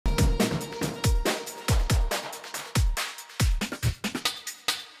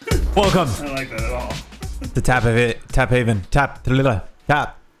Welcome I don't like that at all. to Taphaven.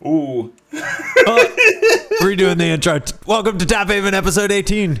 Tap. Ooh. Redoing the intro. Welcome to Taphaven episode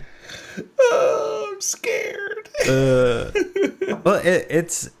 18. Oh, I'm scared. Well,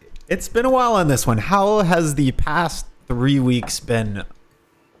 it's been a while on this one. How has the past 3 weeks been?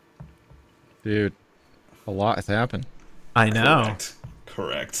 Dude, a lot has happened. I know.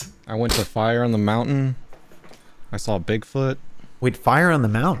 Correct. I went to Fire on the Mountain. I saw Bigfoot. Wait, Fire on the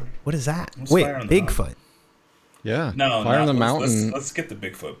Mountain? What is that? What's Wait, Fire on the Bigfoot. Yeah. No, Fire on the let's- Mountain. Let's skip the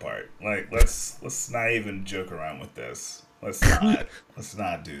Bigfoot part. Like, let's not even joke around with this. Let's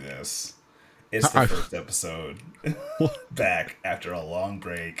not do this. It's the first episode back after a long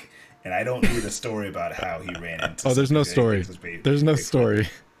break, and I don't need a story about how he ran into. Oh, there's no story. There's no Bigfoot. story.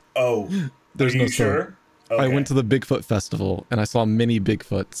 Oh, There's are no you story. sure? Okay. I went to the Bigfoot festival and I saw many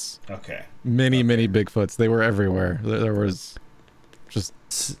Bigfoots. Okay. Many Bigfoots. They were everywhere. There was just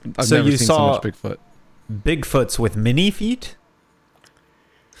I've So never you seen saw so much Bigfoot. Bigfoots with mini feet?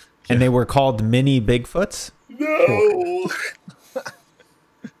 And they were called mini Bigfoots? No.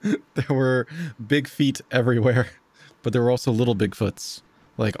 There were big feet everywhere, but there were also little Bigfoots,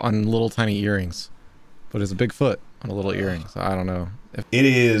 like on little tiny earrings. But it's a Bigfoot on a little earring, so I don't know. It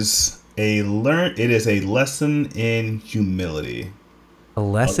is a lesson in humility. A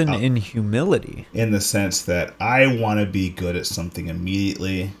lesson in humility. In the sense that I want to be good at something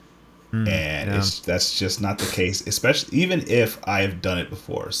immediately, and that's just not the case. Especially even if I've done it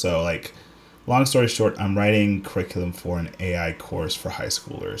before. So, like, long story short, I'm writing curriculum for an AI course for high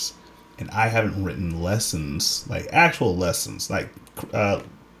schoolers, and I haven't written lessons, like actual lessons, like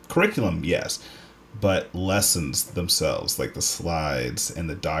curriculum, yes. But lessons themselves, like the slides and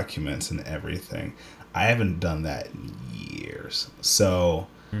the documents and everything, I haven't done that in years. So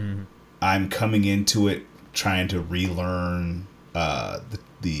I'm coming into it trying to relearn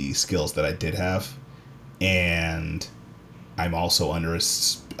the skills that I did have. And I'm also under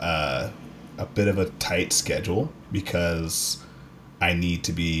a bit of a tight schedule because we need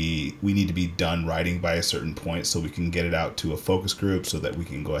to be done writing by a certain point so we can get it out to a focus group so that we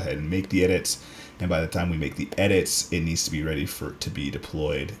can go ahead and make the edits. And by the time we make the edits, it needs to be ready to be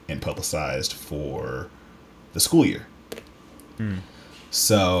deployed and publicized for the school year.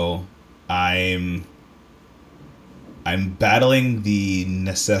 So I'm battling the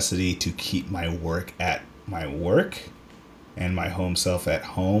necessity to keep my work at my work and my home self at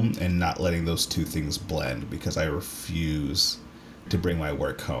home and not letting those two things blend, because I refuse to bring my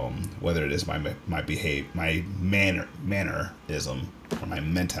work home, whether it is my mannerism or my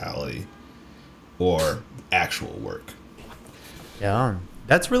mentality or actual work. Yeah.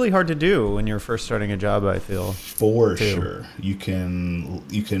 That's really hard to do when you're first starting a job, I feel. For sure. You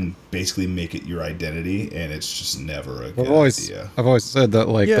can basically make it your identity, and it's just never a good idea. I've always said that,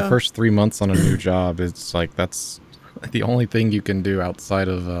 like, the first 3 months on a new job, it's like that's the only thing you can do outside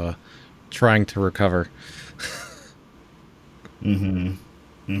of trying to recover.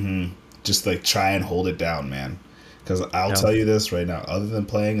 Just like try and hold it down, man. Because I'll tell you this right now, other than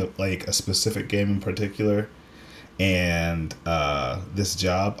playing like a specific game in particular and this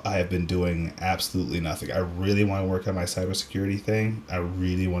job, I have been doing absolutely nothing. I really want to work on my cybersecurity thing. I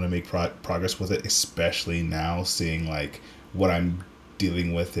really want to make progress with it, especially now seeing like what I'm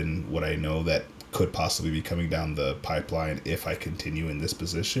dealing with and what I know that could possibly be coming down the pipeline if I continue in this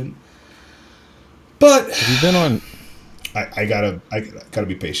position. But have you been on? I gotta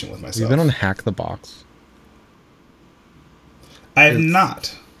be patient with myself. Have you been on Hack the Box? I have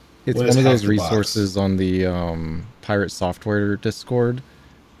not. It's one of those resources on the Pirate Software Discord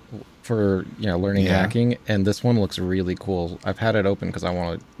for learning hacking, and this one looks really cool. I've had it open because I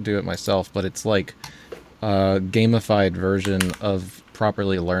want to do it myself, but it's like a gamified version of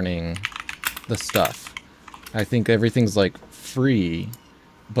properly learning the stuff. I think everything's like free,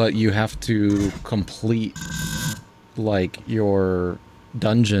 but you have to complete like your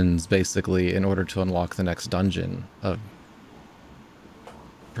dungeons basically in order to unlock the next dungeon of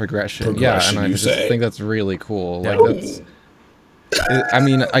progression. And I just think that's really cool. Like I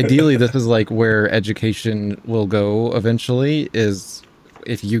mean, ideally this is like where education will go eventually, is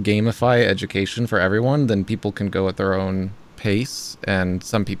if you gamify education for everyone, then people can go at their own pace, and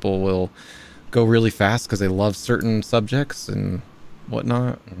some people will go really fast because they love certain subjects and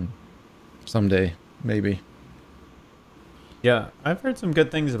whatnot. And someday, maybe. Yeah, I've heard some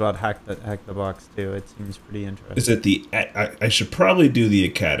good things about Hack the Box too. It seems pretty interesting. Is it I should probably do the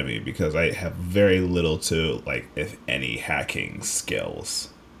academy because I have very little to, like, if any, hacking skills.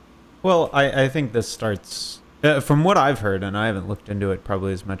 Well, I think this starts from what I've heard, and I haven't looked into it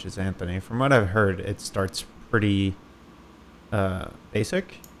probably as much as Anthony. From what I've heard, it starts pretty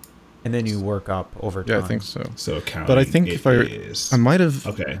basic, and then you work up over time. Yeah, I think so. So accounting. But I think if I might have.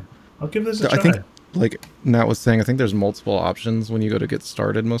 Okay, I'll give this a try. I think, like Nat was saying, I think there's multiple options when you go to get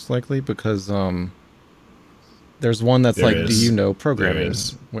started, most likely, because there's one that's like, do you know programming?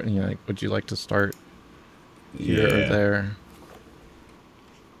 When, you know, like, would you like to start here or there?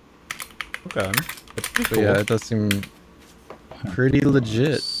 Okay. But cool. Yeah, it does seem pretty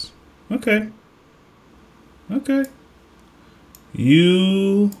legit. Okay. Okay.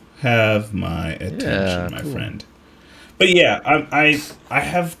 You have my attention, my friend. But yeah, I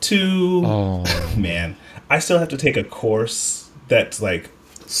have to. Oh man, I still have to take a course that's like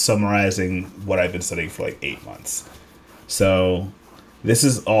summarizing what I've been studying for like 8 months. So this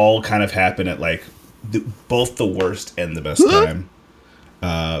is all kind of happened at like both the worst and the best time.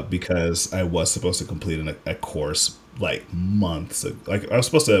 Because I was supposed to complete a course like months ago. Like I was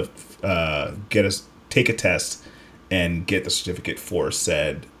supposed to take a test and get the certificate for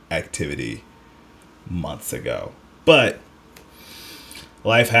said activity months ago. But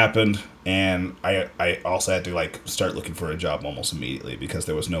life happened, and I also had to like start looking for a job almost immediately because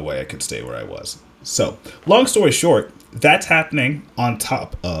there was no way I could stay where I was. So long story short, that's happening on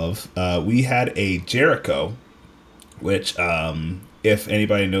top of we had a Jericho, which if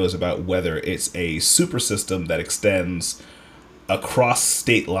anybody knows about weather, it's a super system that extends across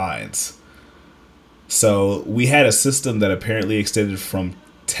state lines. So we had a system that apparently extended from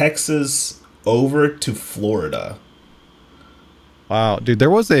Texas over to Florida. Wow, dude, there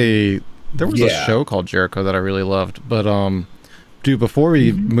was a show called Jericho that I really loved. But dude, before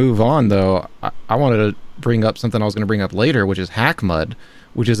we move on though, I wanted to bring up something I was going to bring up later, which is Hack Mud,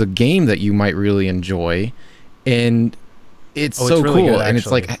 which is a game that you might really enjoy, and it's so really cool. Good, and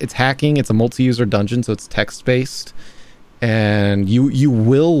it's like it's hacking. It's a multi-user dungeon, so it's text-based, and you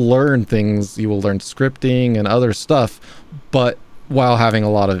will learn things. You will learn scripting and other stuff, but while having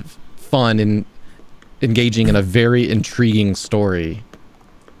a lot of fun and engaging in a very intriguing story.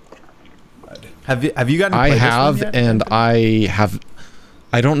 Have you gotten? I have, and I have.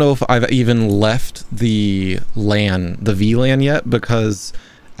 I don't know if I've even left the VLAN yet, because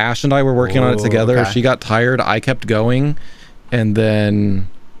Ash and I were working on it together. Okay. She got tired. I kept going, and then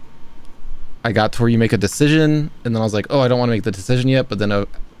I got to where you make a decision, and then I was like, oh, I don't want to make the decision yet. But then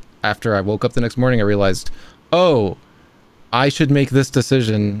after I woke up the next morning, I realized, oh, I should make this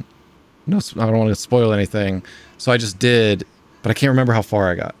decision. No, I don't want to spoil anything. So I just did, but I can't remember how far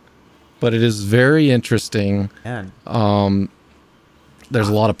I got. But it is very interesting. Man. There's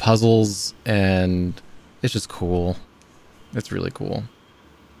a lot of puzzles, and it's just cool. It's really cool.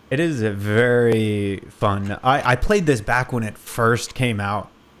 It is very fun. I played this back when it first came out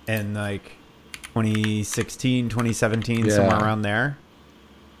in like 2016, 2017, somewhere around there.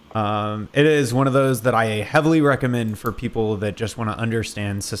 It is one of those that I heavily recommend for people that just want to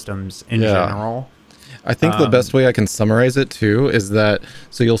understand systems in general. I think the best way I can summarize it too is that,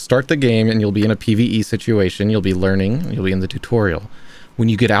 so you'll start the game and you'll be in a PvE situation. You'll be learning. You'll be in the tutorial. When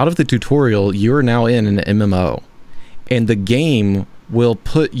you get out of the tutorial, you're now in an MMO, and the game will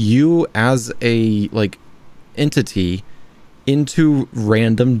put you as a like entity into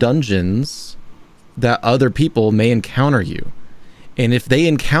random dungeons that other people may encounter you. And if they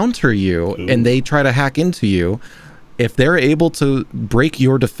encounter you and they try to hack into you, if they're able to break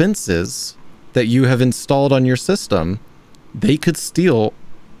your defenses that you have installed on your system, they could steal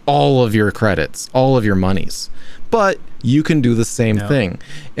all of your credits, all of your monies. But you can do the same thing.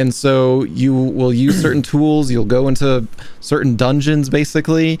 And so you will use certain tools, you'll go into certain dungeons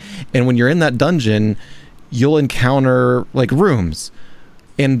basically, and when you're in that dungeon, you'll encounter like rooms.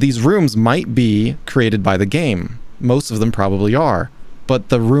 And these rooms might be created by the game. Most of them probably are. But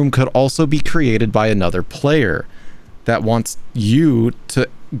the room could also be created by another player that wants you to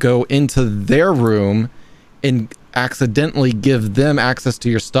go into their room and accidentally give them access to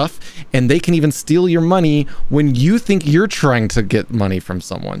your stuff, and they can even steal your money when you think you're trying to get money from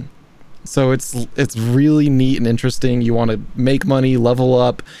someone. So it's really neat and interesting. You want to make money, level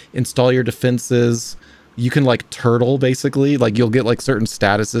up, install your defenses. You can like turtle basically, like you'll get like certain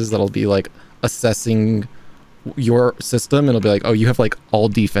statuses that'll be like assessing your system, and it'll be like, oh, you have like all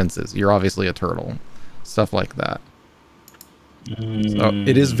defenses, you're obviously a turtle, stuff like that. So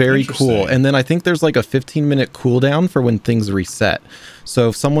it is very cool. And then I think there's like a 15-minute cooldown for when things reset. So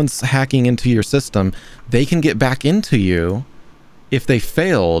if someone's hacking into your system, they can get back into you if they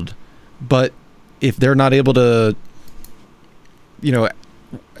failed. But if they're not able to, you know,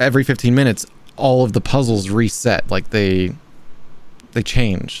 every 15 minutes, all of the puzzles reset. Like they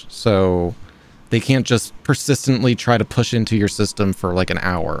change. So they can't just persistently try to push into your system for like an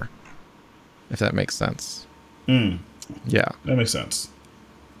hour, if that makes sense. Yeah, that makes sense.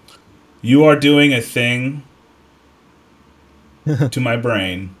 You are doing a thing to my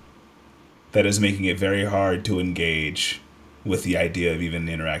brain that is making it very hard to engage with the idea of even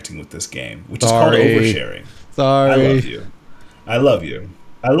interacting with this game, which is called oversharing. Sorry. I love you. I love you.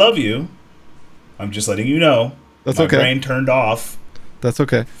 I love you. I'm just letting you know. That's my okay. brain turned off. That's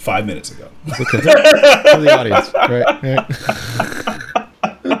okay. 5 minutes ago. That's okay. For the audience, right?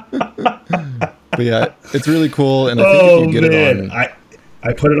 But yeah, it's really cool, and I think if you get it on,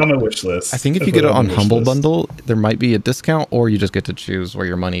 I put it on my wish list. I think if you get it on Humble Bundle, there might be a discount, or you just get to choose where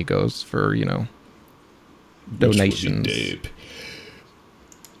your money goes for, you know, donations.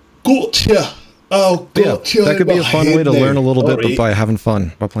 Gotcha. Oh, gotcha. Yeah, that could be a fun way to learn a little bit by having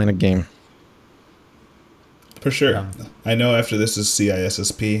fun by playing a game. For sure. Yeah. I know after this is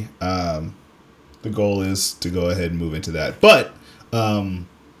CISSP, the goal is to go ahead and move into that. But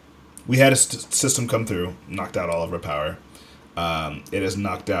we had a system come through, knocked out all of our power. It has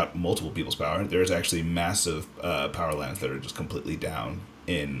knocked out multiple people's power. There's actually massive power lines that are just completely down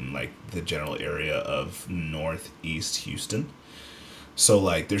in like the general area of northeast Houston. So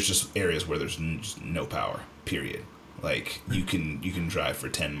like there's just areas where there's just no power, period. Like you can drive for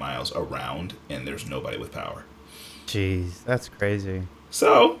 10 miles around and there's nobody with power. Jeez, that's crazy.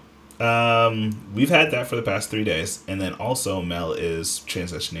 So we've had that for the past 3 days, and then also Mel is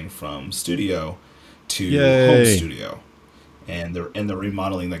transitioning from studio to home studio, and the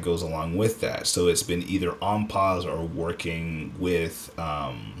remodeling that goes along with that. So it's been either on pause or working with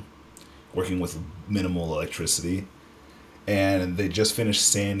minimal electricity. And they just finished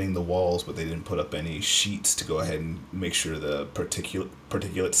sanding the walls, but they didn't put up any sheets to go ahead and make sure the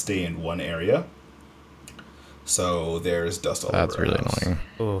particulates stay in one area. So there's dust all over. That's really annoying.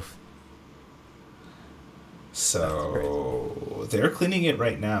 Oof. So they're cleaning it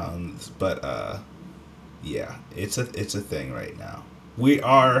right now, but yeah, it's a thing right now. We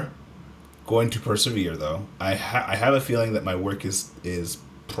are going to persevere, though. I have a feeling that my work is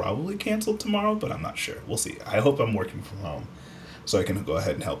probably canceled tomorrow, but I'm not sure. We'll see. I hope I'm working from home so I can go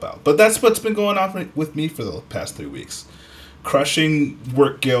ahead and help out. But that's what's been going on with me for the past 3 weeks. Crushing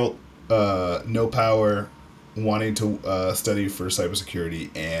work guilt, no power, wanting to study for cybersecurity,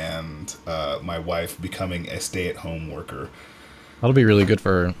 and my wife becoming a stay-at-home worker. That'll be really good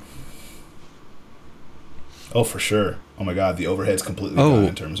for her. Oh, for sure. Oh my God, the overhead's completely gone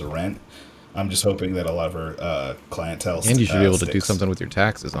in terms of rent. I'm just hoping that a lot of her clientele and you should be able to do something with your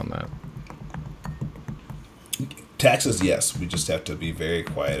taxes on that. Taxes, yes. We just have to be very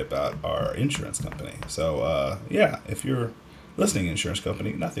quiet about our insurance company. So, yeah, if you're listening, insurance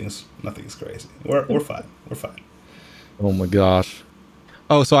company, nothing's crazy. We're fine. We're fine. Oh my gosh.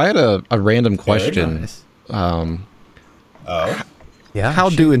 Oh, so I had a random question. Nice. Yeah. How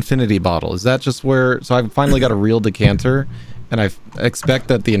do infinity bottle? Is that just where? So I've finally got a real decanter. And I expect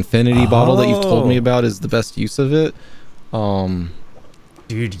that the infinity bottle that you've told me about is the best use of it.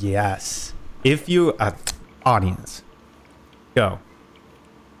 Dude, yes. If you... audience. Go.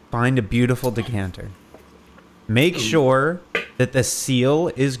 Find a beautiful decanter. Make sure that the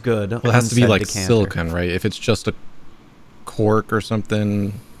seal is good. Well, it has to be like silicone, right? If it's just a cork or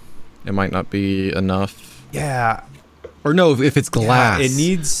something, it might not be enough. Yeah. Or no, if it's glass. Yeah, it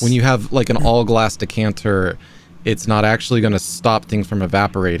needs... When you have like an all-glass decanter... It's not actually going to stop things from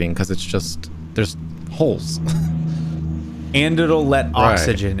evaporating because it's just, there's holes. And it'll let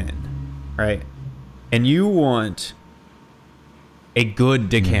oxygen in, right? And you want a good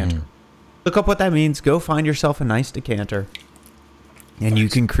decanter. Look up what that means. Go find yourself a nice decanter. And you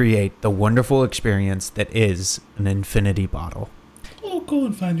can create the wonderful experience that is an infinity bottle. Oh, go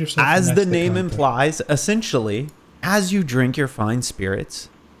and find yourself As a nice the name decanter. implies, essentially, as you drink your fine spirits...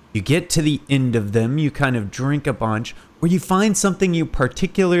 You get to the end of them, you kind of drink a bunch, or you find something you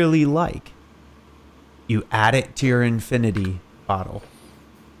particularly like. You add it to your infinity bottle.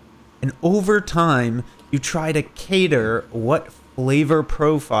 And over time, you try to cater what flavor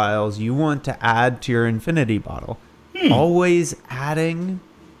profiles you want to add to your infinity bottle. Always adding,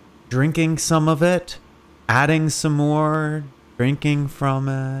 drinking some of it, adding some more, drinking from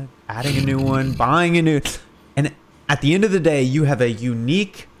it, adding a new one, buying a new... And at the end of the day, you have a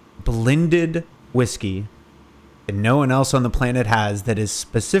unique... blended whiskey that no one else on the planet has that is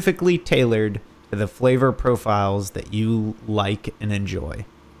specifically tailored to the flavor profiles that you like and enjoy.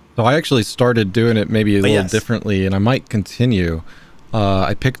 So I actually started doing it maybe a little differently, and I might continue.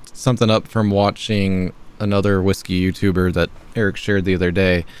 I picked something up from watching another whiskey YouTuber that Eric shared the other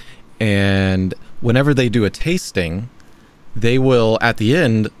day, and whenever they do a tasting, they will, at the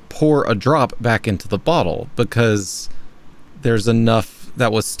end, pour a drop back into the bottle because there's enough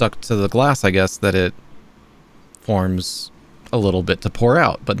that was stuck to the glass, I guess, that it forms a little bit to pour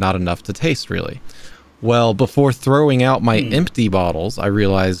out, but not enough to taste really. Well, before throwing out my empty bottles, I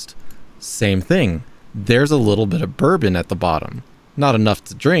realized same thing. There's a little bit of bourbon at the bottom. Not enough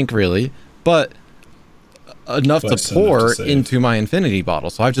to drink really, but enough to pour into my infinity bottle.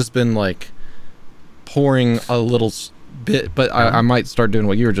 So I've just been like pouring a little bit, but I might start doing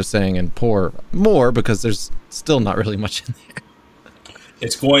what you were just saying and pour more because there's still not really much in there.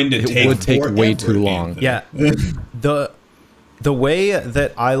 It's going to take. It would take way too long. Yeah. The way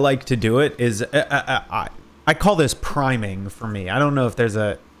that I like to do it is I call this priming for me. I don't know if there's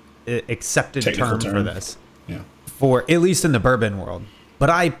a accepted term for this. Yeah. For at least in the bourbon world. But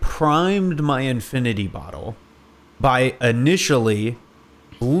I primed my infinity bottle by initially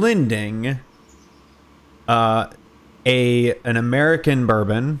blending an American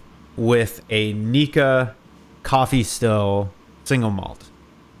bourbon with a Nika coffee still single malt.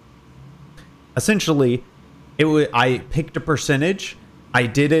 Essentially, I picked a percentage. I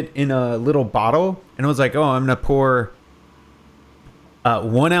did it in a little bottle, and it was like, oh, I'm gonna pour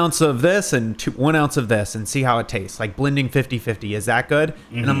 1 ounce of this and 1 ounce of this and see how it tastes. Like blending 50-50. Is that good?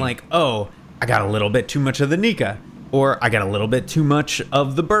 Mm-hmm. And I'm like, oh, I got a little bit too much of the Nika, or I got a little bit too much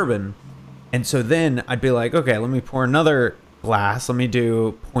of the bourbon. And so then I'd be like, okay, let me pour another glass. Let me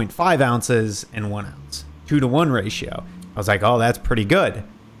do 0.5 ounces and 1 ounce, 2-to-1 ratio. I was like, oh, that's pretty good.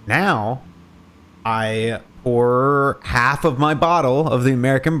 Now I pour half of my bottle of the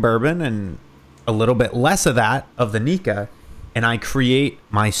American bourbon and a little bit less of that of the Nika, and I create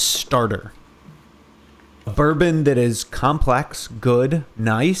my starter. A bourbon that is complex, good,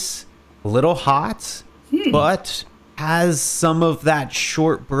 nice, a little hot, but has some of that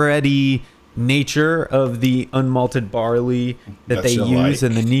shortbready nature of the unmalted barley that they use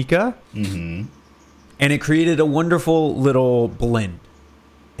in the Nika. Mm-hmm. And it created a wonderful little blend.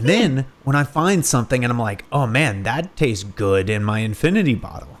 And then when I find something and I'm like, oh man, that tastes good in my infinity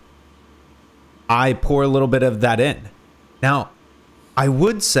bottle, I pour a little bit of that in. Now, I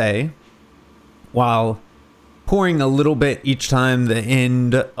would say, while pouring a little bit each time the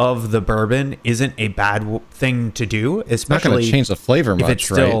end of the bourbon isn't a bad thing to do, especially it's not going to change the flavor much, if it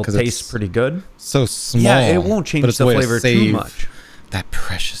still right? tastes pretty good. So small. Yeah, it won't change the flavor too much. That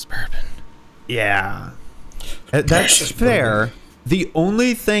precious bourbon. Yeah, that's fair. Bourbon. The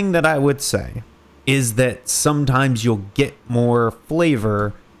only thing that I would say is that sometimes you'll get more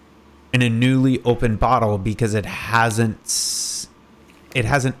flavor in a newly opened bottle because it hasn't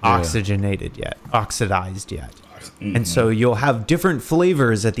oxygenated yet, oxidized yet. Mm-hmm. And so you'll have different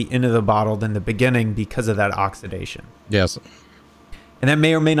flavors at the end of the bottle than the beginning because of that oxidation. Yes. And that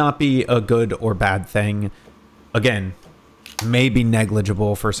may or may not be a good or bad thing. Again, may be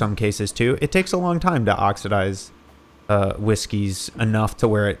negligible for some cases too. It takes a long time to oxidize whiskeys enough to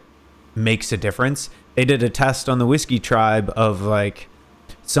where it makes a difference. They did a test on the Whiskey Tribe of like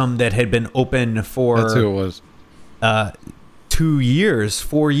some that had been open for that's who it was. 2 years,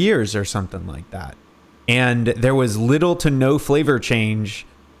 4 years or something like that. And there was little to no flavor change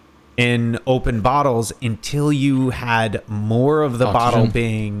in open bottles until you had more of the bottle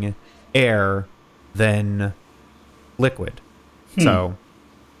being air than liquid. So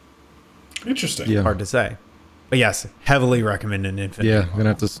interesting. Yeah. Hard to say. But yes, heavily recommend an infinity. Yeah, I'm going to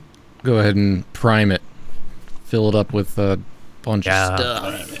have to go ahead and prime it. Fill it up with a bunch of stuff.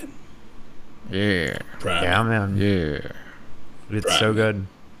 Prime it. Yeah. Prime yeah, man. Yeah. It's Prime so good.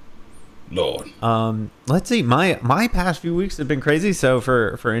 Lord. Let's see. My past few weeks have been crazy. So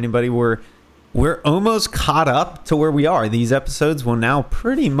for anybody, we're almost caught up to where we are. These episodes will now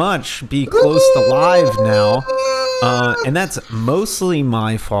pretty much be close to live now. And that's mostly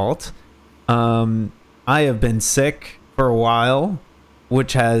my fault. I have been sick for a while,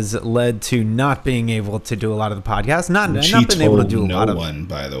 which has led to not being able to do a lot of the podcasts. Not been able to do a lot of one,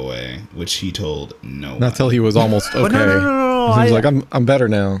 by the way, which he told no one. Not till he was almost okay. No. He was like, I'm better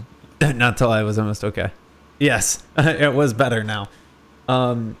now. Not till I was almost okay. Yes, it was better now.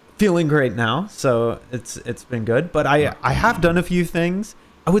 Feeling great now, so it's been good. But I have done a few things.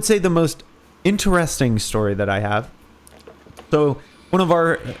 I would say the most interesting story that I have. So one of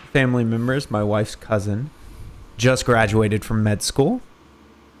our family members, my wife's cousin, just graduated from med school.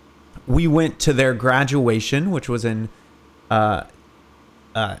 We went to their graduation, which was in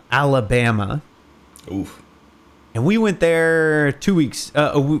Alabama. Oof. And we went there 2 weeks,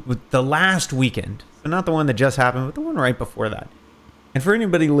 the last weekend. So not the one that just happened, but the one right before that. And for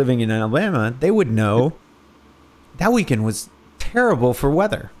anybody living in Alabama, they would know that weekend was terrible for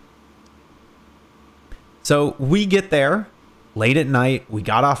weather. So we get there late at night. We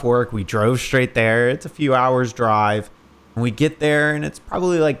got off work. We drove straight there. It's a few hours drive. And we get there, and it's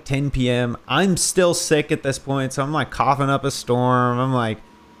probably like 10 p.m. I'm still sick at this point, so I'm like coughing up a storm. I'm like,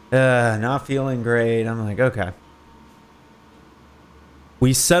 not feeling great. I'm like, okay.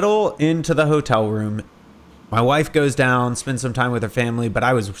 We settle into the hotel room. My wife goes down, spends some time with her family, but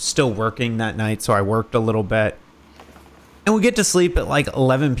I was still working that night, so I worked a little bit. And we get to sleep at like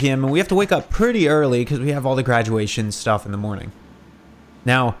 11 p.m. and we have to wake up pretty early because we have all the graduation stuff in the morning.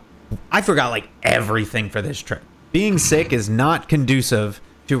 Now, I forgot like everything for this trip. Being sick is not conducive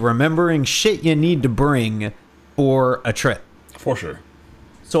to remembering shit you need to bring for a trip. For sure.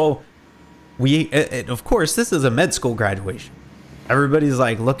 So, of course, this is a med school graduation. Everybody's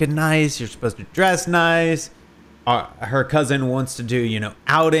like looking nice. You're supposed to dress nice. Her cousin wants to do,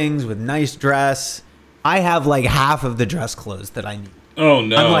 outings with nice dress. I have like half of the dress clothes that I need. Oh,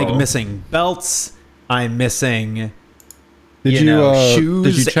 no. I'm like missing belts. I'm missing, shoes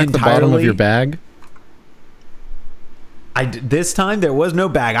Did you check entirely. The bottom of your bag? This time there was no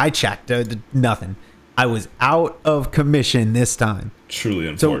bag. I checked. Nothing. I was out of commission this time. Truly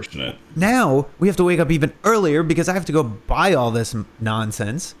unfortunate. So now we have to wake up even earlier because I have to go buy all this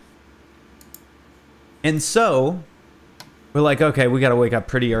nonsense. And so we're like, okay, we got to wake up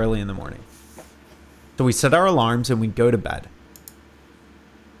pretty early in the morning. So we set our alarms and we go to bed.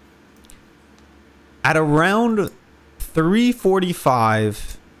 At around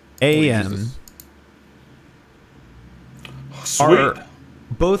 3:45 a.m.,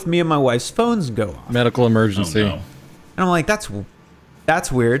 both me and my wife's phones go off. Medical emergency. Oh, no. And I'm like, that's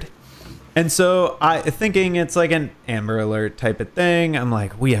weird. And so thinking it's like an Amber Alert type of thing. I'm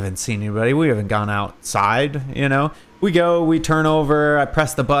like, we haven't seen anybody. We haven't gone outside, We go, we turn over, I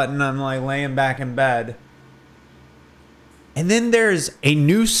press the button. I'm like laying back in bed. And then there's a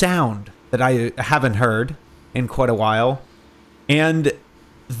new sound that I haven't heard in quite a while. And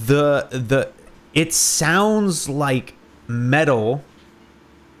it sounds like metal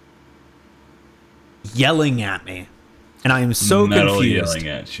yelling at me. And I am so confused. Yelling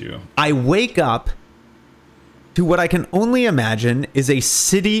at you. I wake up to what I can only imagine is a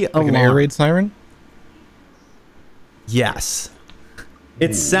city alarm. Like an air raid siren? Yes.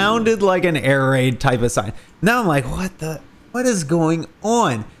 It sounded like an air raid type of sign. Now I'm like, what is going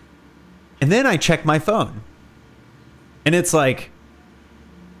on? And then I check my phone. And it's like,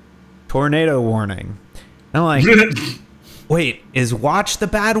 tornado warning. And I'm like, wait, is watch the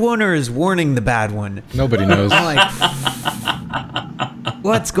bad one or is warning the bad one? Nobody knows. I'm like,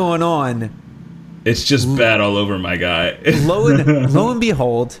 what's going on? It's just bad all over, my guy. Lo and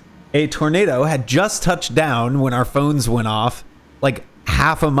behold, a tornado had just touched down when our phones went off, like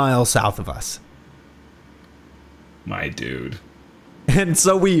half a mile south of us. My dude. And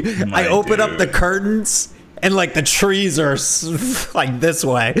so I open up the curtains and like the trees are like this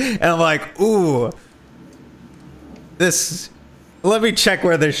way. And I'm like, ooh, let me check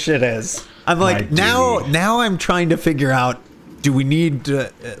where this shit is. I'm like, now I'm trying to figure out, do we need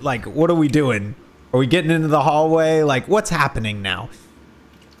to, like, what are we doing? Are we getting into the hallway? Like, what's happening now?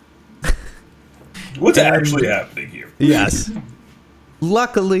 What's actually happening here? Yes.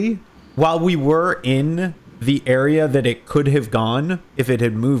 Luckily, while we were in the area that it could have gone if it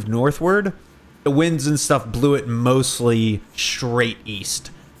had moved northward, the winds and stuff blew it mostly straight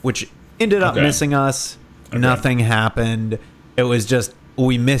east, which ended up missing us. Okay. Nothing happened. It was just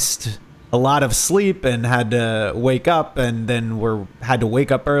we missed a lot of sleep and had to wake up, and then had to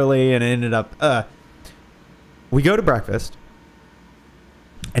wake up early, and it ended up we go to breakfast,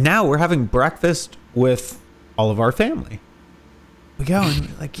 and now we're having breakfast with all of our family. We go and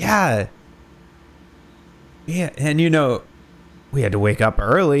we're like, yeah, and we had to wake up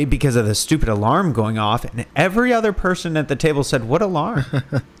early because of the stupid alarm going off, and every other person at the table said, "What alarm?"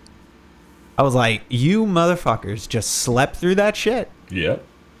 I was like, "You motherfuckers just slept through that shit." Yep.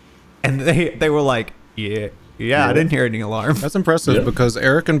 And they were like, yeah, I didn't hear any alarm. That's impressive because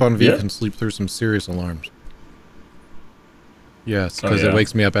Eric and Bonvie can sleep through some serious alarms. Yes, because it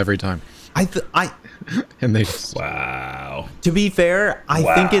wakes me up every time. And they just... Wow. To be fair, I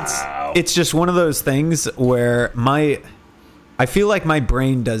think it's just one of those things where I feel like my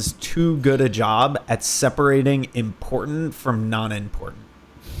brain does too good a job at separating important from non-important.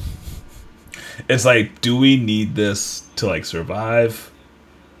 It's like, do we need this to like survive?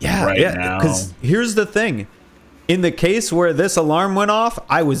 Yeah, now? Because here's the thing. In the case where this alarm went off,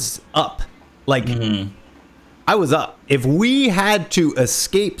 I was up. Like, I was up. If we had to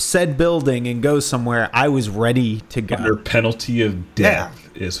escape said building and go somewhere, I was ready to go. Under penalty of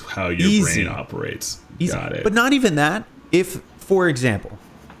death is how your brain operates. Easy. Got it. But not even that. If, for example,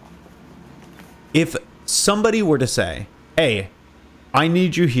 if somebody were to say, hey, I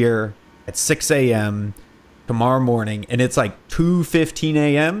need you here at 6 a.m., tomorrow morning and it's like 2:15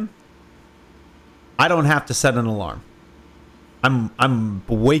 a.m., I don't have to set an alarm. I'm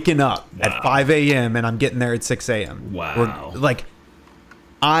waking up at 5 a.m. and I'm getting there at 6 a.m. Wow.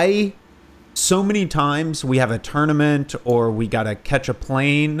 So many times we have a tournament or we got to catch a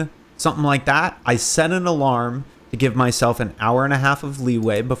plane, something like that. I set an alarm to give myself an hour and a half of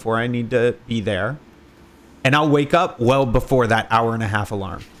leeway before I need to be there. And I'll wake up well before that hour and a half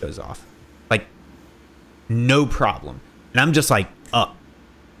alarm goes off. Like, no problem. And I'm just like, up.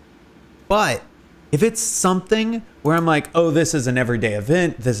 But if it's something where I'm like, oh, this is an everyday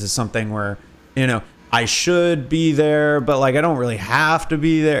event, this is something where, I should be there, but like, I don't really have to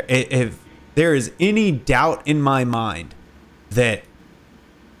be there. If there is any doubt in my mind that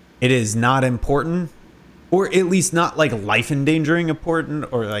it is not important, or at least not like life endangering important,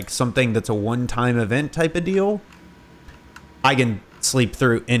 or like something that's a one-time event type of deal, I can sleep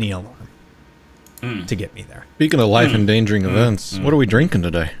through any alarm to get me there. Speaking of life endangering events, what are we drinking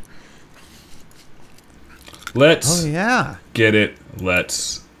today? Let's get it.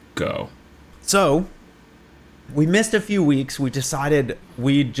 Let's go. So we missed a few weeks. We decided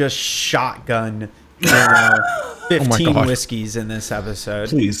we'd just shotgun 15 whiskeys in this episode.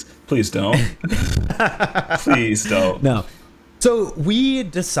 Please don't. Please don't. No. So we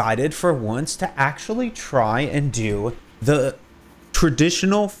decided for once to actually try and do the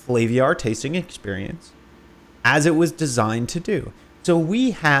traditional Flaviar tasting experience as it was designed to do. So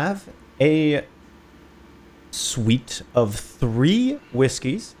we have a suite of 3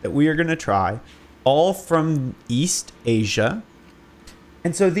 whiskeys that we are going to try, all from East Asia.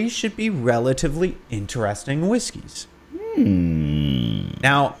 And so these should be relatively interesting whiskeys.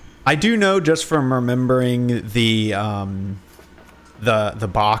 Now, I do know just from remembering the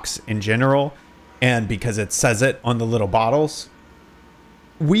box in general, and because it says it on the little bottles,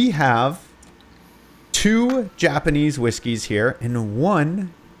 we have 2 Japanese whiskeys here and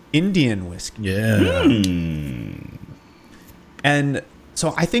 1 Indian whiskey. Yeah. And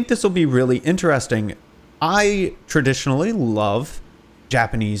so I think this will be really interesting. I traditionally love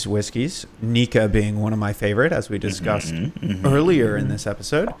Japanese whiskeys, Nika being one of my favorite, as we discussed earlier in this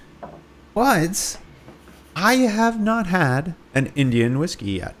episode. But I have not had an Indian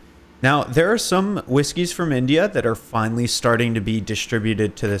whiskey yet. Now, there are some whiskeys from India that are finally starting to be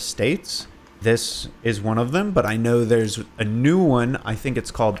distributed to the States. This is one of them, but I know there's a new one. I think it's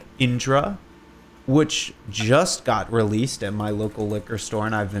called Indra, which just got released at my local liquor store,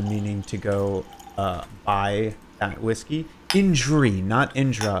 and I've been meaning to go buy that whiskey. Indri, not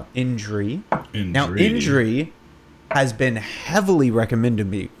Indra, Indri. Now, Indri has been heavily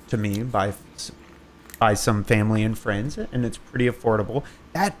recommended to me by some family and friends, and it's pretty affordable.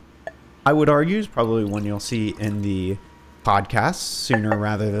 That, I would argue, is probably one you'll see in the podcast sooner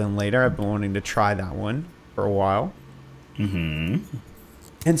rather than later. I've been wanting to try that one for a while. And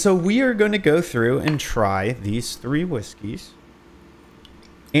so we are going to go through and try these 3 whiskeys.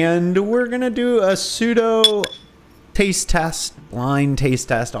 And we're going to do a pseudo taste test, blind taste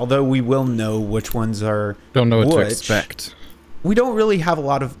test, although we will know which ones are Don't know what to expect. We don't really have a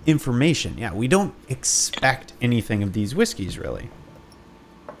lot of information. Yeah, we don't expect anything of these whiskeys, really.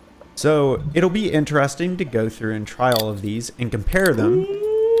 So it'll be interesting to go through and try all of these and compare them.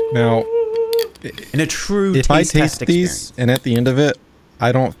 Now, in a true if taste I test taste these experience. and at the end of it,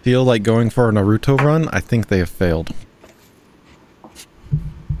 I don't feel like going for a Naruto run, I think they have failed.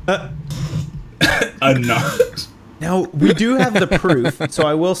 Now, we do have the proof, so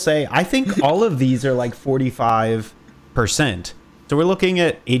I will say, I think all of these are like 45%. So we're looking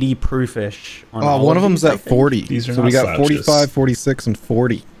at 80 proofish. On one of them's at 40. These are so not we got slouches. 45, 46, and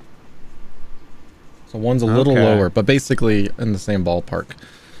 40. So one's a little lower, but basically in the same ballpark.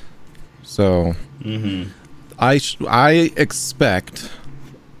 So I expect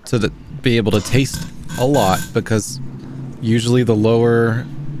to be able to taste a lot, because usually the lower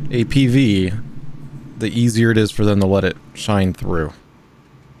APV, the easier it is for them to let it shine through.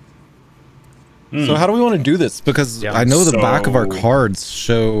 So how do we want to do this? Because I know the back of our cards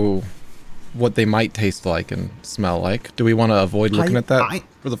show what they might taste like and smell like. Do we want to avoid looking at that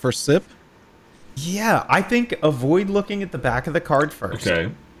for the first sip? Yeah, I think avoid looking at the back of the card first. Okay.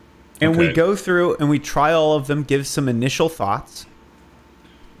 And we go through and we try all of them, give some initial thoughts.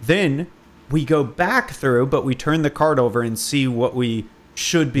 Then we go back through, but we turn the card over and see what we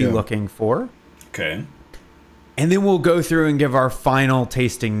should be looking for. Okay. And then we'll go through and give our final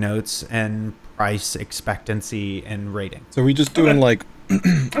tasting notes and price expectancy and rating. So are we just doing like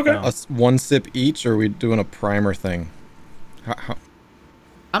one sip each, or are we doing a primer thing?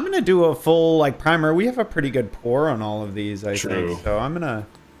 I'm going to do a full primer. We have a pretty good pour on all of these, I think. So I'm going to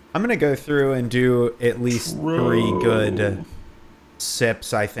I'm gonna go through and do at least 3 good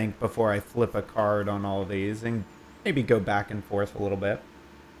sips, I think, before I flip a card on all of these, and maybe go back and forth a little bit.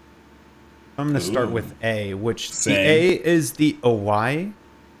 I'm gonna start with A, which the A is the Iwai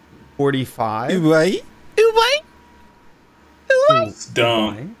 45. Iwai.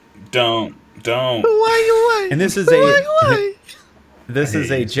 Don't. And this is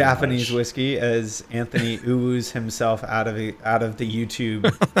a Japanese whiskey, as Anthony oohs himself out of the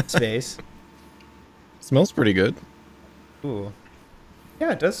YouTube space. Smells pretty good. Ooh.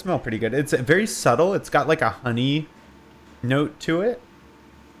 Yeah, it does smell pretty good. It's very subtle. It's got like a honey note to it.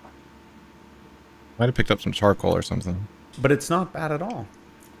 Might have picked up some charcoal or something. But it's not bad at all.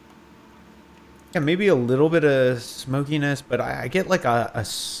 Yeah, maybe a little bit of smokiness, but I get like a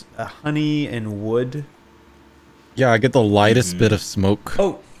honey and wood. Yeah, I get the lightest bit of smoke.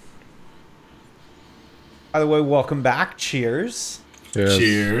 Oh. By the way, welcome back. Cheers.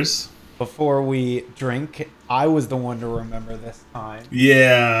 Cheers. Before we drink, I was the one to remember this time.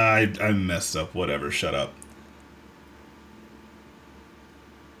 Yeah, I messed up. Whatever, shut up.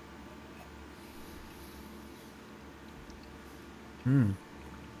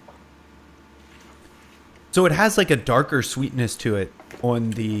 So it has like a darker sweetness to it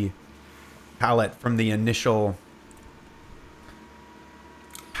on the palate from the initial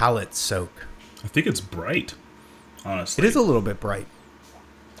palate soak. I think it's bright, honestly. It is a little bit bright.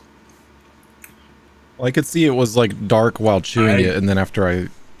 Well, I could see it was like dark while chewing it, and then after I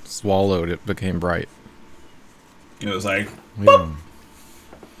swallowed, it became bright. It was like,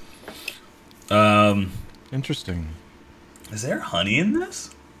 Interesting. Is there honey in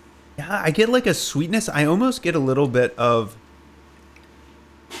this? Yeah, I get like a sweetness. I almost get a little bit of...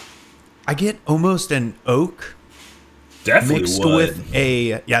 I get almost an oak. Definitely mixed wood. With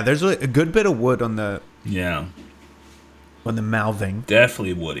a... Yeah, there's a good bit of wood on the... Yeah. On the mouthing.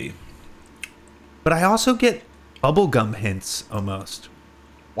 Definitely woody. But I also get bubblegum hints, almost.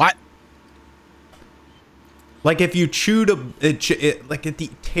 What? Like if you chewed like at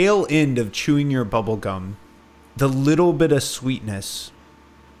the tail end of chewing your bubblegum, the little bit of sweetness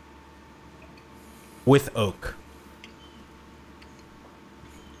with oak.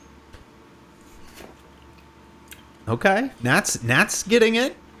 Okay, Nat's getting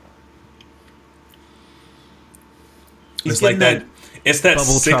it. It's like that. It's that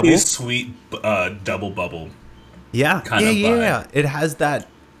bubble sickly trouble. sweet double bubble. Yeah, kind of vibe. yeah. It has that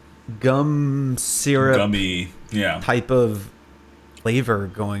gum syrup, Gummy, type of flavor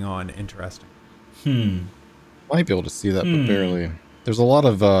going on. Interesting. Might be able to see that, but barely. There's a lot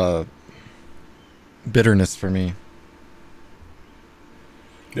of bitterness for me.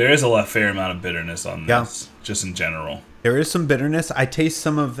 There is fair amount of bitterness on this, just in general. There is some bitterness. I taste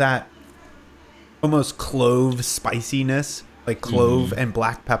some of that almost clove spiciness, like clove and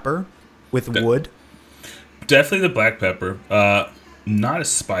black pepper with wood. Definitely the black pepper. Not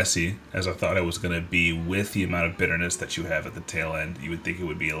as spicy as I thought it was going to be with the amount of bitterness that you have at the tail end. You would think it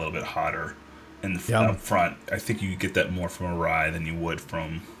would be a little bit hotter in the up front. I think you get that more from a rye than you would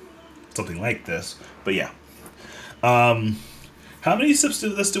from something like this. But yeah. How many sips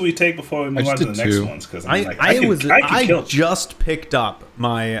of this do we take before we move on to the next ones? Because I just picked up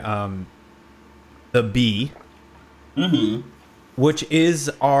my the B, which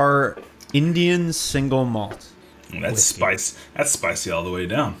is our Indian single malt. That's spice. That's spicy all the way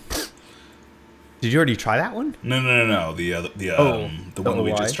down. Did you already try that one? No. The one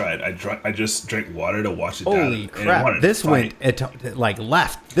we just tried. I just drank water to wash it down. Holy crap! This went like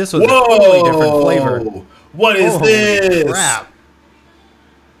left. This was a totally different flavor. What is this? Crap!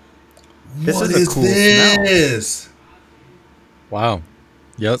 This What is a cool smell. Wow.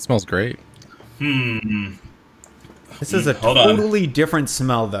 Yeah, it smells great. This is a totally different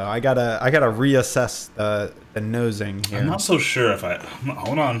smell, though. I gotta reassess the nosing here. I'm not so sure if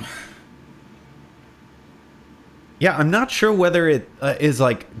hold on. Yeah, I'm not sure whether it is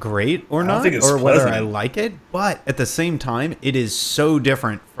like great or not, or whether I like it. But at the same time, it is so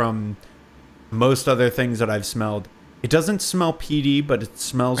different from most other things that I've smelled. It doesn't smell peaty, but it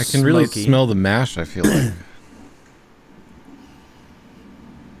smells smoky. I can really smell the mash, I feel like.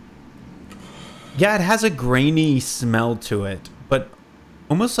 Yeah, it has a grainy smell to it, but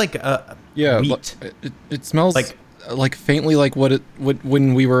almost like a wheat. It smells like faintly like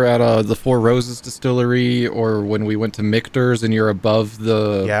when we were at the Four Roses Distillery, or when we went to Michter's and you're above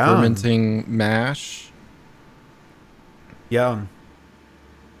the fermenting mash. Yeah.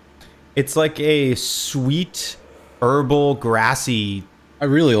 It's like a sweet, herbal, grassy. I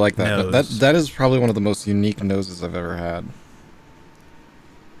really like that. Nose. That is probably one of the most unique noses I've ever had.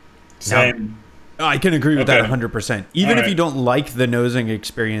 Same. I can agree with that 100%. Even if you don't like the nosing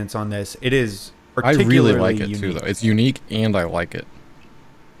experience on this, it is particularly I really like it unique. too, though. It's unique, and I like it.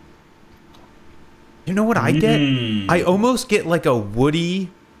 You know what I get? I almost get like a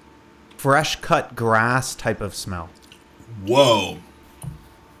woody, fresh cut grass type of smell. Whoa.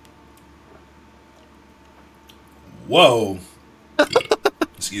 Whoa.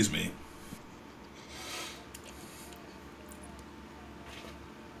 Excuse me.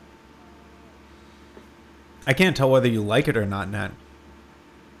 I can't tell whether you like it or not, Nat.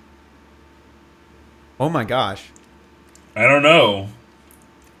 Oh my gosh. I don't know.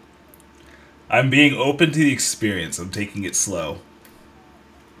 I'm being open to the experience. I'm taking it slow.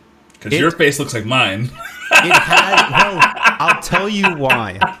 Because your face looks like mine. It had, well, I'll tell you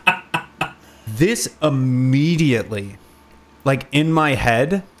why. This immediately, like in my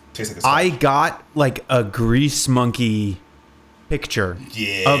head, like I got like a grease monkey picture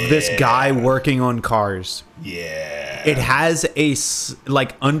of this guy working on cars. Yeah. It has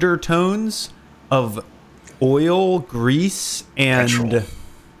like undertones of oil, grease, and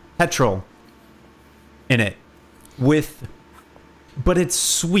petrol in it, but it's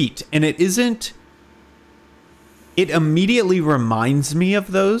sweet, and it isn't. It immediately reminds me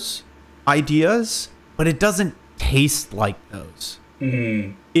of those ideas, but it doesn't taste like those.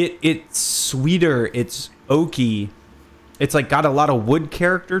 It's sweeter. It's oaky. It's like got a lot of wood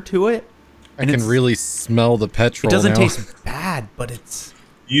character to it. I can really smell the petrol. It doesn't now. taste bad, but it's.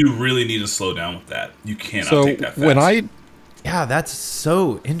 You really need to slow down with that. You cannot take that fast. Yeah, that's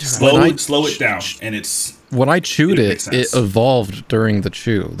so interesting. Slow it down, and it's. When I chewed it evolved during the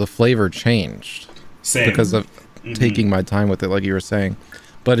chew. The flavor changed. Same. Because of taking my time with it, like you were saying.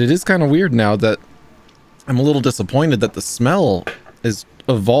 But it is kind of weird now that I'm a little disappointed that the smell is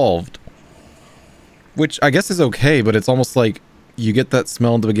evolved. Which I guess is okay, but it's almost like you get that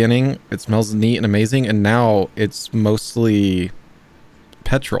smell in the beginning, it smells neat and amazing, and now it's mostly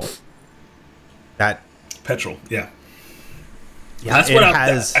petrol. Petrol, yeah. Yeah, that's what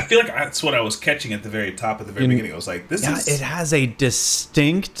I feel like that's what I was catching at the very top, at the very beginning. I was like, this is... It has a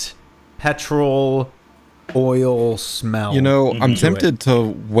distinct petrol oil smell. You know, I'm tempted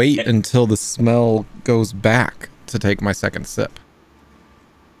to wait until the smell goes back to take my second sip.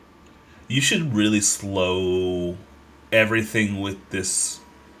 You should really slow everything with this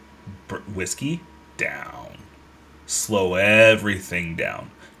whiskey down. Slow everything down.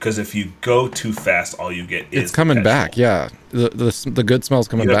 Because if you go too fast, all you get is it's coming back. Yeah, the good smell's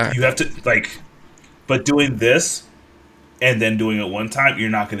coming back. You have to but doing this and then doing it one time, you're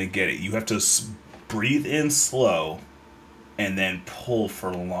not going to get it. You have to breathe in slow and then pull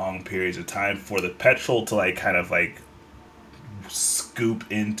for long periods of time for the petrol to kind of scoop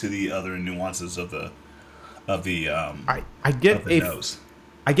into the other nuances of the nose.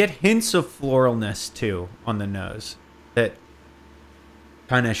 I get hints of floralness too on the nose that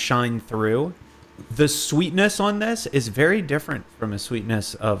kind of shine through. The sweetness on this is very different from a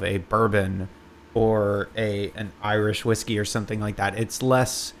sweetness of a bourbon or an Irish whiskey or something like that. It's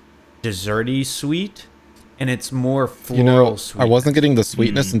less desserty sweet, and it's more floral sweet. I wasn't getting the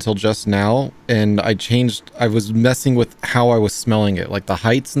sweetness until just now, and I was messing with how I was smelling it, like the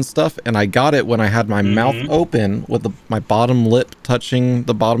heights and stuff, and I got it when I had my mouth open with my bottom lip touching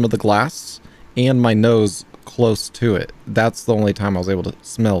the bottom of the glass and my nose close to it. That's the only time I was able to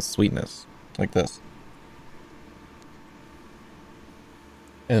smell sweetness like this.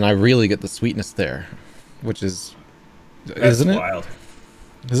 And I really get the sweetness there, which is, isn't it? Wild.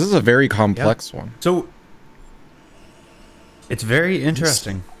 This is a very complex one. So it's very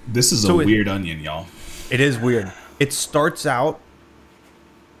interesting. This is a weird onion, y'all. It is weird. It starts out,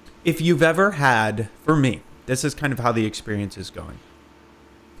 if you've ever had, for me, this is kind of how the experience is going.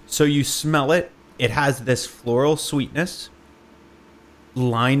 So you smell it. It has this floral sweetness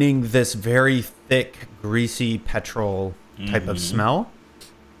lining this very thick, greasy petrol type of smell.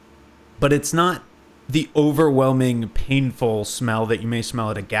 But it's not the overwhelming, painful smell that you may smell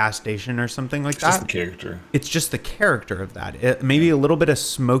at a gas station or something like that. It's just the character. It's just the character of that. Maybe a little bit of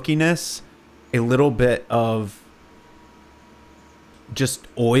smokiness, a little bit of just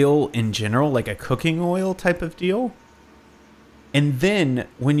oil in general, like a cooking oil type of deal. And then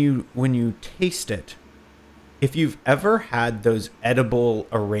when you taste it, if you've ever had those edible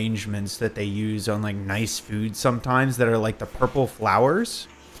arrangements that they use on nice food sometimes that are like the purple flowers,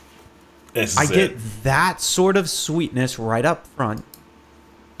 I get that sort of sweetness right up front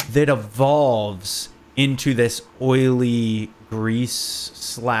that evolves into this oily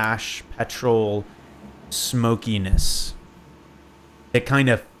grease / petrol smokiness that kind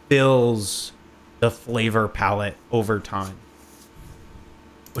of fills the flavor palette over time.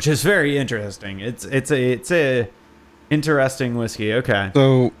 which is very interesting. It's a interesting whiskey. Okay.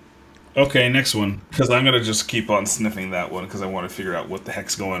 So, okay, next one, because I'm gonna just keep on sniffing that one because I want to figure out what the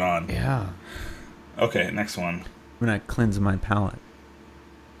heck's going on. Yeah. Okay, next one. I'm gonna cleanse my palate.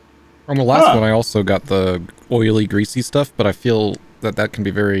 On the last one, I also got the oily, greasy stuff, but I feel that can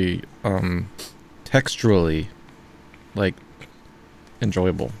be very texturally, like,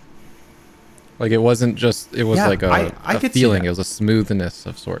 enjoyable. Like, it wasn't just, it was like a feeling. It was a smoothness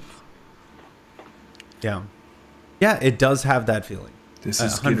of sorts. Yeah. Yeah, it does have that feeling. This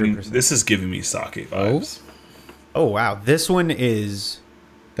is giving me sake vibes. Oh, wow. This one is...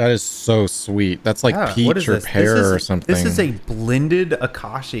 That is so sweet. That's like peach or pear or something. This is a blended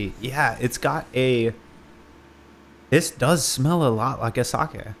Akashi. Yeah, it's got a... This does smell a lot like a sake.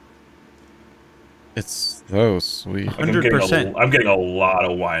 It's so sweet. 100%. I'm getting a lot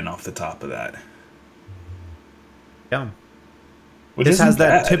of wine off the top of that. Yeah. Which this has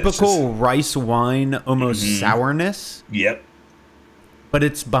that bad. typical rice wine, almost sourness. Yep. But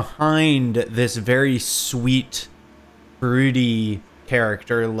it's behind this very sweet, fruity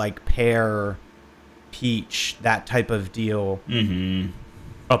character like pear, peach, that type of deal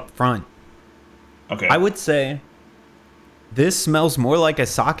up front. Okay. I would say this smells more like a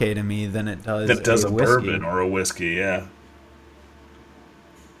sake to me than it does a bourbon or a whiskey, yeah.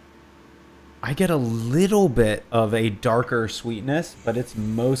 I get a little bit of a darker sweetness, but it's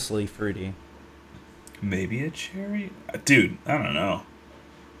mostly fruity. Maybe a cherry? Dude, I don't know.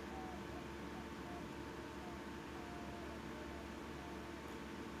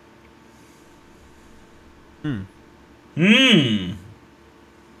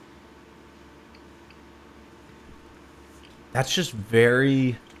 That's just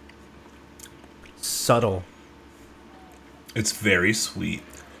very subtle. It's very sweet.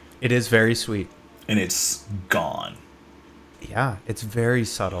 It is very sweet. And it's gone. Yeah, it's very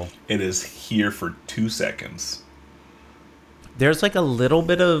subtle. It is here for 2 seconds. There's like a little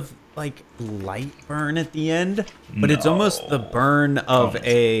bit of like light burn at the end, but it's almost the burn of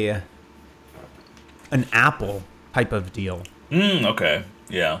an apple type of deal. Okay.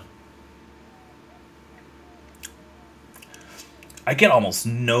 Yeah. I get almost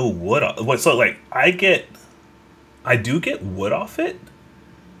no wood off. So like I do get wood off it,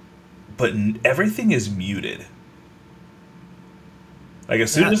 but everything is muted. Like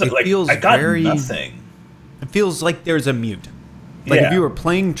as soon as I got nothing. It feels like there's a mute. Like if you were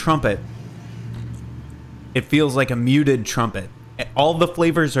playing trumpet, it feels like a muted trumpet. All the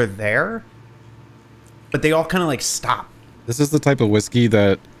flavors are there, but they all kind of like stop. This is the type of whiskey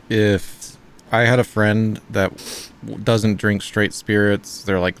that if I had a friend that doesn't drink straight spirits,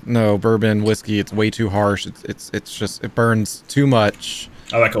 they're like, no, bourbon, whiskey, it's way too harsh. It's just, it burns too much.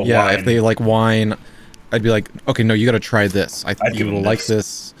 I like a wine. Yeah, if they like wine, I'd be like, okay, no, you got to try this. You will like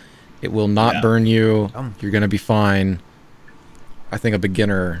this. It will not burn you. You're going to be fine. I think a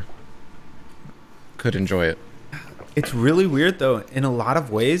beginner could enjoy it. It's really weird, though. In a lot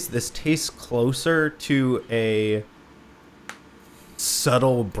of ways, this tastes closer to a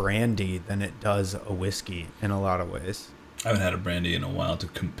subtle brandy than it does a whiskey in a lot of ways. I haven't had a brandy in a while to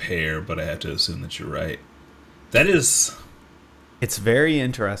compare, but I have to assume that you're right. That is... It's very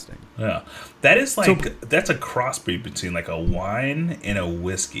interesting. Yeah. That is like... that's a crossbreed between like a wine and a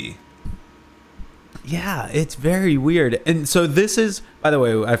whiskey. Yeah, it's very weird. And so this is... By the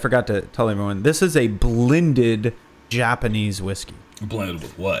way, I forgot to tell everyone. This is a blended Japanese whiskey. Blended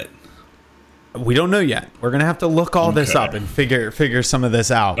with what? We don't know yet. We're going to have to look all this up and figure some of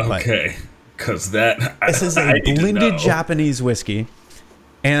this out. Okay. Because this is a blended Japanese whiskey.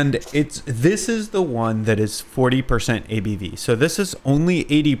 And this is the one that is 40% ABV. So this is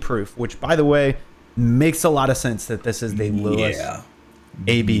only 80 proof, which, by the way, makes a lot of sense that this is the lowest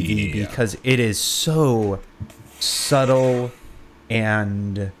ABV because it is so subtle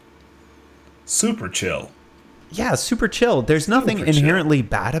and super chill. Yeah, super chill. There's nothing inherently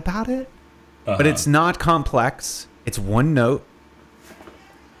bad about it, but it's not complex. It's one note,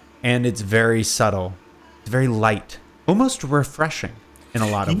 and it's very subtle. It's very light, almost refreshing. In a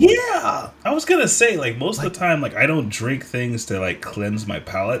lot of ways. Yeah, I was gonna say like most of the time, like I don't drink things to like cleanse my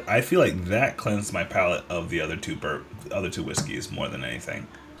palate. I feel like that cleansed my palate of the other two whiskeys more than anything.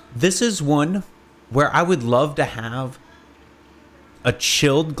 This is one where I would love to have a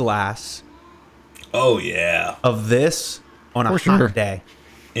chilled glass. Oh yeah, of this on a hot day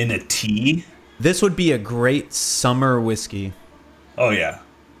in a tea. This would be a great summer whiskey. Oh yeah,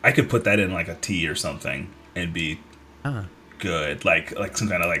 I could put that in like a tea or something and be. Good, like some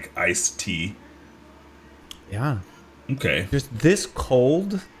kind of like iced tea. Yeah. Okay. Just this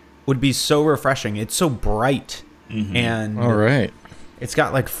cold would be so refreshing. It's so bright, and all right. It's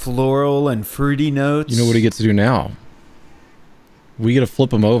got like floral and fruity notes. You know what he gets to do now? We get to flip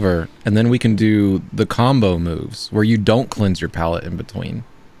them over, and then we can do the combo moves where you don't cleanse your palate in between,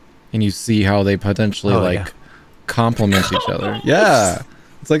 and you see how they potentially complement each other. Yeah,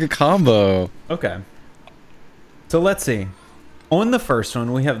 it's like a combo. Okay. So let's see. On the first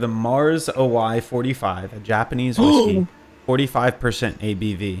one, we have the Mars OY 45, a Japanese whiskey, 45%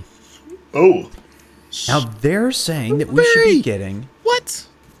 ABV. Oh. Now they're saying that we should be getting what?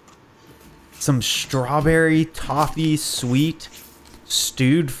 Some strawberry, toffee, sweet,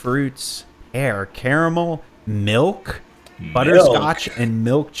 stewed fruits, pear, caramel, milk, butterscotch, and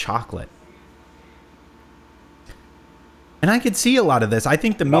milk chocolate. And I could see a lot of this. I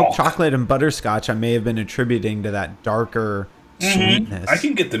think the milk chocolate and butterscotch I may have been attributing to that darker sweetness. I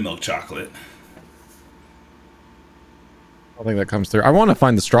can get the milk chocolate. I think that comes through. I want to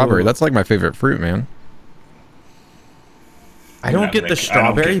find the strawberry. Ooh. That's like my favorite fruit, man. I don't get the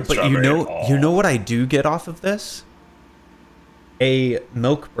strawberry, but you know what I do get off of this? A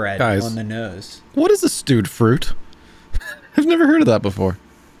milk bread on the nose. What is a stewed fruit? I've never heard of that before.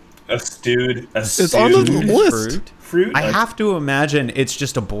 It's on the list. Fruit? I have to imagine it's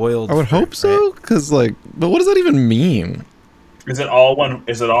just a boiled. I would hope so, because but what does that even mean? Is it all one?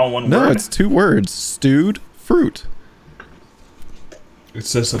 Is it all one word? No, it's 2 words. Stewed fruit.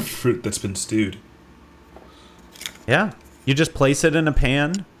 It's just a fruit that's been stewed. Yeah. You just place it in a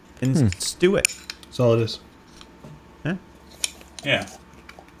pan and stew it. That's all it is. Yeah. Yeah.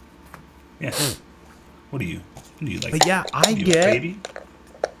 Yeah. What do you like? But yeah,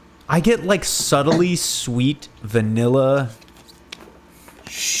 I get like subtly sweet vanilla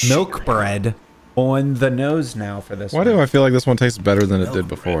milk bread on the nose now for this one. Why do I feel like this one tastes better than it did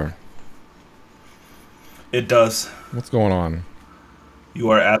before? It does. What's going on? You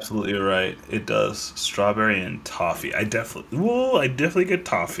are absolutely right. It does. Strawberry and toffee. I definitely get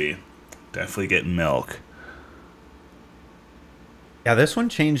toffee. Definitely get milk. Yeah, this one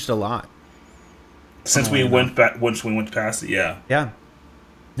changed a lot. Once we went past it, yeah. Yeah.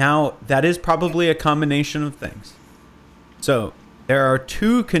 Now, that is probably a combination of things. So, there are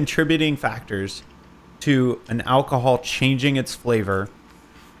 2 contributing factors to an alcohol changing its flavor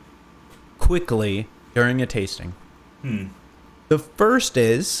quickly during a tasting. The first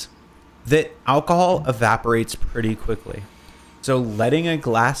is that alcohol evaporates pretty quickly. So letting a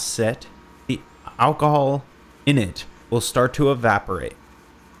glass sit, the alcohol in it will start to evaporate.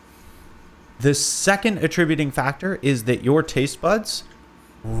 The second attributing factor is that your taste buds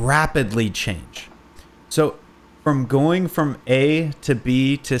rapidly change. So from going from A to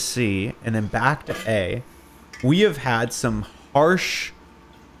B to C and then back to A, we have had some harsh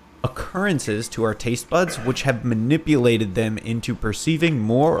occurrences to our taste buds which have manipulated them into perceiving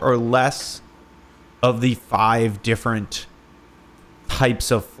more or less of the 5 different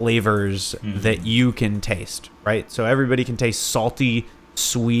types of flavors that you can taste, right? So everybody can taste salty,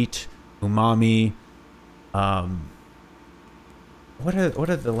 sweet, umami. What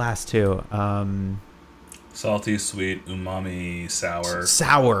are the last 2? Salty, sweet, umami, sour.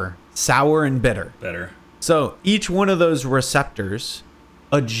 Sour and bitter. Better. So each one of those receptors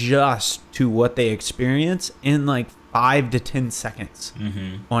adjust to what they experience in like 5 to 10 seconds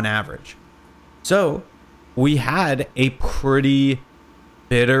on average. So we had a pretty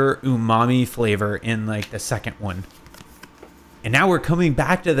bitter umami flavor in like the second one. And now we're coming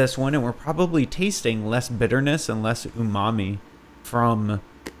back to this one and we're probably tasting less bitterness and less umami from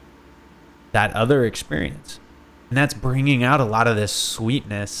that other experience. And that's bringing out a lot of this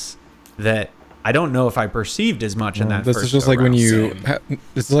sweetness that I don't know if I perceived as much in that. This is just like when you.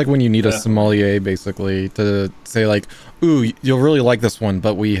 This is like when you need a sommelier, basically, to say like, "Ooh, you'll really like this one,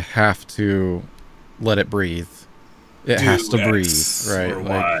 but we have to let it breathe. It has to breathe, right?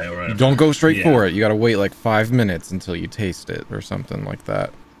 Like, you don't go straight for it. You got to wait like 5 minutes until you taste it, or something like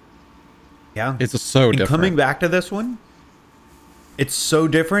that." Yeah, it's so different. Coming back to this one, it's so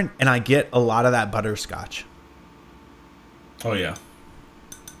different, and I get a lot of that butterscotch. Oh yeah.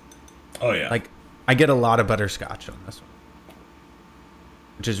 Oh yeah. Like I get a lot of butterscotch on this one,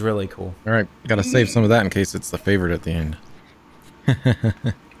 which is really cool. All right, gotta save some of that in case it's the favorite at the end.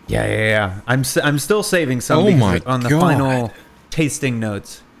 Yeah. I'm still saving some on the final tasting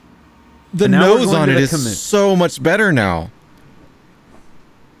notes. The nose on it is so much better now.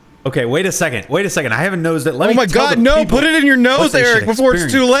 Okay, wait a second. I haven't nosed it. Oh my God, no! Put it in your nose, Eric, before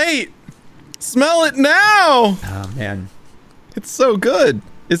it's too late. Smell it now. Oh man, it's so good.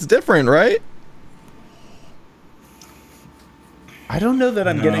 It's different, right? I don't know that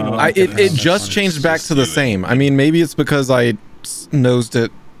I'm getting. It just changed back to the same. I mean, maybe it's because I nosed it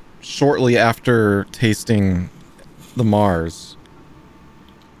shortly after tasting the Mars.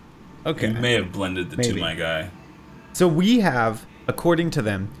 Okay. You may have blended the two, my guy. So we have, according to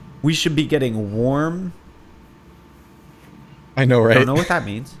them, we should be getting warm. I know, right? I don't know what that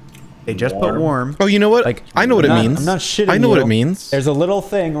means. They just put warm. Oh, you know what? Like, I know what it means. I'm not shitting I know you. what it means. There's a little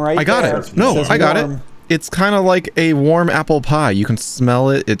thing right there. I got it. No, I got it. It's kind of like a warm apple pie. You can smell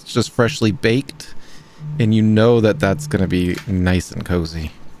it. It's just freshly baked. And you know that that's going to be nice and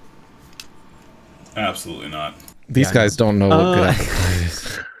cozy. Absolutely not. These guys don't know what good apple pie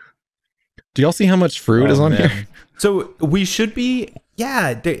is. Do y'all see how much fruit is on here? So we should be,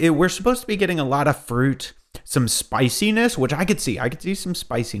 we're supposed to be getting a lot of fruit, some spiciness, which I could see. I could see some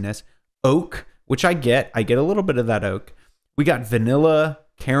spiciness. Oak, which I get a little bit of that oak. We got vanilla,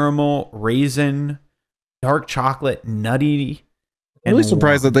 caramel, raisin, dark chocolate, nutty. I'm really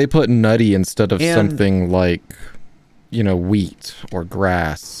surprised that they put nutty instead of something like, you know, wheat or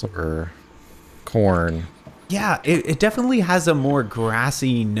grass or corn. Yeah, it definitely has a more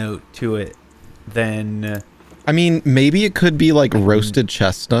grassy note to it than... I mean, maybe it could be like roasted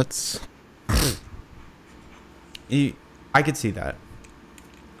chestnuts. I could see that.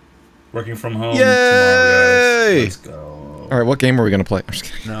 Working from home Yay! tomorrow, guys. Let's go. All right, what game are we going to play? I'm just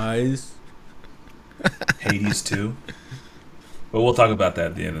kidding. Nice. Hades 2. But we'll talk about that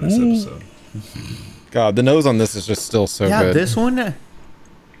at the end of this episode. God, the nose on this is just still so good. Yeah,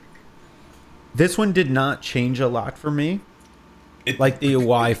 this one did not change a lot for me, like the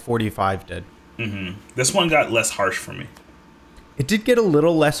Iwai 45 did. This one got less harsh for me. It did get a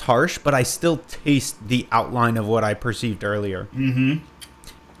little less harsh, but I still taste the outline of what I perceived earlier.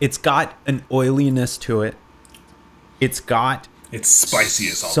 It's got an oiliness to it. It's spicy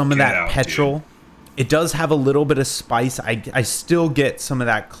as all some of that out, petrol. Dude. It does have a little bit of spice. I still get some of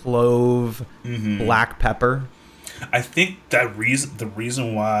that clove, black pepper. I think the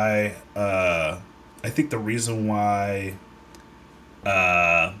reason why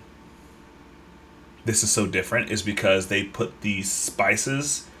this is so different is because they put the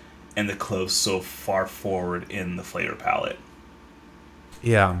spices and the cloves so far forward in the flavor palette.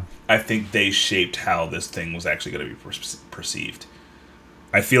 Yeah. I think they shaped how this thing was actually going to be perceived.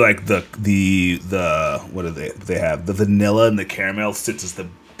 I feel like the what do they have? The vanilla and the caramel sits as the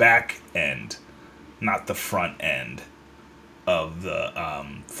back end, not the front end of the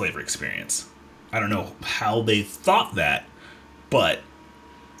flavor experience. I don't know how they thought that, but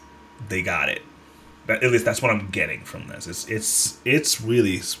they got it. At least that's what I'm getting from this. It's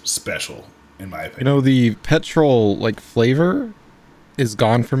really special in my opinion. You know, the petrol like flavor is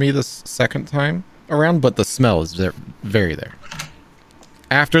gone for me this second time around, but the smell is there, very there.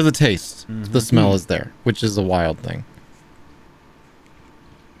 After the taste, the smell is there, which is a wild thing.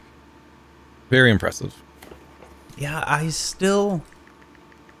 Very impressive. Yeah,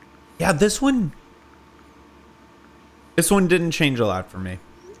 this one didn't change a lot for me.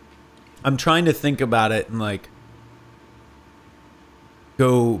 I'm trying to think about it and like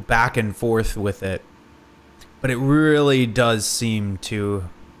go back and forth with it. But it really does seem to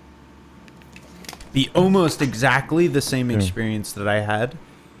be almost exactly the same experience that I had,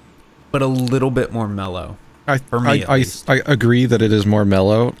 but a little bit more mellow. I agree that it is more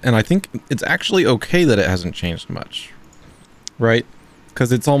mellow, and I think it's actually okay that it hasn't changed much, right?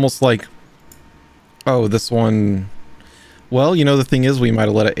 Because it's almost like, oh, this one... Well, you know, the thing is, we might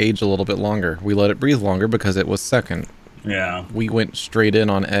have let it age a little bit longer. We let it breathe longer because it was second. Yeah. We went straight in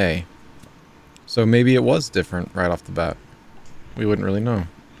on A. So maybe it was different right off the bat. We wouldn't really know.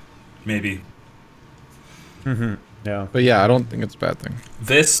 Maybe. Yeah. But yeah, I don't think it's a bad thing.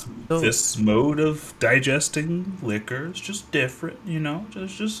 This mode of digesting liquor is just different, you know?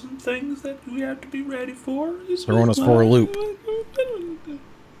 There's just some things that we have to be ready for. Throwing us for a loop.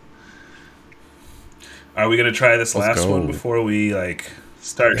 Are we going to try this last one before we, like,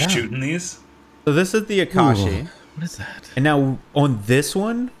 start shooting these? So this is the Akashi. Ooh, what is that? And now on this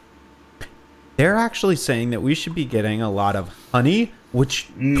one, they're actually saying that we should be getting a lot of honey, which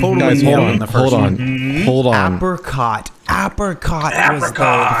totally Guys, hold on. Apricot was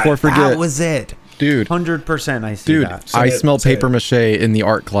Before I forget, that was it. Dude. 100% I see that. Dude, I smell paper mache in the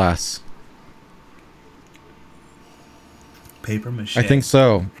art class. Paper mache? I think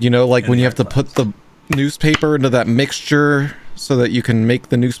so. You know, like when you have to put the newspaper into that mixture so that you can make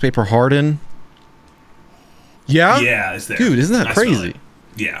the newspaper harden. Yeah? Yeah, it's there. Dude, isn't that crazy?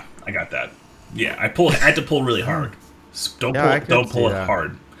 Yeah, I got that. Yeah, I had to pull really hard. Don't pull it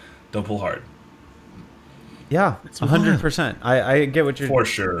hard. Don't pull hard. Yeah, 100%. I get what you're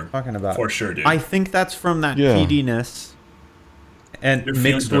talking about. For sure, dude. I think that's from that peatiness and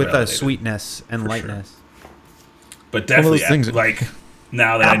mixed with a sweetness and lightness. Sure. But definitely, like,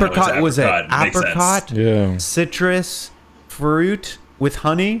 now that apricot I know it's apricot, apricot, citrus, fruit with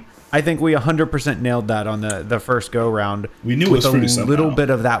honey. I think we 100% nailed that on the first go round. We knew it was fruity somehow. With a little bit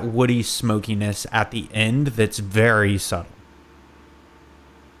of that woody smokiness at the end that's very subtle.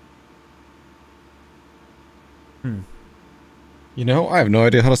 You know, I have no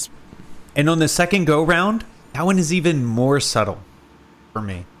idea how to... And on the second go round, that one is even more subtle for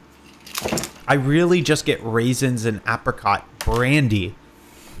me. I really just get raisins and apricot. Brandy.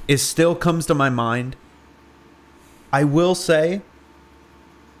 It still comes to my mind. I will say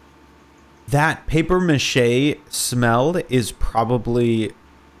that paper mache smell is probably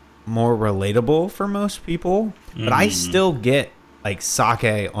more relatable for most people, but I still get like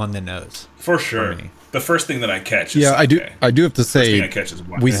sake on the nose. For sure. For the first thing that I catch is sake. I do have to say,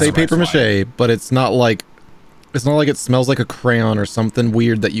 we say paper mache, but it's not like it smells like a crayon or something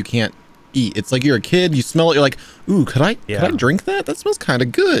weird that you can't eat. It's like you're a kid, you smell it, you're like, ooh, could I drink that? That smells kind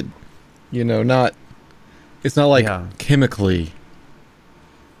of good. You know, it's not like chemically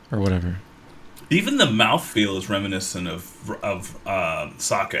or whatever. Even the mouthfeel is reminiscent of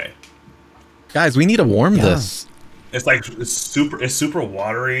sake. Guys, we need to warm this. It's like it's super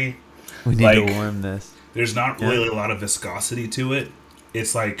watery. We need to warm this. There's not really a lot of viscosity to it.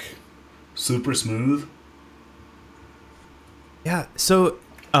 It's like super smooth. Yeah, so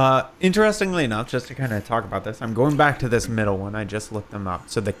interestingly enough, just to kind of talk about this, I'm going back to this middle one. I just looked them up.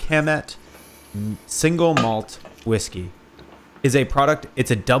 So the Kamet single malt whiskey is a product.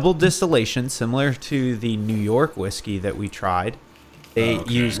 It's a double distillation similar to the New York whiskey that we tried. They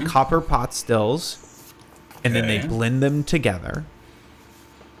use copper pot stills, and then they blend them together.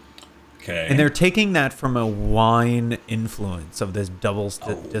 Okay. And they're taking that from a wine influence of this double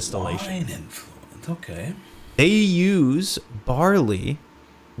distillation. Wine influence, okay. They use barley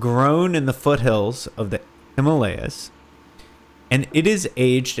grown in the foothills of the Himalayas, and it is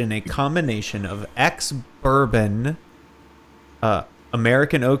aged in a combination of ex-bourbon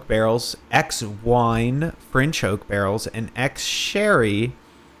American oak barrels, ex-wine French oak barrels, and ex-sherry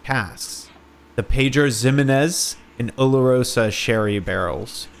casks. The Pedro Ximénez and Olorosa sherry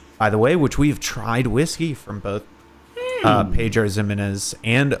barrels, by the way, which we've tried whiskey from both Pedro Ximénez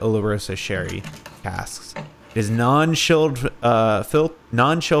and Olorosa sherry casks. It is non-chill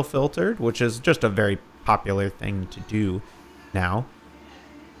filtered, which is just a very popular thing to do now.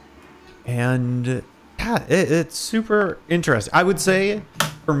 And yeah, it's super interesting. I would say,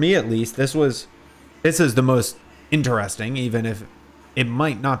 for me at least, this is the most interesting, even if it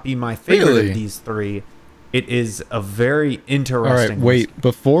might not be my favorite of these three. It is a very interesting. All right, wait.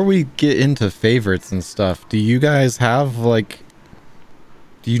 Before we get into favorites and stuff, do you guys have like?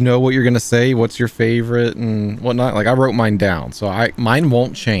 Do you know what you're gonna say? What's your favorite and whatnot? Like I wrote mine down, so mine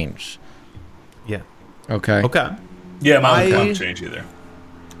won't change. Yeah. Okay. Okay. Yeah, mine won't change either.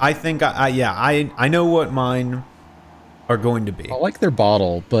 I think I know what mine are going to be. I like their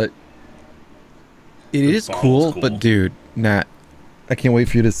bottle, but it is cool. But dude, Nat, I can't wait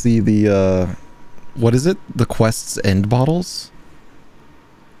for you to see the what is it? The Quest's End bottles.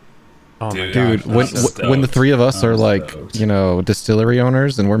 Oh my dude, when the three of us are like, you know, distillery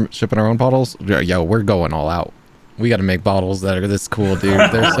owners and we're shipping our own bottles, yo, we're going all out. We got to make bottles that are this cool, dude.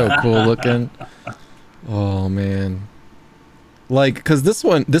 They're so cool looking. Oh man. Like, cause this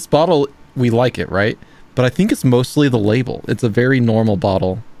bottle, we like it, right? But I think it's mostly the label. It's a very normal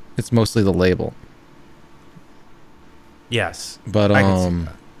bottle. It's mostly the label. Yes. But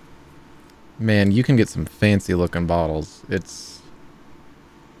man, you can get some fancy looking bottles. It's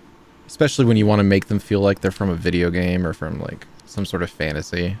especially when you want to make them feel like they're from a video game or from like some sort of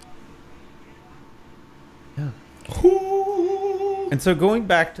fantasy. Yeah. And so going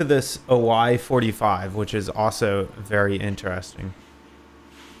back to this Iwai 45, which is also very interesting.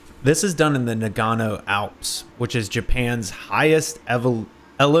 This is done in the Nagano Alps, which is Japan's highest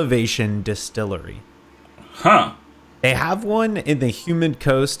elevation distillery. Huh. They have one in the humid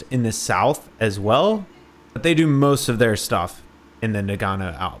coast in the south as well, but they do most of their stuff in the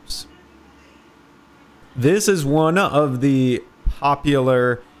Nagano Alps. This is one of the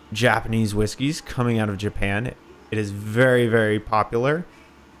popular Japanese whiskeys coming out of Japan. It is very, very popular.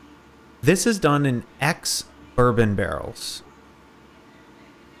 This is done in ex-bourbon barrels.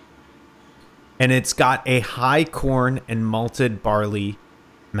 And it's got a high corn and malted barley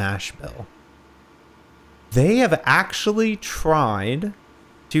mash bill. They have actually tried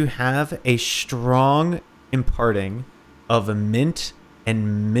to have a strong imparting of a mint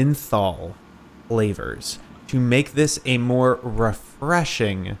and menthol flavors to make this a more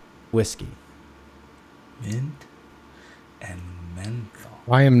refreshing whiskey. Mint and menthol.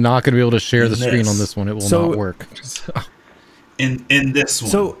 I am not going to be able to share the screen on this one. It will not work. In this one.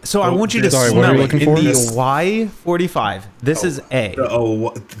 So I want you to Sorry, smell what are we it. looking In for? the Y45. This is A.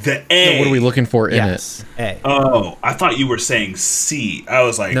 The A. What are we looking for in Yes, it? A. Oh, I thought you were saying C. I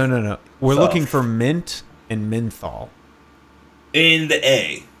was like, No. We're So- looking for mint and menthol in the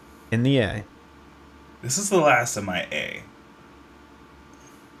A. in the A. This is the last of my A.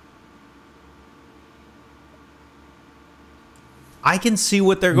 I can see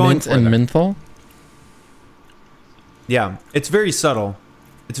what they're going Mint for. and there. menthol? Yeah, it's very subtle.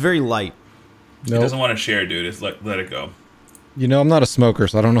 It's very light. He doesn't want to share, dude. It's let it go. You know, I'm not a smoker,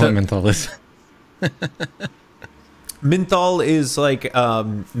 so I don't know what menthol is. Menthol is like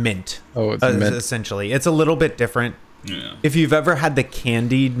mint. Oh, it's mint. Essentially. It's a little bit different. Yeah. If you've ever had the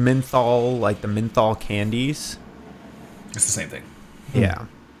candied menthol, like the menthol candies. It's the same thing. Yeah.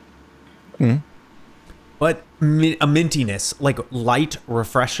 Mm. But a mintiness, like light,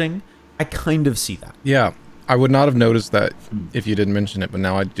 refreshing, I kind of see that. Yeah, I would not have noticed that if you didn't mention it, but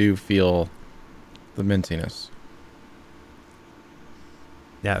now I do feel the mintiness.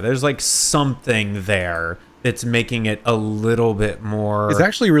 Yeah, there's like something there that's making it a little bit more It's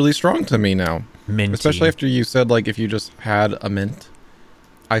actually really strong to me now. minty. Especially after you said, like, if you just had a mint.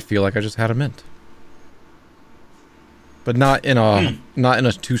 I feel like I just had a mint. But not in a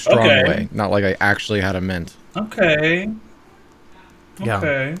too strong way. Not like I actually had a mint. Okay. Yeah.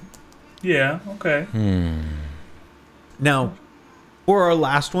 Okay. Yeah, okay. Now, for our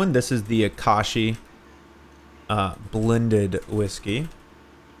last one, this is the Akashi blended whiskey,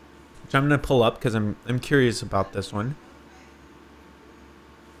 which I'm going to pull up because I'm curious about this one.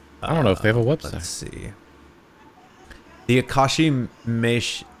 I don't know if they have a website. Let's see. The Akashi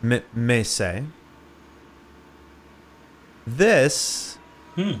Mese. This.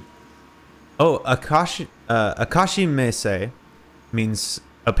 Oh, Akashi Mese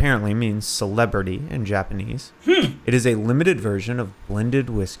apparently means celebrity in Japanese. It is a limited version of blended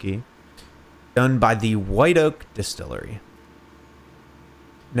whiskey done by the White Oak Distillery.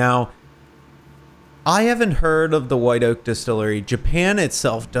 Now, I haven't heard of the White Oak Distillery. Japan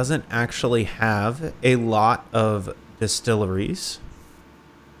itself doesn't actually have a lot of distilleries.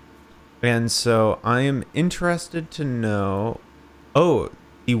 And so I am interested to know... Oh,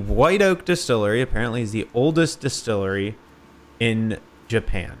 the White Oak Distillery apparently is the oldest distillery in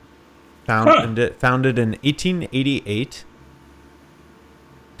Japan. Founded in 1888.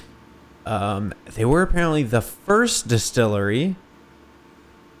 They were apparently the first distillery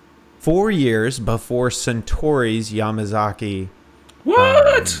 4 years before Suntory's Yamazaki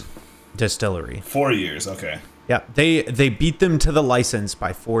distillery. 4 years, okay. Yeah, they beat them to the license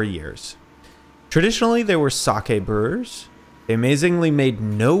by 4 years. Traditionally, they were sake brewers. They amazingly made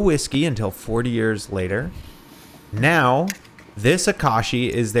no whiskey until 40 years later. Now, this Akashi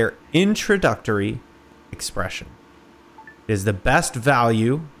is their introductory expression. It is the best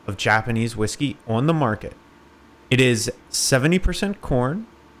value of Japanese whiskey on the market. It is 70% corn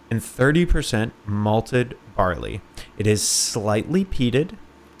and 30% malted barley. It is slightly peated,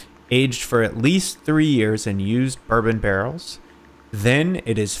 aged for at least 3 years in used bourbon barrels. Then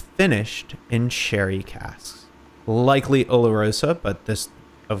it is finished in sherry casks. Likely Olorosa, but this,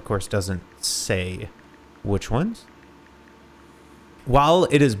 of course, doesn't say which ones. While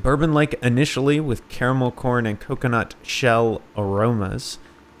it is bourbon-like initially with caramel corn and coconut shell aromas,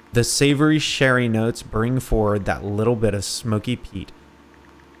 the savory sherry notes bring forward that little bit of smoky peat.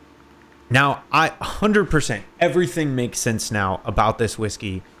 Now, 100%, everything makes sense now about this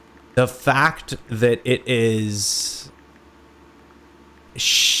whiskey. The fact that it is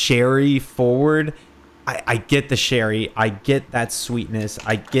sherry forward, I get the sherry, I get that sweetness,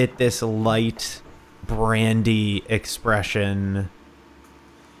 I get this light brandy expression.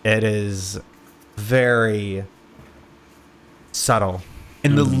 It is very subtle.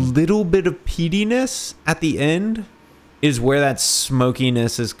 And the little bit of peatiness at the end is where that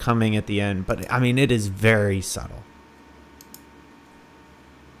smokiness is coming at the end. But, I mean, it is very subtle.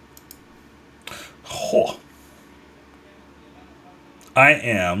 Oh.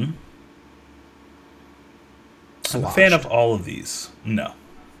 I'm a fan of all of these. No,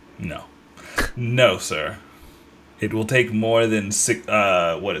 sir. It will take more than six.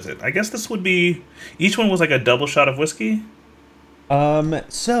 What is it? I guess this would be. Each one was like a double shot of whiskey.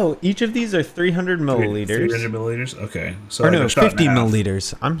 So each of these are 300 milliliters. 300 milliliters. Okay. So Or like no, a shot 50 and a half.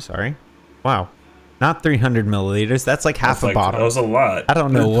 milliliters. I'm sorry. Wow, not 300 milliliters. That's like half a bottle. That was a lot. I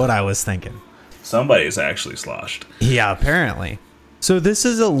don't know what I was thinking. Somebody's actually sloshed. Yeah, apparently. So this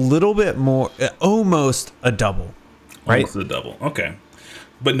is a little bit more, almost a double, right? Almost a double. Okay.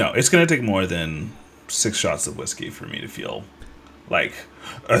 But no, it's gonna take more than 6 shots of whiskey for me to feel like.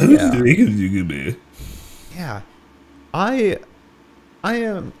 Yeah. Yeah.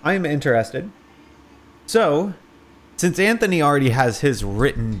 I'm interested. So, since Anthony already has his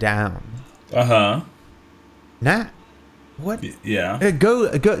written down, Nat, what? Yeah.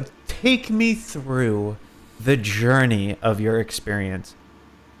 Go. Take me through the journey of your experience.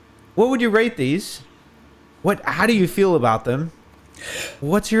 What would you rate these? How do you feel about them?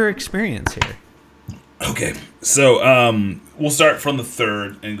 What's your experience here? Okay, so we'll start from the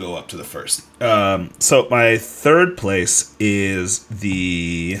third and go up to the first. So my third place is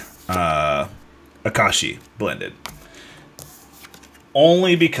the Akashi blended.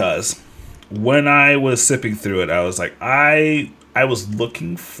 Only because when I was sipping through it, I was like, I was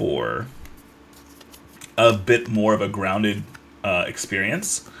looking for a bit more of a grounded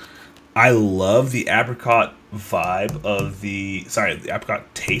experience. I love the apricot vibe of the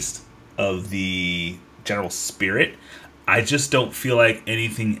apricot taste of the general spirit. I just don't feel like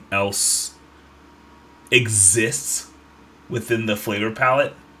anything else exists within the flavor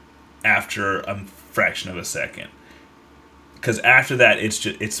palette after a fraction of a second. Because after that, it's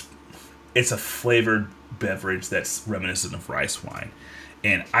a flavored beverage that's reminiscent of rice wine,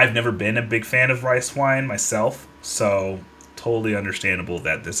 and I've never been a big fan of rice wine myself, so totally understandable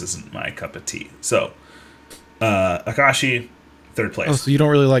that this isn't my cup of tea. So, Akashi, third place. Oh, so you don't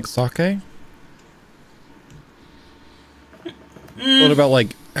really like sake? What about,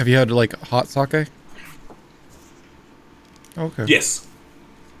 like, have you had, like, hot sake? Okay. Yes.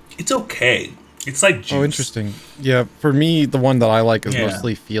 It's okay. It's like juice. Oh, interesting. Yeah, for me, the one that I like is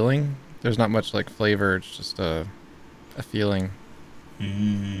mostly feeling. There's not much, like, flavor. It's just a feeling.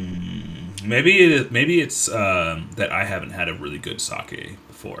 Maybe it's that I haven't had a really good sake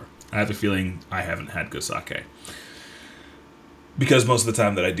before. I have a feeling I haven't had good sake. Because most of the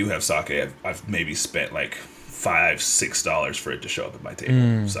time that I do have sake, I've maybe spent like $5-6 for it to show up at my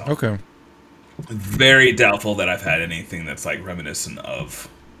table. So okay. Very doubtful that I've had anything that's like reminiscent of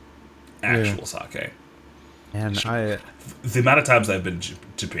actual sake. And the amount of times I've been to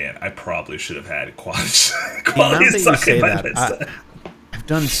Japan, I probably should have had quality sake. That I've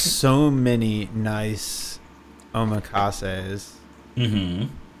done so many nice omakases.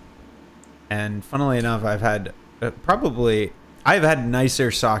 And funnily enough, I've had I've had nicer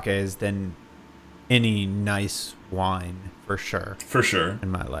sakes than any nice wine for sure. For sure. In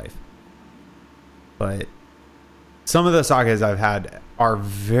my life. But some of the sakes I've had are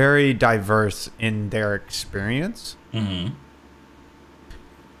very diverse in their experience. So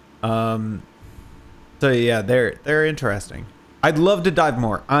yeah, they're interesting. I'd love to dive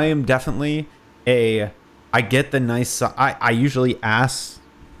more. I am definitely I get the nice. I usually ask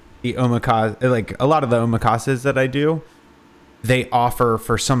the omakase, like a lot of the omakases that I do, they offer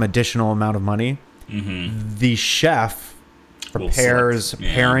for some additional amount of money. The chef prepares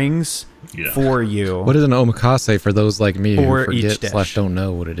pairings for you. What is an omakase for those like me who forget / don't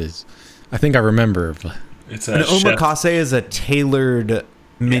know what it is? I think I remember. But it's an omakase is a tailored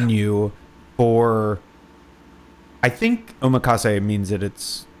menu for. I think omakase means that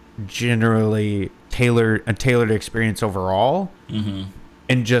it's generally a tailored experience overall,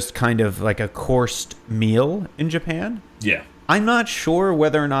 and just kind of like a coursed meal in Japan. Yeah, I'm not sure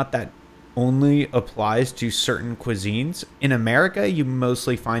whether or not that only applies to certain cuisines. In America, you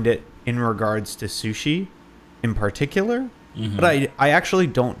mostly find it in regards to sushi in particular, but I actually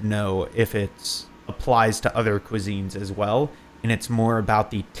don't know if it applies to other cuisines as well, and it's more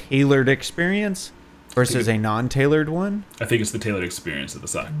about the tailored experience versus a non-tailored one. I think it's the tailored experience of the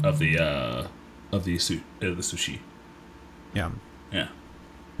sushi. Yeah.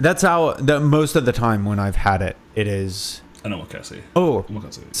 That's how most of the time when I've had it, it is an omakase.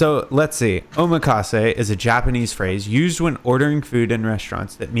 Omakase. So let's see. Omakase is a Japanese phrase used when ordering food in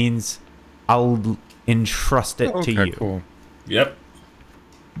restaurants that means I'll entrust it to you. Cool. Yep.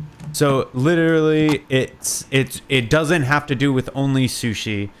 So literally, it doesn't have to do with only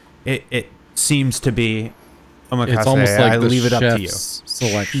sushi. It seems to be omakase. It's almost like I the leave it up to you.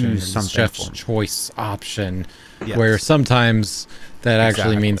 Selection, chef's choice option, where sometimes that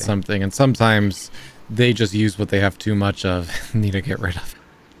actually means something, and sometimes they just use what they have too much of and need to get rid of.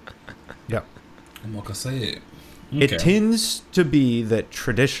 Yep. Omakase. Okay. It tends to be that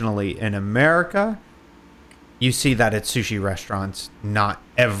traditionally in America, you see that at sushi restaurants, not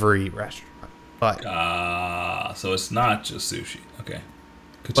every restaurant. But so it's not just sushi. Okay.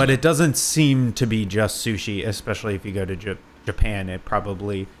 But it doesn't seem to be just sushi, especially if you go to Japan. It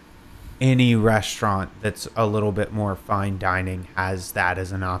probably any restaurant that's a little bit more fine dining has that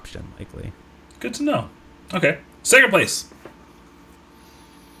as an option, likely. Good to know. Okay. Second place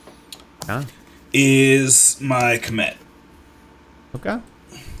is my Kamet. Okay.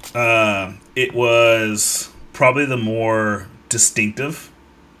 It was probably the more distinctive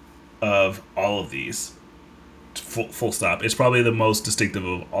of all of these. Full stop. It's probably the most distinctive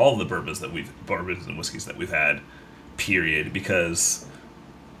of all the bourbons and whiskeys that we've had, period, because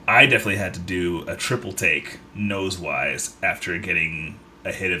I definitely had to do a triple take nose-wise after getting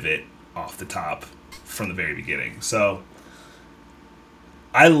a hit of it off the top from the very beginning. So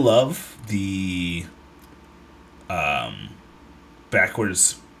I love the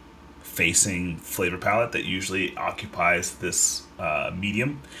backwards facing flavor palette that usually occupies this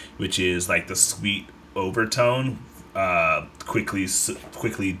medium, which is like the sweet overtone,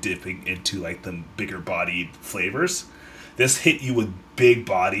 quickly dipping into like the bigger bodied flavors. This hit you with big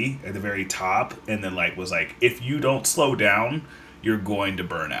body at the very top, and then like was like, if you don't slow down, you're going to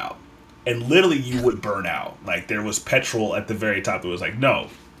burn out. And literally you would burn out. Like there was petrol at the very top that was like, no,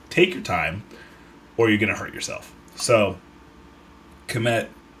 take your time or you're gonna hurt yourself. So Kamet,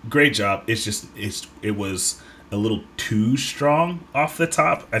 great job. It was a little too strong off the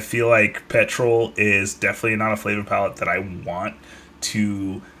top. I feel like petrol is definitely not a flavor palette that I want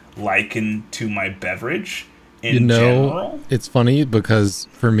to liken to my beverage in general. It's funny because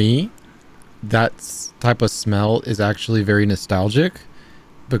for me, that type of smell is actually very nostalgic,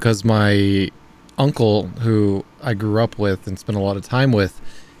 because my uncle, who I grew up with and spent a lot of time with,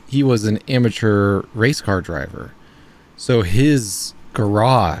 he was an amateur race car driver. So his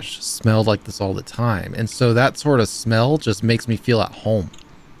garage smelled like this all the time. And so that sort of smell just makes me feel at home.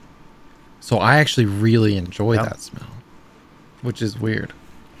 So I actually really enjoy that smell, which is weird.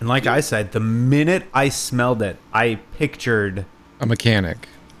 And like I said, the minute I smelled it, I pictured a mechanic,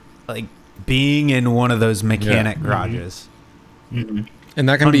 like being in one of those mechanic garages. Mm-hmm. And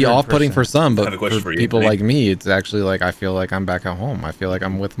that can be 100%. Off-putting for some, but for people you, like me, it's actually like I feel like I'm back at home. I feel like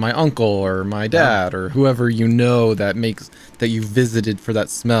I'm with my uncle or my dad or whoever you know that you visited for that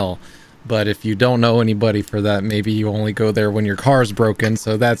smell. But if you don't know anybody for that, maybe you only go there when your car's broken,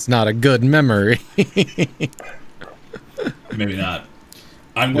 so that's not a good memory. Maybe not.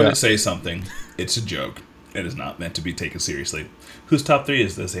 I'm going to say something. It's a joke. It is not meant to be taken seriously. Whose top 3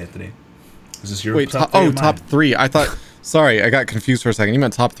 is this, Anthony? Is this your top 3? Top 3. I thought... Sorry, I got confused for a second. You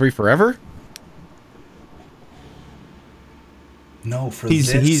meant top 3 forever? No,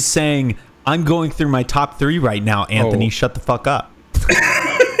 he's saying, I'm going through my top 3 right now, Anthony. Shut the fuck up.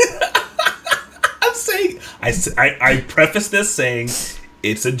 I'm saying... I preface this saying...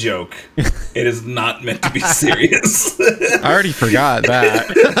 It's a joke. It is not meant to be serious. I already forgot that.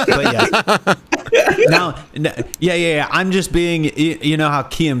 But yeah. I'm just being. You know how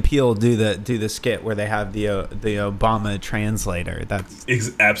Key and Peele do the skit where they have the Obama translator. That's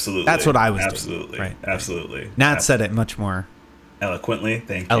absolutely. That's what I was absolutely doing. Right. Absolutely. Nat said it much more eloquently.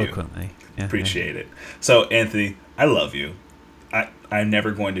 Thank you. Eloquently. Yeah, appreciate it. So Anthony, I love you. I'm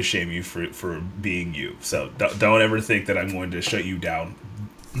never going to shame you for being you. So don't ever think that I'm going to shut you down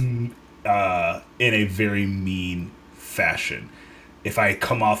in a very mean fashion. If I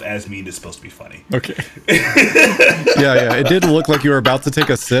come off as mean, it's supposed to be funny. Okay. Yeah. It did look like you were about to take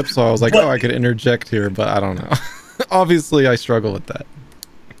a sip, so I was like, I could interject here, but I don't know. Obviously, I struggle with that.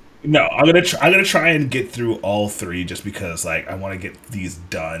 No, I'm gonna try and get through all 3 just because like I want to get these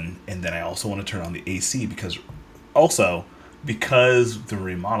done, and then I also want to turn on the AC because the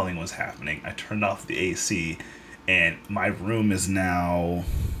remodeling was happening. I turned off the AC, and my room is now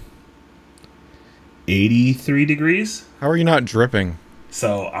 83 degrees. How are you not dripping?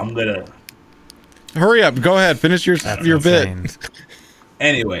 So I'm gonna hurry up. Go ahead, finish your bit.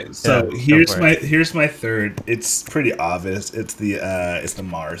 Anyway, so here's my third. It's pretty obvious. It's the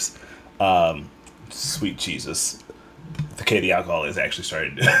Mars. Sweet Jesus. Okay, the alcohol is actually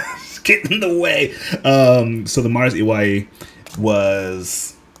starting to get in the way. So the Mars Iwai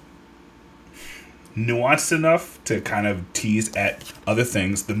was nuanced enough to kind of tease at other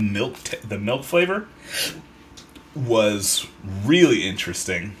things. The milk flavor was really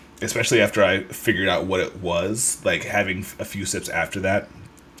interesting, especially after I figured out what it was. Like having a few sips after that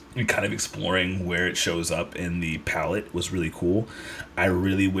and kind of exploring where it shows up in the palate was really cool. I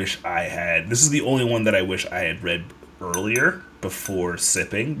really wish I had. This is the only one that I wish I had read earlier before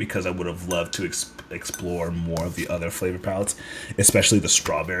sipping, because I would have loved to explore more of the other flavor palettes, especially the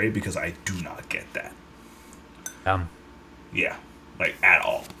strawberry, because I do not get that. Yeah, like at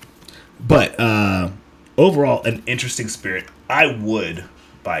all. But overall, an interesting spirit. I would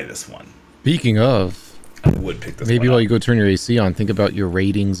buy this one. Speaking of, I would pick this maybe one while up. you go turn your AC on, think about your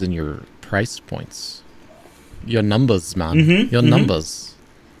ratings and your price points. Your numbers, man. Your numbers.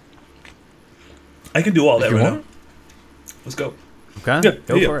 I can do all that right now. Let's go. Okay, yeah,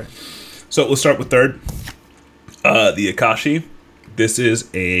 go for it. So we'll start with third. The Akashi. This is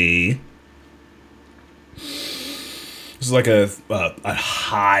a This is like a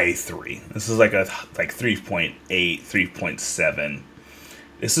high 3. This is like 3.8, 3.7.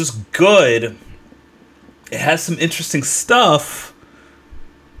 This is good. It has some interesting stuff,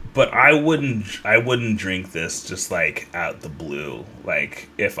 but I wouldn't drink this just like out the blue. Like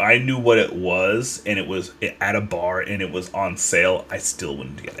if I knew what it was and it was at a bar and it was on sale, I still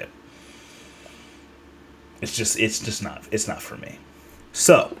wouldn't get it. It's not for me.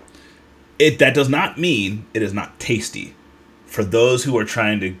 So, that does not mean it is not tasty. For those who are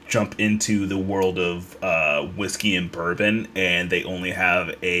trying to jump into the world of whiskey and bourbon and they only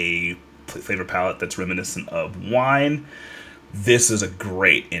have a flavor palette that's reminiscent of wine, this is a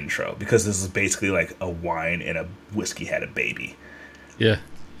great intro because this is basically like a wine and a whiskey had a baby. Yeah.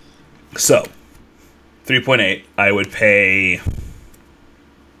 So, 3.8, I would pay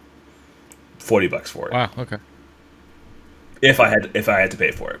 $40 for it. Wow, okay. If I had to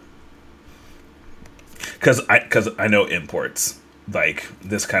pay for it. Cuz I know imports like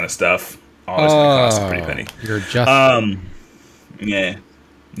this kind of stuff always gonna cost a pretty penny. You're just yeah.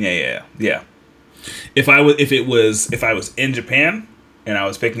 If I was in Japan and I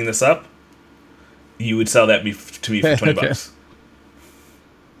was picking this up, you would sell that to me for $20.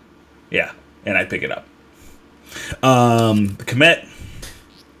 Yeah, and I'd pick it up. The Kamet.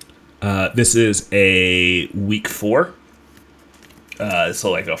 This is a week 4. So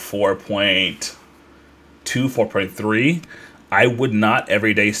like a 4.2, 4.3. I would not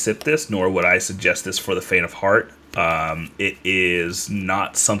every day sip this, nor would I suggest this for the faint of heart. It is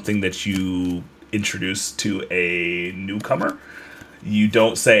not something that you introduce to a newcomer. You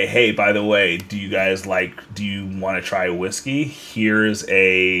don't say, hey, by the way, do you want to try whiskey? Here's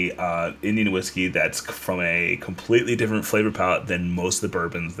a Indian whiskey that's from a completely different flavor palette than most of the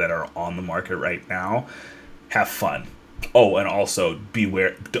bourbons that are on the market right now. Have fun. Oh, and also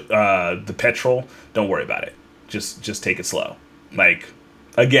beware the petrol. Don't worry about it. Just take it slow. Like,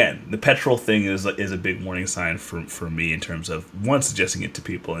 again, the petrol thing is a big warning sign for me in terms of, 1, suggesting it to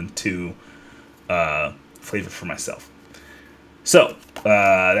people, and 2, flavor for myself. So,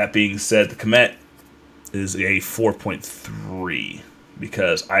 that being said, the Kamet is a 4.3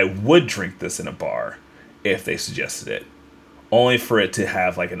 because I would drink this in a bar if they suggested it, only for it to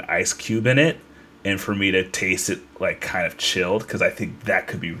have like an ice cube in it and for me to taste it like kind of chilled, because I think that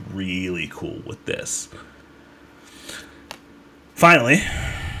could be really cool with this. Finally,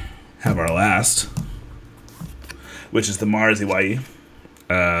 have our last, which is the Mars Iwai.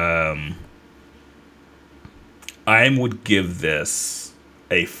 I would give this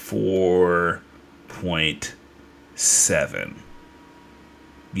a 4.7.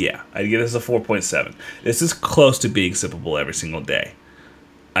 Yeah, I'd give this a 4.7. This is close to being sippable every single day.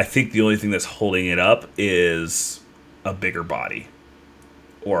 I think the only thing that's holding it up is a bigger body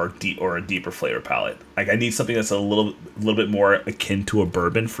or a deeper flavor palette. Like, I need something that's a little bit more akin to a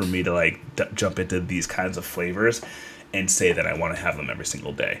bourbon for me to like jump into these kinds of flavors and say that I want to have them every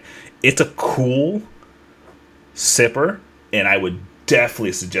single day. It's a cool sipper, and I would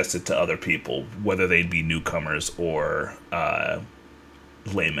definitely suggest it to other people, whether they'd be newcomers or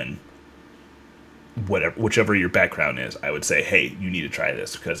laymen. Whichever your background is, I would say, hey, you need to try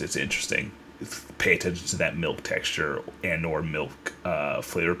this because it's interesting. Pay attention to that milk texture and or milk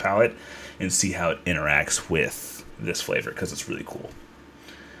flavor palette and see how it interacts with this flavor, because it's really cool.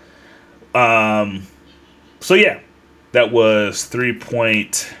 So yeah, that was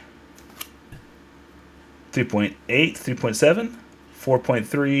 3.8, 3.7,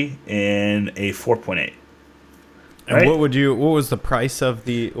 4.3, and a 4.8. And right? What was the price of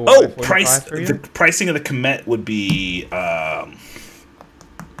the the pricing of the Kamet would be I'd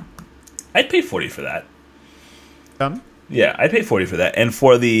pay $40 for that. Yeah, I'd pay $40 for that. And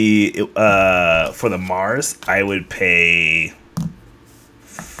for the Mars, I would pay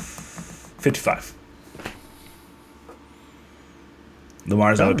 $55. The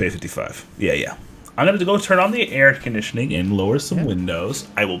Mars, I would pay $55. Yeah. I'm going to go turn on the air conditioning and lower some windows.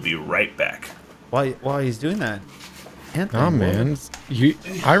 I will be right back. While he's doing that. Anthony, man.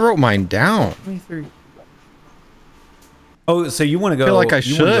 I wrote mine down. 23. Oh, so you want to go? I feel like I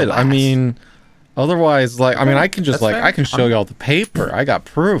should. I mean, otherwise, like, I mean, I can just I can show you all the paper. I got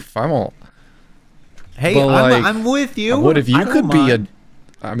proof. I'm all. Hey, I'm with you. What if you could be a?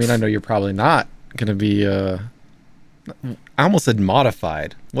 I mean, I know you're probably not gonna be I almost said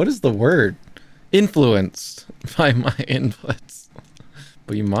modified. What is the word? Influenced by my inputs.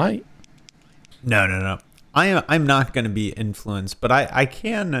 But you might. No. I'm not going to be influenced, but I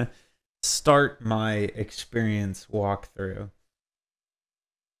can start my experience walkthrough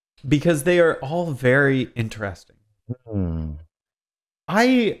because they are all very interesting.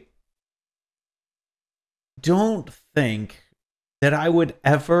 don't think that I would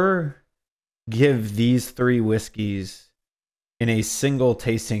ever give these 3 whiskeys in a single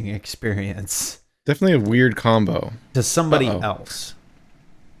tasting experience. Definitely a weird combo. To somebody else.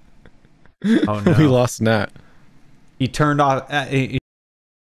 Oh no. We lost Nat. He turned off.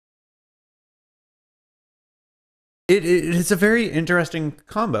 It's a very interesting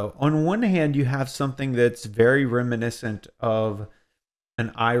combo. On one hand, you have something that's very reminiscent of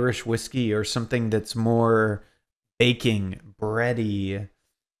an Irish whiskey or something that's more baking, bready,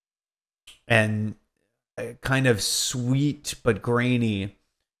 and kind of sweet but grainy.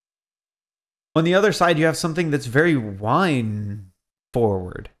 On the other side, you have something that's very wine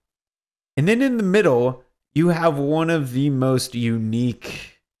forward. And then in the middle, you have one of the most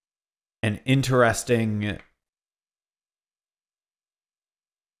unique and interesting,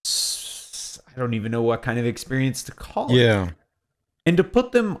 I don't even know what kind of experience to call it. Yeah. And to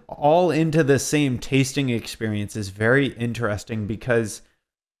put them all into the same tasting experience is very interesting because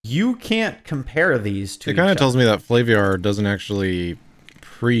you can't compare these two. It kind of tells me that Flaviar doesn't actually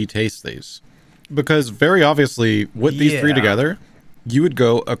pre-taste these. Because very obviously, with these 3 together, you would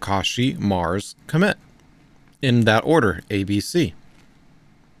go Akashi, Mars, Kamet. In that order, A, B, C.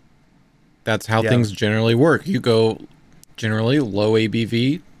 That's how things generally work. You go generally low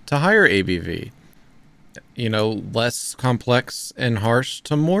ABV to higher ABV. You know, less complex and harsh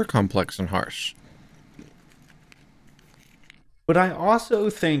to more complex and harsh. But I also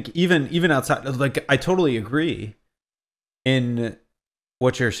think even outside, like, I totally agree in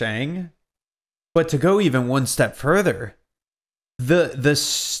what you're saying. But to go even one step further, the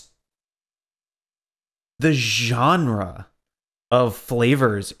genre of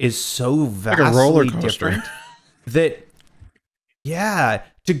flavors is so vastly like a roller coaster. Different that, yeah,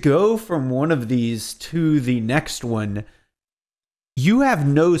 to go from one of these to the next one, you have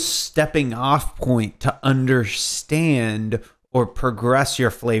no stepping off point to understand or progress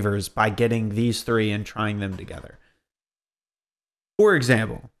your flavors by getting these 3 and trying them together. For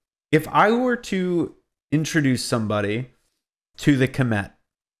example, if I were to introduce somebody to the Kamet,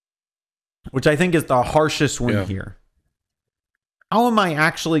 which I think is the harshest one here, how am I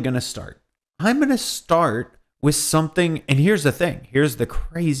actually going to start? I'm going to start with something, and here's the thing. Here's the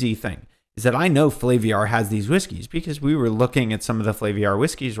crazy thing, is that I know Flaviar has these whiskeys because we were looking at some of the Flaviar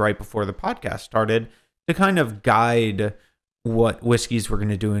whiskeys right before the podcast started to kind of guide what whiskeys we're going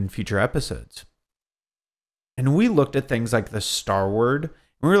to do in future episodes. And we looked at things like the Starward. And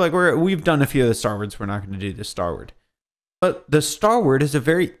we were like, we've done a few of the Starwards. We're not going to do the Starward. But the Starward is a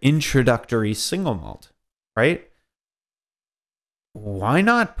very introductory single malt, right? Why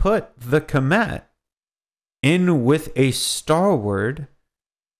not put the Kamet in with a Starward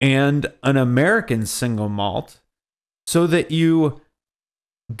and an American single malt so that you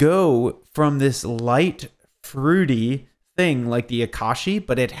go from this light, fruity thing like the Akashi,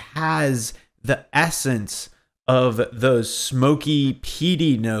 but it has the essence of those smoky,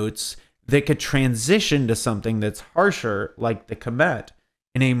 peaty notes that could transition to something that's harsher, like the Kamet,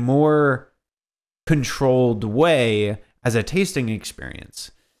 in a more controlled way as a tasting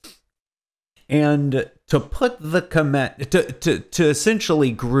experience. And to put the Kamet, to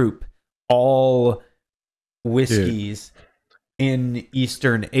essentially group all whiskeys in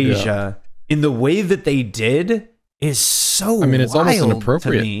Eastern Asia in the way that they did is so, it's almost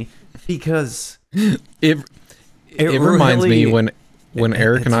inappropriate to me, because it reminds me when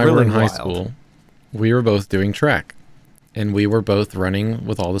Eric and I were in high school, we were both doing track, and we were both running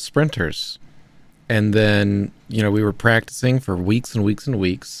with all the sprinters. And then, we were practicing for weeks and weeks and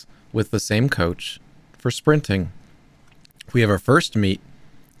weeks with the same coach for sprinting. We have our first meet,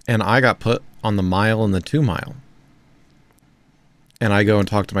 and I got put on the mile and the 2 mile. And I go and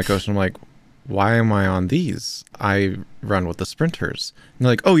talk to my coach, and I'm like, why am I on these? I run with the sprinters. And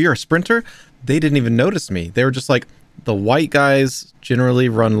they're like, oh, you're a sprinter? They didn't even notice me. They were just like, the white guys generally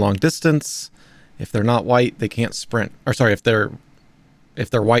run long distance. If they're not white, they can't sprint. Or sorry, if they're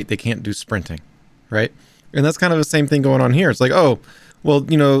white, they can't do sprinting, right? And that's kind of the same thing going on here. It's like, oh, well,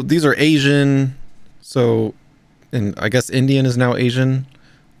 these are Asian, so, and I guess Indian is now Asian.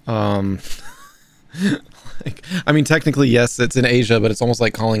 Technically, yes, it's in Asia, but it's almost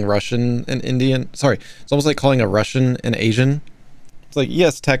like calling Russian an Indian. Sorry, it's almost like calling a Russian an Asian. It's like,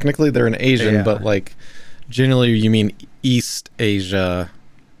 yes, technically they're an Asian, but like, generally you mean East Asia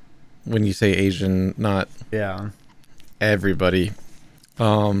when you say Asian, not everybody.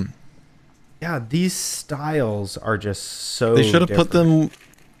 These styles are just so they should have put them,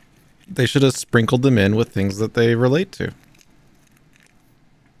 they should have sprinkled them in with things that they relate to.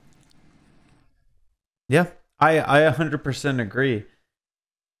 Yeah, I 100% agree.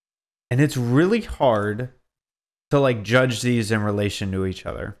 And it's really hard to like judge these in relation to each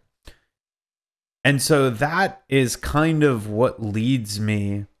other. And so that is kind of what leads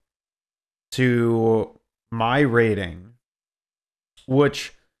me to my rating,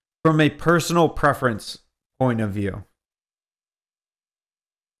 which from a personal preference point of view,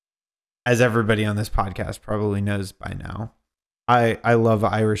 as everybody on this podcast probably knows by now, I love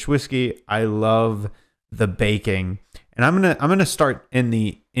Irish whiskey. I love the baking. And I'm gonna start in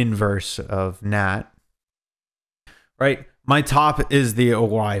the inverse of Nat. Right? My top is the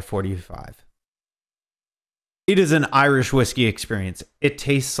Iwai 45. It is an Irish whiskey experience. It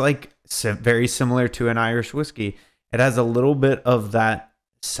tastes like very similar to an Irish whiskey. It has a little bit of that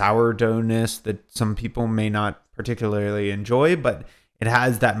sourdoughness that some people may not particularly enjoy, but it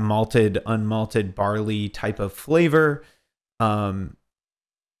has that malted, unmalted barley type of flavor. And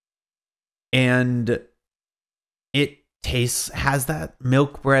it has that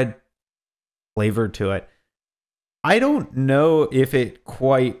milk bread flavor to it. I don't know if it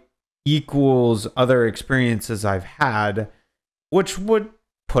quite equals other experiences I've had, which would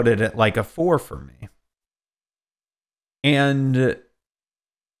put it at like a 4 for me. And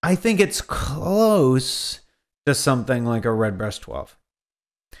I think it's close to something like a Redbreast 12.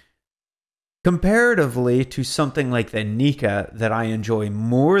 Comparatively to something like the Nika that I enjoy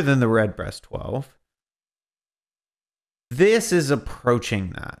more than the Redbreast 12, this is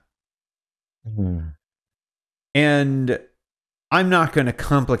approaching that. And I'm not going to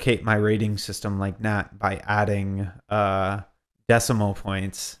complicate my rating system like Nat by adding decimal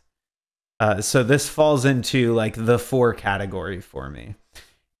points. So this falls into like the 4 category for me.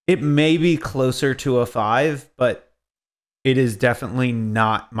 It may be closer to a 5, but it is definitely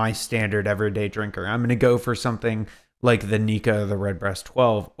not my standard everyday drinker. I'm going to go for something like the Nika or the Redbreast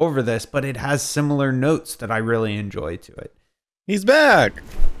 12 over this, but it has similar notes that I really enjoy to it. He's back.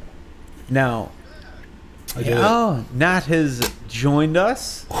 Now, Nat has joined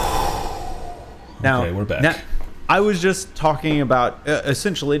us. Now, okay, we're back. Nat, I was just talking about,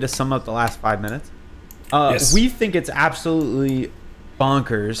 essentially, to sum up the last 5 minutes, yes. We think it's absolutely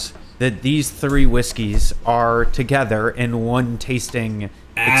bonkers that these 3 whiskeys are together in one tasting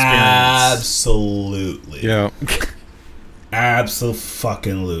experience. Absolutely. Yeah.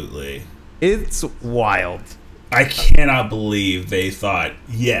 Absolutely. It's wild. I cannot believe they thought,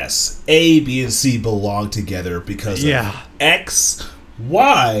 yes, A, B, and C belong together because of X,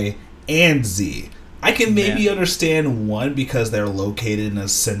 Y, and Z. I can maybe understand one because they're located in a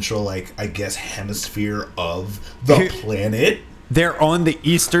central, like, I guess, hemisphere of the planet. They're on the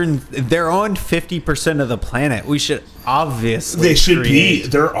they're on 50% of the planet. We should obviously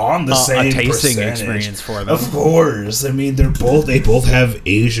they're on the same a tasting percentage. Experience for them. Of course. I mean, they both have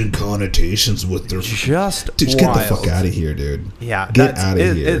Asian connotations with their just get the fuck out of here, dude. Yeah, get out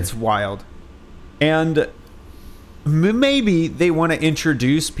of here. It's wild. And maybe they want to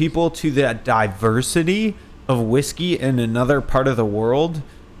introduce people to that diversity of whiskey in another part of the world,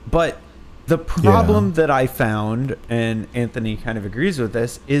 but the problem that I found, and Anthony kind of agrees with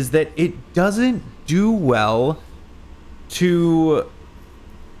this, is that it doesn't do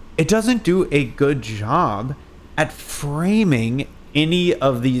a good job at framing any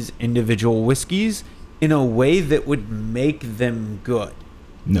of these individual whiskeys in a way that would make them good.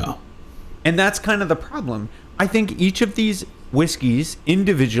 No. And that's kind of the problem. I think each of these whiskeys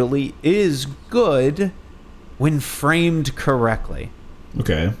individually is good when framed correctly.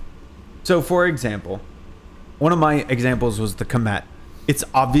 Okay. So, for example, one of my examples was the Kamet. It's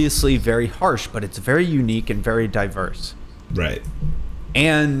obviously very harsh, but it's very unique and very diverse. Right.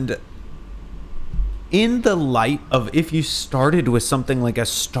 And in the light of if you started with something like a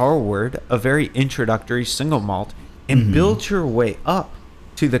Starward, a very introductory single malt, and built your way up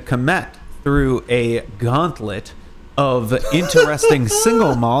to the Kamet through a gauntlet of interesting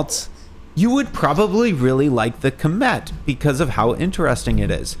single malts, you would probably really like the Kamet because of how interesting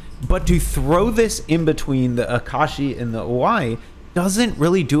it is. But to throw this in between the Akashi and the Iwai doesn't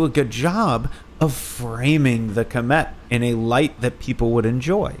really do a good job of framing the Kamet in a light that people would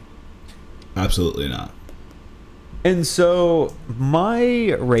enjoy. Absolutely not. And so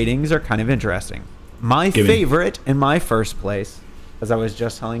my ratings are kind of interesting. My favorite in my first place, as I was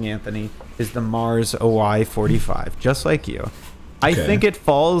just telling Anthony, is the Mars Iwai 45, just like you. I think it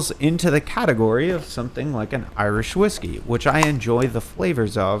falls into the category of something like an Irish whiskey, which I enjoy the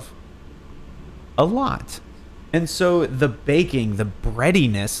flavors of a lot. And so the baking, the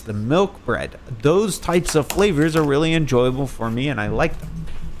breadiness, the milk bread, those types of flavors are really enjoyable for me, and I like them.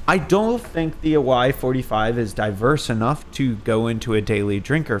 I don't think the Iwai 45 is diverse enough to go into a daily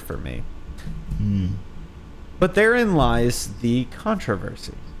drinker for me. But therein lies the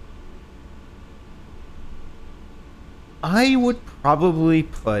controversy. I would probably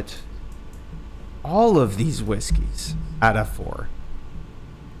put all of these whiskeys at a 4.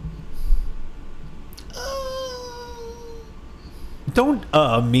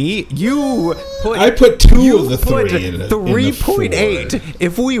 Don't me. You put. I put 2 of the 3 in 3.8.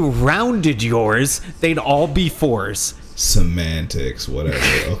 If we rounded yours, they'd all be 4s. Semantics, whatever.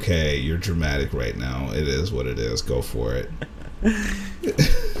 Okay, you're dramatic right now. It is what it is. Go for it.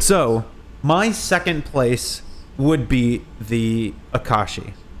 So, my second place would be the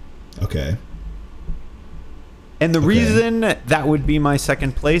Akashi. Okay. And the reason that would be my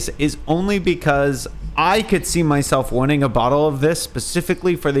second place is only because I could see myself wanting a bottle of this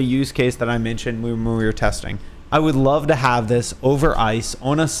specifically for the use case that I mentioned when we were testing. I would love to have this over ice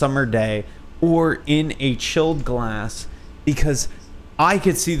on a summer day or in a chilled glass because I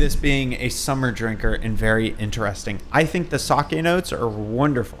could see this being a summer drinker and very interesting. I think the sake notes are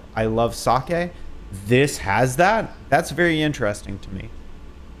wonderful. I love sake. This has that. That's very interesting to me.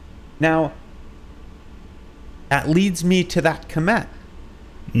 Now, that leads me to that Kamet.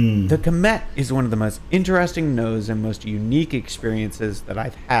 The Kamet is one of the most interesting nose and most unique experiences that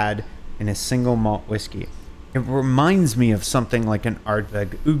I've had in a single malt whiskey. It reminds me of something like an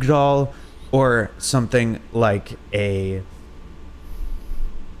Ardbeg Ugdal or something like a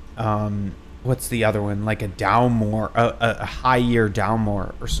what's the other one? Like a Dalmore, a high year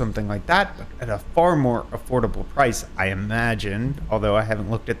Dalmore or something like that, but at a far more affordable price, I imagine, although I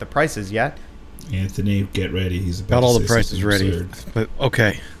haven't looked at the prices yet. Anthony, get ready. He's about got all the prices ready. But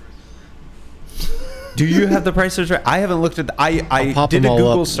okay. Do you have the prices right? I haven't looked at I did a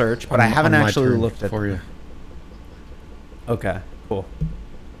Google search, but I haven't actually looked at for you. Okay, cool.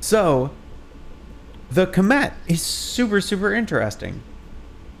 So, the Kamet is super, super interesting.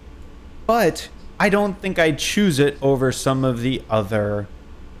 But I don't think I'd choose it over some of the other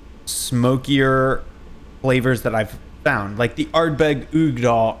smokier flavors that I've found. Like the Ardbeg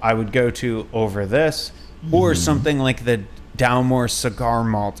Ugdal I would go to over this. Or something like the Dalmore Cigar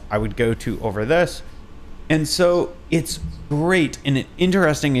Malt I would go to over this. And so it's great and an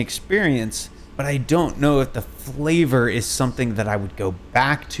interesting experience, but I don't know if the flavor is something that I would go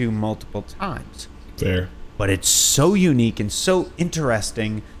back to multiple times. Fair. But it's so unique and so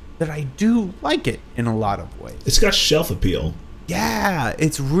interesting that I do like it in a lot of ways. It's got shelf appeal. Yeah,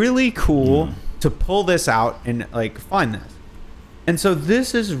 it's really cool to pull this out and like find this. And so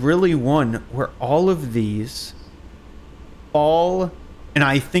this is really one where all of these fall, and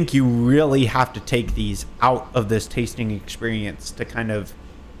I think you really have to take these out of this tasting experience to kind of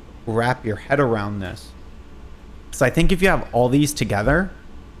wrap your head around this. So I think if you have all these together,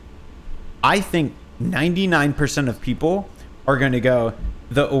 I think 99% of people are going to go,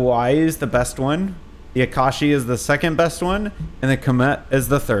 the Iwai is the best one, the Akashi is the second best one, and the Kamet is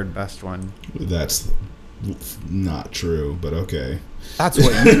the third best one. That's not true, but okay. That's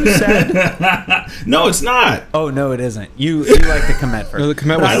what you said. No, it's not. Oh no, it isn't. You like the Kamet first. No, the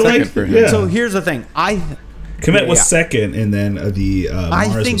Kamet was second for him. Yeah. So here's the thing. Kamet was second, and then the Mars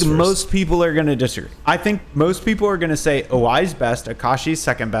I think was first. most people are going to disagree. I think most people are going to say Iwai's best, Akashi's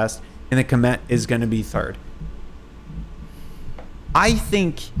second best, and the Kamet is going to be third. I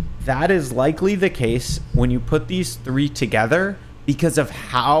think that is likely the case when you put these three together because of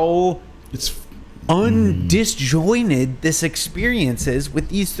how It's undisjointed this experience is with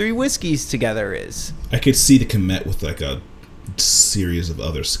these three whiskeys together is. I could see the Kamet with like a series of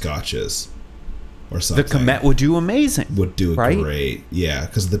other scotches or something. The Kamet would do amazing. Would do right? great. Yeah,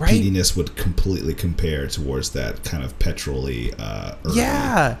 because the peatiness would completely compare towards that kind of petrol-y early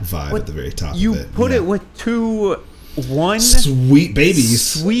vibe at the very top of it. You put it with one sweet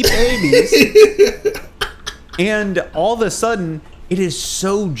babies. And all of a sudden it is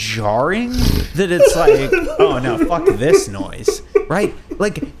so jarring that it's like, oh no, fuck this noise, right?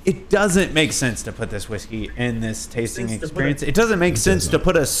 Like, it doesn't make sense to put this whiskey in this tasting experience. It doesn't make sense to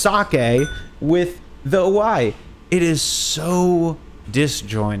put a sake with the Iwai. It is so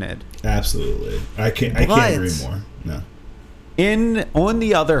disjointed. Absolutely. I can't agree more. No. On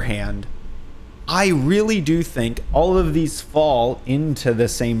the other hand, I really do think all of these fall into the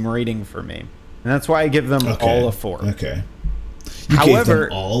same rating for me. And that's why I give them all a 4. Okay. However, gave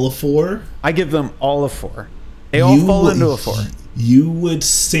them all a 4? I give them all a 4. They all fall into a 4. You would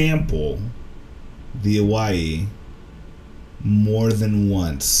sample the Iwai more than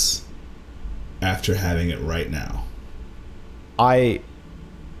once after having it right now. To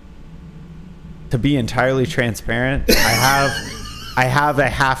be entirely transparent, I have a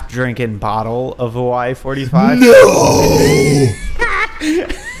half drinking bottle of Iwai 45. No!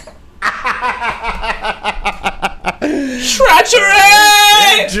 Treachery!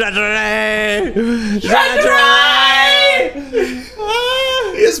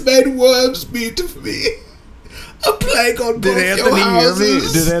 has made worms meat of me. A plague on both your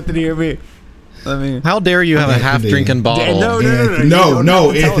houses. Did Anthony hear me? I mean, how dare you have a half-drinking bottle? No, Anthony. No,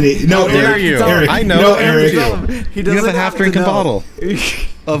 how dare you? Eric, I know. No, Eric. He you have a half-drinking bottle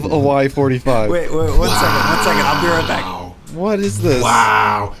of Iwai 45. Wait, one second. I'll be right back. What is this?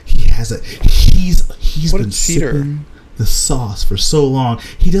 Wow. He's been sipping the sauce for so long.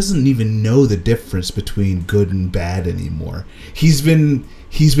 He doesn't even know the difference between good and bad anymore. He's been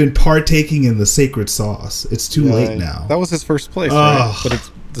partaking in the sacred sauce. It's too late now. That was his first place, right? But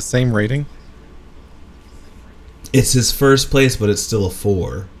it's the same rating. It's his first place, but it's still a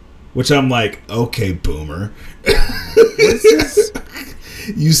 4. Which I'm like, okay, boomer.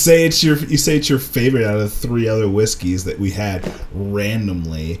 You say it's your favorite out of 3 other whiskeys that we had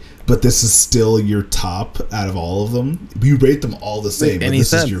randomly, but this is still your top out of all of them. We rate them all the same, but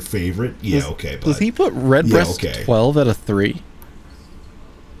this is your favorite. Yeah, okay. Does he put Redbreast 12 out of 3?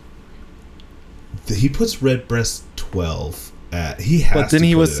 He puts Redbreast 12 at. He has. But then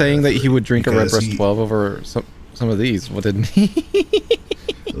he was saying that he would drink a Redbreast 12 over some of these. What didn't he?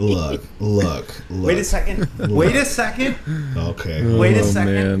 Look. Wait a second. Okay. Wait a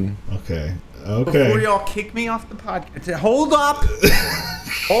second. Man. Okay. Before y'all kick me off the podcast. Hold up.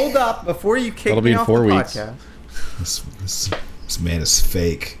 Hold up. Before you kick me off the podcast. This man is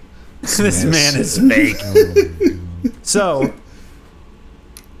fake. This man is fake. So,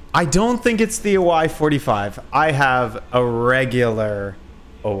 I don't think it's the Iwai 45. I have a regular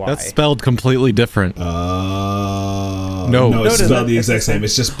Iwai. That's spelled completely different. No, it's spelled the exact same.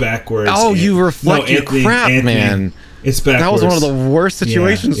 It's just backwards. Oh, you reflect your crap, man. It's backwards. That was one of the worst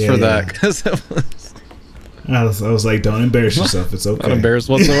situations for that. Because I was like, don't embarrass yourself. It's okay. Not embarrassed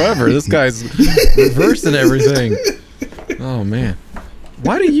whatsoever. This guy's reversing everything. Oh, man.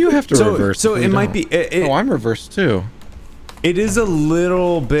 Why do you have to reverse? So it might be... I'm reversed, too. It is a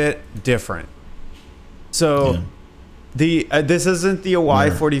little bit different. So... this isn't the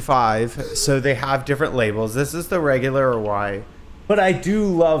Iwai 45, so they have different labels. This is the regular Iwai, but I do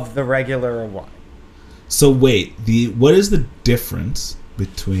love the regular Iwai. So wait, what is the difference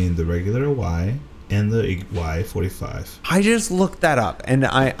between the regular Iwai and the Iwai 45? I just looked that up, and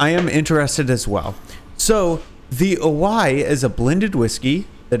I am interested as well. So the Iwai is a blended whiskey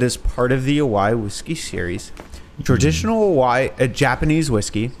that is part of the Iwai whiskey series. Traditional Iwai, a Japanese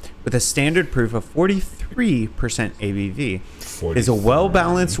whiskey with a standard proof of 43% ABV, is a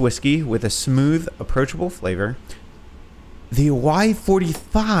well-balanced whiskey with a smooth, approachable flavor. The Iwai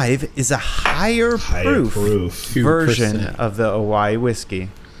 45 is a higher proof version of the Iwai whiskey.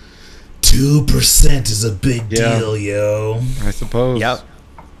 2% is a big deal, yo. I suppose. Yep.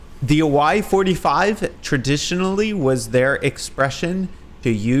 The Iwai 45 traditionally was their expression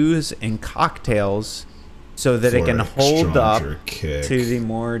to use in cocktails so that it can hold up to the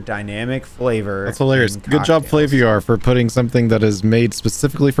more dynamic flavor. That's hilarious. Good job, Flaviar, for putting something that is made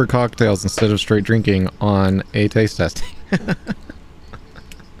specifically for cocktails instead of straight drinking on a taste testing.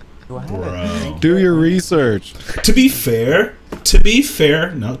 Bro. Do your research. To be fair,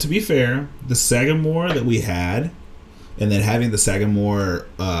 the Sagamore that we had, and then having the Sagamore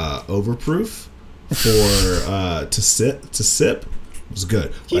overproof for to sip was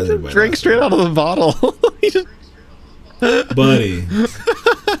good. He just drank straight out of the bottle.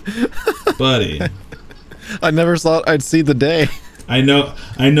 buddy. I never thought I'd see the day. I know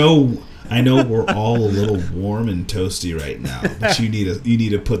we're all a little warm and toasty right now, but you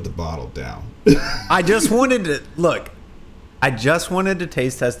need to put the bottle down. I just wanted to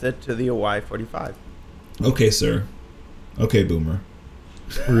taste test it to the Iwai 45. Okay, sir. Okay, boomer.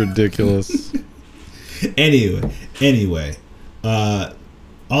 Ridiculous. Anyway,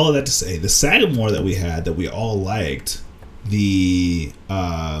 all of that to say, the Sagamore that we had that we all liked, the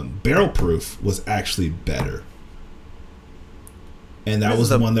barrel proof was actually better. And that was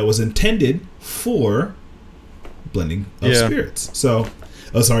the one that was intended for blending of spirits. So,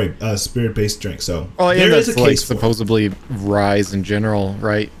 spirit-based drink. So, there is a case like supposedly rye in general,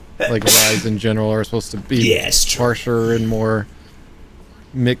 right? Like rye in general are supposed to be harsher and more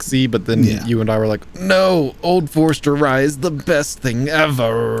mixy, but then you and I were like, no, Old Forester rye is the best thing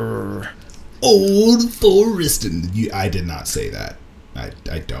ever. Old Forester. I did not say that.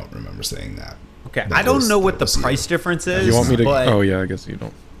 I don't remember saying that. Okay, I don't know what the price difference is. You want me to? Oh yeah, I guess you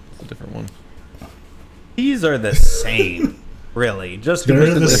don't. It's a different one. These are the same, really. Just to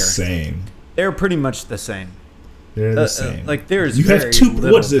they're the same. They're pretty much the same. They're the same. Like there's you have two.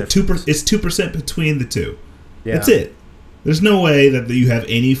 What is it? 2%. It's 2% between the two. Yeah. That's it. There's no way that you have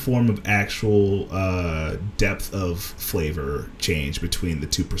any form of actual depth of flavor change between the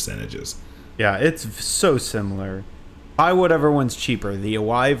two percentages. Yeah, it's so similar. Buy whatever one's cheaper. The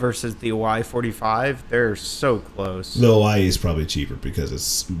Iwai versus the Iwai 45, they're so close. The Iwai is probably cheaper because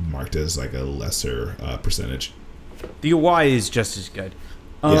it's marked as like a lesser percentage. The Iwai is just as good.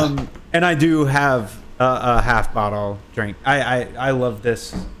 Yeah. And I do have a half bottle drink. I love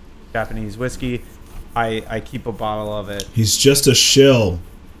this Japanese whiskey. I keep a bottle of it. He's just a shill.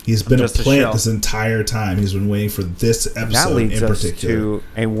 He's been a plant this entire time. He's been waiting for this episode that leads in particular. Us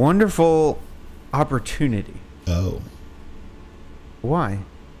to a wonderful opportunity. Oh. Why?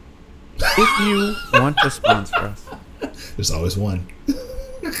 If you want to sponsor us. There's always one.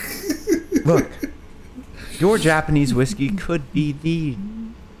 Look, your Japanese whiskey could be the...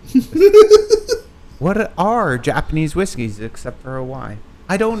 What are Japanese whiskeys except for Iwai?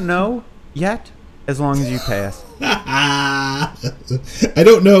 I don't know yet, as long as you pay us. I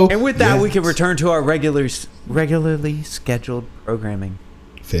don't know. And with that, we can return to our regularly scheduled programming.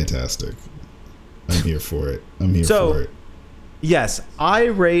 Fantastic. I'm here for it. I'm here for it. Yes, I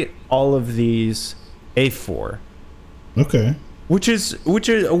rate all of these a 4. Okay. Which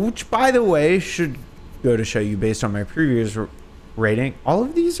by the way should go to show you, based on my previous rating, all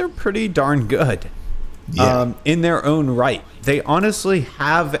of these are pretty darn good. Yeah. In their own right. They honestly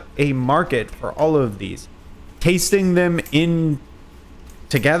have a market for all of these. Tasting them in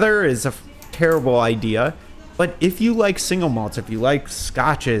together is a terrible idea, but if you like single malts, if you like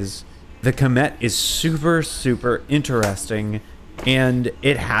scotches, the Kamet is super, super interesting, and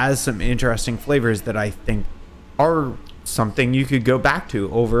it has some interesting flavors that I think are something you could go back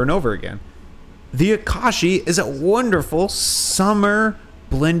to over and over again. The Akashi is a wonderful summer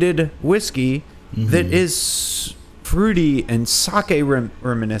blended whiskey that is fruity and sake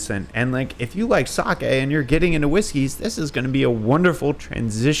reminiscent. And like, if you like sake and you're getting into whiskeys, this is going to be a wonderful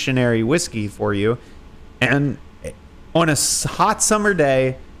transitionary whiskey for you. And on a hot summer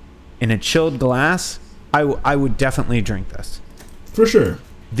day in a chilled glass, I would definitely drink this. For sure.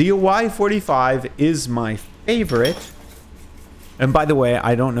 The Iwai 45 is my favorite. And by the way,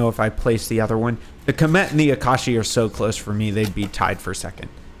 I don't know if I placed the other one. The Kamet and the Akashi are so close for me, they'd be tied for second.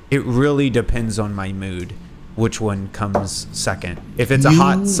 It really depends on my mood, which one comes second. If it's a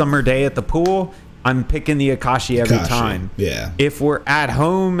hot summer day at the pool, I'm picking the Akashi every time. Yeah. If we're at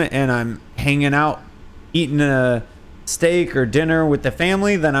home and I'm hanging out, eating a steak or dinner with the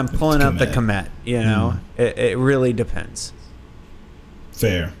family, then I'm pulling out the Kamet. You know, it really depends.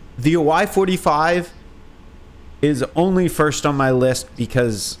 Fair. The Iwai 45 is only first on my list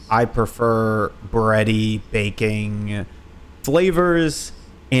because I prefer bready baking flavors,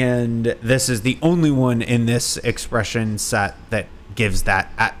 and this is the only one in this expression set that gives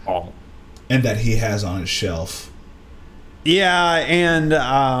that at all. And that he has on his shelf. Yeah,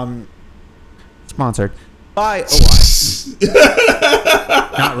 and sponsored by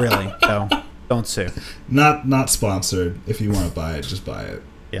Iwai. Not really, though. Don't sue. Not sponsored. If you want to buy it, just buy it.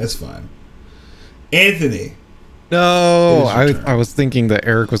 Yeah. That's fine. Anthony. No, I was thinking that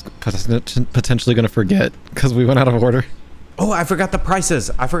Eric was potentially going to forget because we went out of order. Oh, I forgot the prices.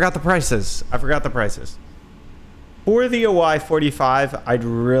 For the Iwai 45, I'd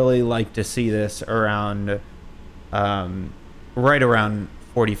really like to see this around, right around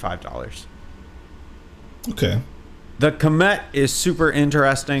 $45. Okay. The Kamet is super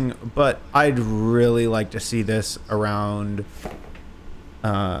interesting, but I'd really like to see this around,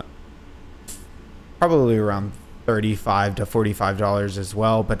 probably around $35 to $45 as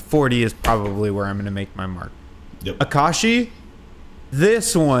well. But 40 is probably where I'm going to make my mark. Yep. Akashi,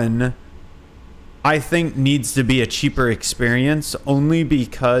 this one, I think needs to be a cheaper experience only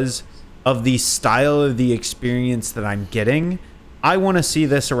because of the style of the experience that I'm getting. I want to see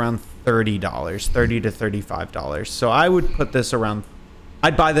this around $30 to $35. So I would put this around,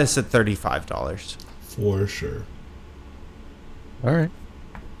 I'd buy this at $35. For sure. All right.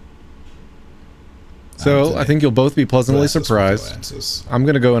 So I think you'll both be pleasantly surprised. I'm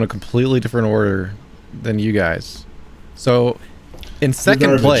going to go in a completely different order than you guys. So in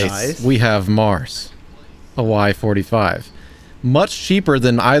second place, we have Mars, Iwai 45. Much cheaper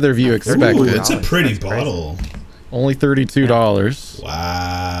than either of you expected. Ooh, it's a pretty bottle. Only $32.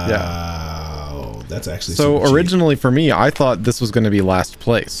 Wow. Yeah. That's actually so originally for me, I thought this was going to be last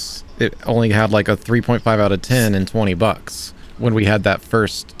place. It only had like a 3.5 out of 10 and $20 when we had that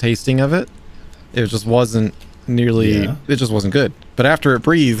first tasting of it. It just wasn't nearly, it just wasn't good. But after it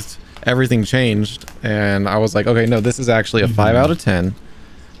breathed, everything changed. And I was like, okay, no, this is actually a 5 out of 10,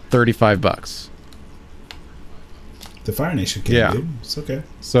 $35. The Fire Nation came, dude. It's okay.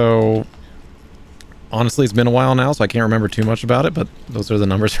 So honestly, it's been a while now, so I can't remember too much about it, but those are the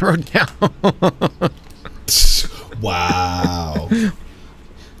numbers I wrote down. Wow.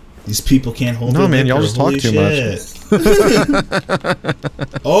 These people can't hold. No, man, y'all just talk too much.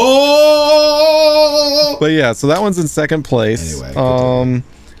 Oh. But yeah, so that one's in second place. Anyway,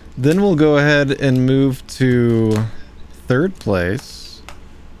 then we'll go ahead and move to third place,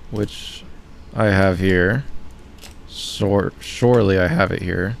 which I have here. Surely I have it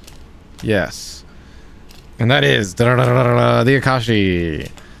here. Yes. And that is the Akashi.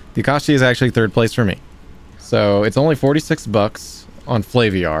 The Akashi is actually third place for me. So it's only $46 on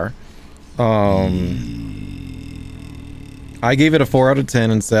Flaviar. I gave it a 4 out of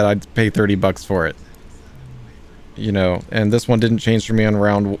 10 and said I'd pay $30 for it. You know, and this one didn't change for me on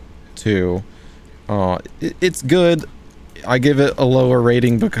round 2. It's good. I give it a lower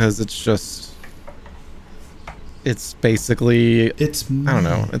rating because it's basically, I don't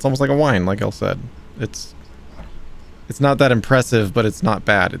know, it's almost like a wine, like El said. It's not that impressive, but it's not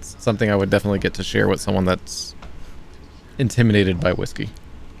bad. It's something I would definitely get to share with someone that's intimidated by whiskey,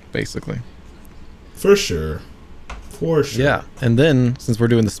 basically. For sure. For sure. Yeah, and then, since we're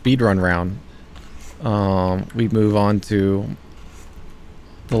doing the speedrun round, we move on to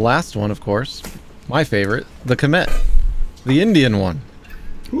the last one, of course. My favorite, the Kamet. The Indian one.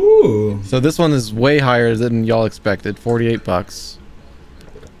 Ooh. So this one is way higher than y'all expected, $48.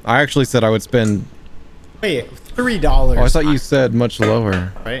 I actually said I would spend... Wait, $3. Oh, I thought you said much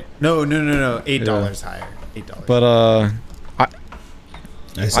lower. Right? No. $8 higher. $8. But,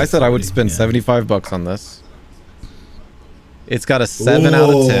 I said I would spend $75 on this. It's got a 7 out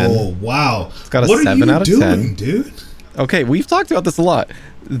of 10. Oh, wow. It's got a 7 out of 10. What are you doing, dude? Okay, we've talked about this a lot.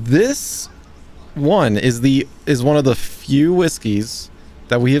 This one is one of the few whiskeys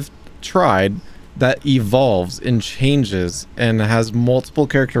that we have tried that evolves and changes and has multiple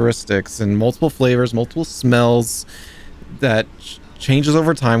characteristics and multiple flavors, multiple smells that changes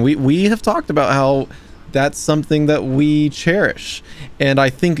over time. We have talked about how that's something that we cherish, and I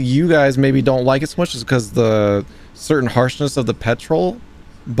think you guys maybe don't like it so much just because the certain harshness of the petrol,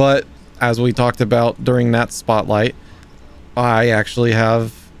 but as we talked about during that spotlight, I actually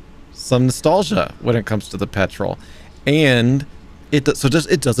have some nostalgia when it comes to the petrol, and it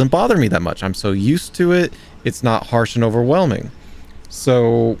doesn't bother me that much. I'm so used to it. It's not harsh and overwhelming.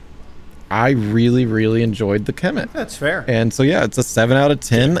 So I really, really enjoyed the Kamet. That's fair. And so yeah, it's a 7 out of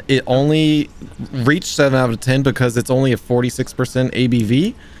 10. It only reached 7 out of 10 because it's only a 46%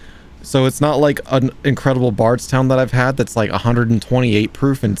 ABV. So it's not like an incredible Bardstown that I've had that's like 128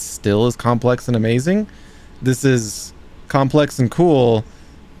 proof and still is complex and amazing. This is complex and cool,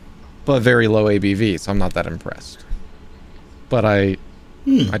 but very low ABV, so I'm not that impressed. But I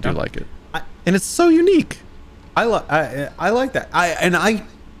do like it. And it's so unique. I like that. I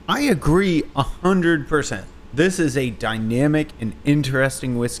agree 100%. This is a dynamic and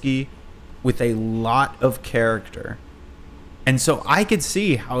interesting whiskey with a lot of character. And so I could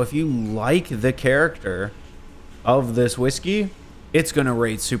see how if you like the character of this whiskey, it's going to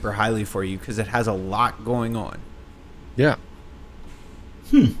rate super highly for you because it has a lot going on. Yeah.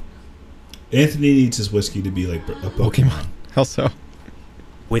 Anthony needs his whiskey to be like a Pokemon. How so?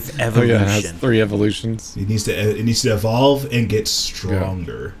 With evolution. Oh yeah, it has 3 evolutions. It needs to evolve and get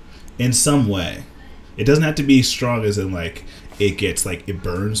stronger in some way. It doesn't have to be strong as in like it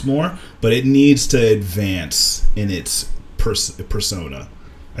burns more, but it needs to advance in its persona.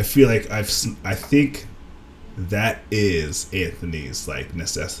 I feel like I think that is Anthony's like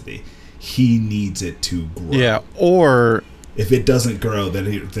necessity. He needs it to grow. Yeah, or if it doesn't grow,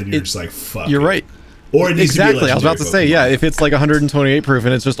 then you're just like fuck. You're right. Or it needs exactly. To be I was about to say, yeah, if it's like 128 proof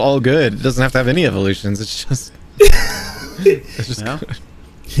and it's just all good, it doesn't have to have any evolutions. It's just good.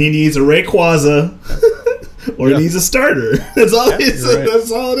 He needs a Rayquaza or he needs a starter. That's all it is. Right. That's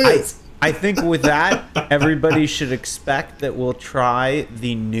all it is. I think with that, everybody should expect that we'll try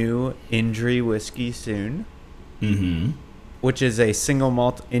the new Indri whiskey soon. Mm-hmm. Which is a single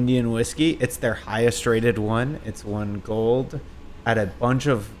malt Indian whiskey. It's their highest rated one. It's won gold at a bunch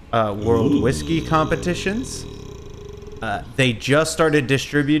of world whiskey competitions. They just started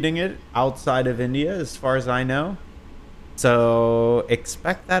distributing it outside of India, as far as I know. So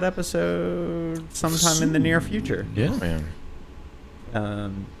expect that episode sometime in the near future. Yeah, man.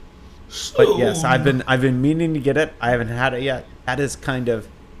 But yes, I've been meaning to get it. I haven't had it yet. That is kind of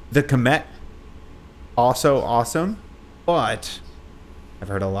the Kamet. Also awesome, but I've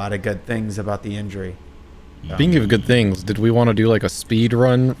heard a lot of good things about the Indri. Speaking of good things, did we want to do like a speed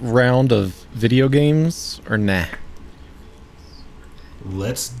run round of video games or nah?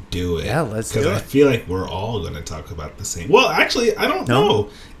 Let's do it. Yeah, let's do it. Because I feel like we're all going to talk about the same. Well, actually, I don't know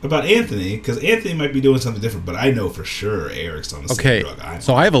about Anthony, because Anthony might be doing something different, but I know for sure Eric's on the same drug.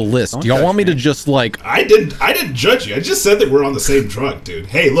 So I have a list. Do y'all want me to just like... I didn't judge you. I just said that we're on the same drug, dude.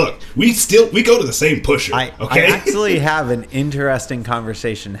 Hey, look, we go to the same pusher, I actually have an interesting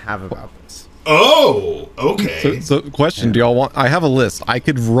conversation to have about this. Oh, okay. So question, do y'all want... I have a list. I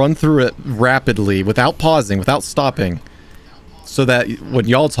could run through it rapidly without pausing, without stopping. So that when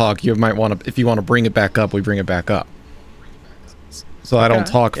y'all talk, you might want to, if you want to bring it back up, we bring it back up. So I don't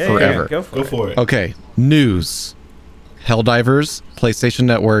talk forever. Go for it. Okay. News. Helldivers, PlayStation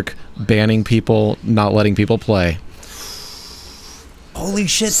Network, banning people, not letting people play. Holy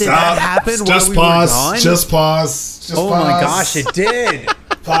shit, did that happen while we were gone? Just pause. Oh my gosh, it did.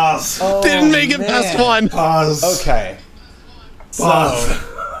 Pause. Oh, didn't make it past one. Pause. Okay. Pause.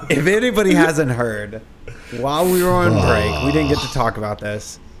 So, if anybody hasn't heard... While we were on break, we didn't get to talk about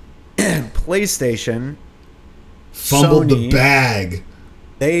this. PlayStation fumbled Sony, the bag.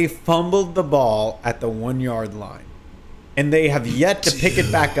 They fumbled the ball at the 1 yard line. And they have yet to pick it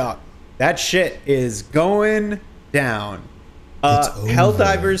back up. That shit is going down.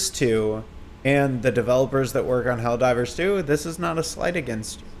 Helldivers 2 and the developers that work on Helldivers 2, this is not a slight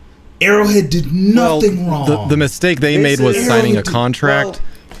against you. Arrowhead did nothing wrong. The mistake they made was signing a contract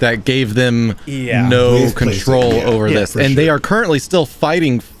that gave them no control over this. And they are currently still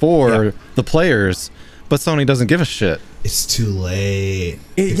fighting for the players, but Sony doesn't give a shit. It's too late.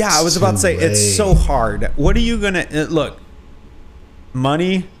 I was about to say, it's so hard. What are you going to... Look,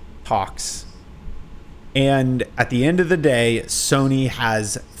 money talks. And at the end of the day, Sony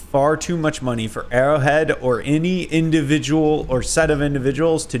has far too much money for Arrowhead or any individual or set of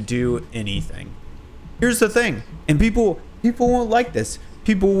individuals to do anything. Here's the thing. And people won't like this.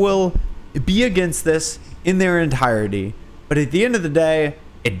 People will be against this in their entirety. But at the end of the day,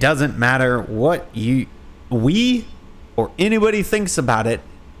 it doesn't matter what we or anybody thinks about it.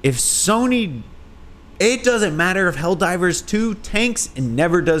 If Sony... It doesn't matter if Helldivers 2 tanks and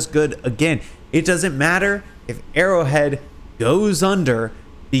never does good again. It doesn't matter if Arrowhead goes under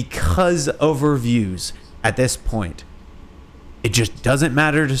because of reviews at this point. It just doesn't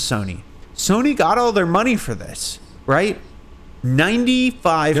matter to Sony. Sony got all their money for this, right?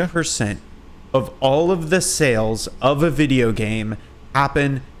 95% of all of the sales of a video game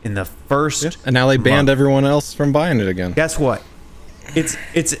happen in the first and now they banned month. Everyone else from buying it again. Guess what?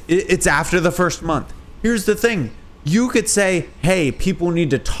 It's after the first month. Here's the thing. You could say, hey, people need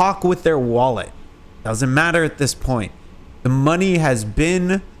to talk with their wallet. Doesn't matter at this point. The money has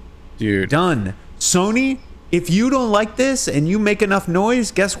been done. Sony, if you don't like this and you make enough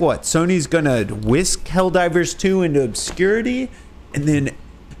noise, guess what? Sony's gonna whisk Helldivers 2 into obscurity, and then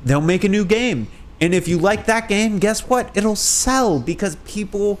they'll make a new game. And if you like that game, guess what? It'll sell because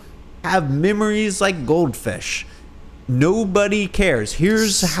people have memories like goldfish. Nobody cares.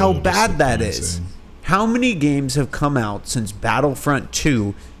 Here's how bad that is. How many games have come out since Battlefront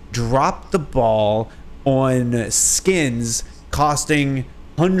 2 dropped the ball on skins costing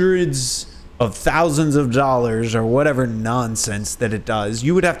hundreds of thousands of dollars or whatever nonsense that it does?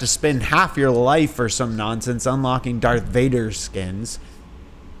 You would have to spend half your life for some nonsense unlocking Darth Vader skins.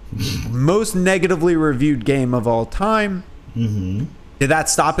 Most negatively reviewed game of all time. Did that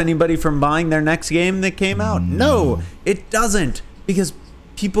stop anybody from buying their next game that came out? No, it doesn't, because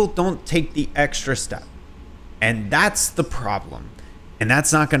people don't take the extra step. And that's the problem. And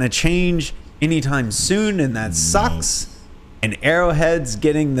that's not going to change anytime soon, and that sucks. And Arrowhead's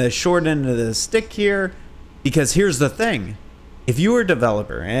getting the short end of the stick here, because here's the thing. If you are a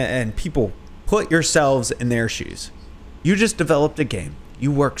developer, and people put yourselves in their shoes, you just developed a game.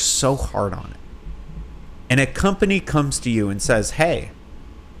 You worked so hard on it. And a company comes to you and says, hey,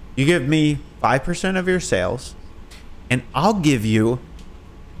 you give me 5% of your sales, and I'll give you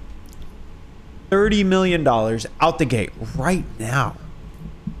 $30 million out the gate right now.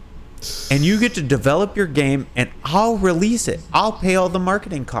 And you get to develop your game, and I'll release it. I'll pay all the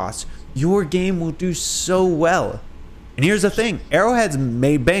marketing costs. Your game will do so well. And here's the thing. Arrowhead's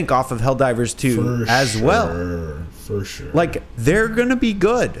made bank off of Helldivers 2 as well. For sure. Like, they're going to be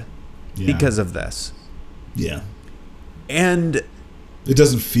good because of this. Yeah. And it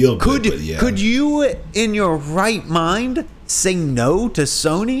doesn't feel good, but yeah. Could you, in your right mind, say no to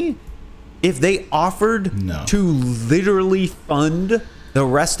Sony if they offered to literally fund the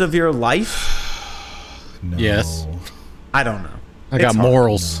rest of your life? No. Yes. I don't know. I got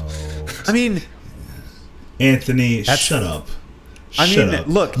morals. No. I mean, Anthony, shut up. Shut up.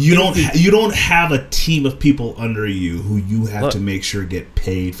 Look, you don't have a team of people under you who you have to make sure get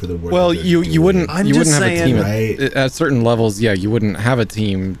paid for the work. Well, you wouldn't have a team right? at certain levels. Yeah, you wouldn't have a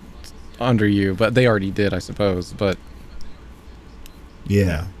team under you, but they already did, I suppose. But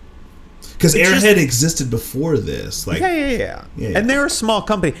yeah, because Airhead existed before this. Like, yeah. And they're a small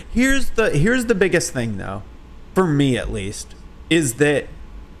company. Here's the biggest thing, though, for me at least, is that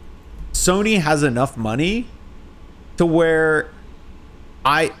Sony has enough money to where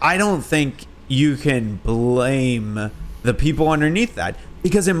I don't think you can blame the people underneath that.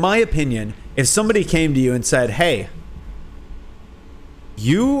 Because in my opinion, if somebody came to you and said, hey,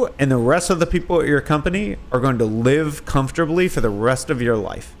 you and the rest of the people at your company are going to live comfortably for the rest of your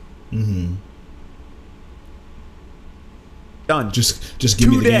life. Mm-hmm. Done. Just give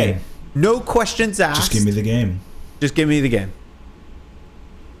me the game. No questions asked. Just give me the game. Just give me the game.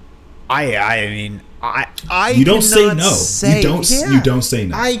 I mean, you don't say no. You don't say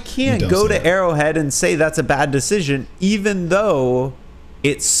no. I can't go to Arrowhead and say that's a bad decision, even though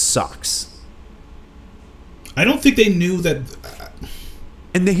it sucks. I don't think they knew that.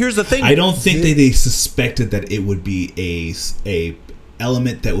 And here's the thing. I don't think they suspected that it would be a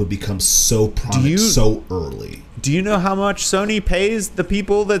element that would become so prominent so early. Do you know how much Sony pays the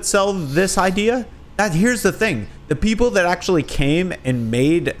people that sell this idea? Here's the thing. The people that actually came and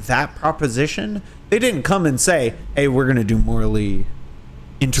made that proposition, they didn't come and say, hey, we're going to do morally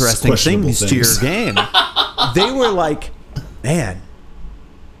interesting things to your game. They were like, man,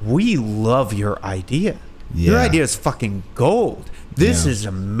 we love your idea. Yeah. Your idea is fucking gold. This is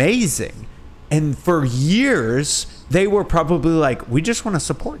amazing. And for years, they were probably like, we just want to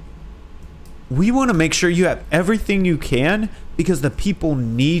support you. We want to make sure you have everything you can because the people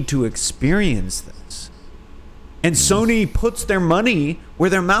need to experience this. And Sony puts their money where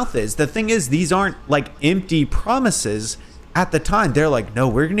their mouth is. The thing is, these aren't like empty promises at the time. They're like, no,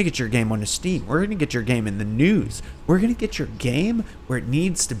 we're going to get your game on Steam. We're going to get your game in the news. We're going to get your game where it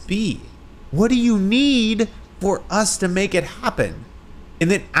needs to be. What do you need for us to make it happen?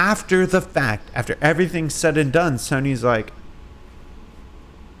 And then after the fact, after everything's said and done, Sony's like,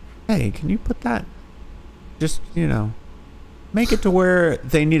 hey, can you put that, just, make it to where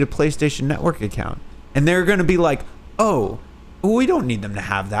they need a PlayStation Network account. And they're going to be like, oh, we don't need them to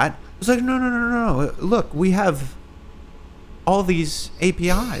have that. It's like, no. Look, we have all these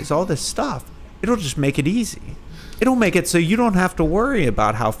APIs, all this stuff. It'll just make it easy. It'll make it so you don't have to worry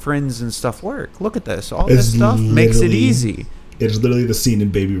about how friends and stuff work. Look at this. All this stuff makes it easy. It's literally the scene in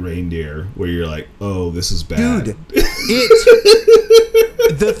Baby Reindeer where you're like, oh, this is bad. Dude,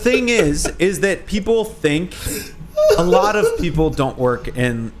 the thing is that people think... A lot of people don't work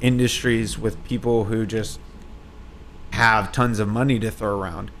in industries with people who just have tons of money to throw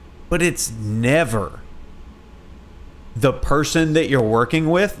around. But it's never the person that you're working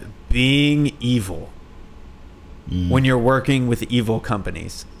with being evil when you're working with evil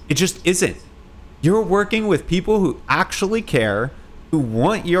companies. It just isn't. You're working with people who actually care, who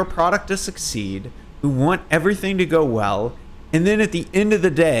want your product to succeed, who want everything to go well. And then at the end of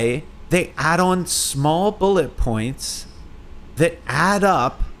the day, they add on small bullet points that add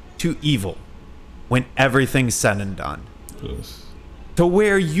up to evil when everything's said and done. Yes. To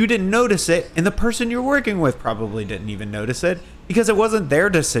where you didn't notice it, and the person you're working with probably didn't even notice it because it wasn't their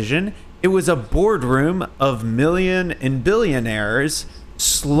decision. It was a boardroom of million and billionaires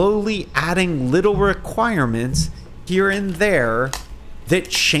slowly adding little requirements here and there that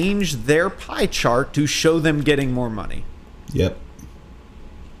changed their pie chart to show them getting more money. Yep.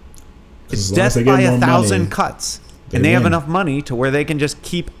 It's death by 1,000 cuts. And they have enough money to where they can just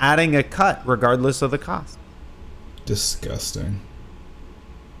keep adding a cut regardless of the cost. Disgusting.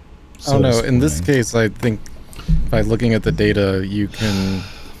 So no, in this case, I think by looking at the data, you can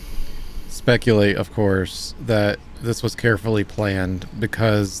speculate, of course, that this was carefully planned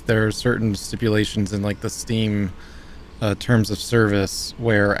because there are certain stipulations in like the Steam terms of service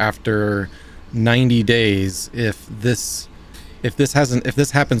where after 90 days, if this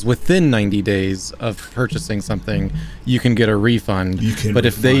happens within 90 days of purchasing something, you can get a refund. But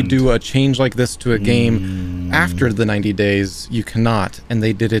if they do a change like this to a game after the 90 days, you cannot. And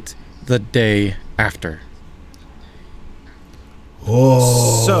they did it the day after.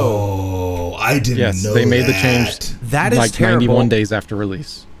 Oh, so I didn't know they made the change. That is like terrible. 91 days after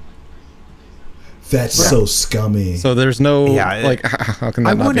release. That's so scummy. So there's no like. How can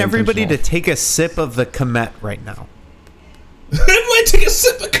that I not want be everybody to take a sip of the Kamet right now. I might take a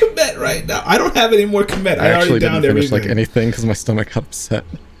sip of Kamet right now. I don't have any more Kamet. I actually already didn't downed finish everything. like anything because my stomach got upset.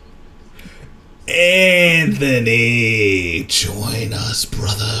 Anthony, join us,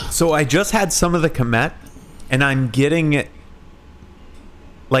 brother. So I just had some of the Kamet, and I'm getting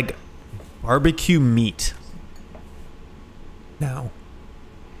like barbecue meat. Now.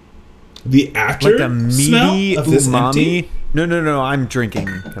 The after like a meaty smell of this umami. empty? No. I'm drinking,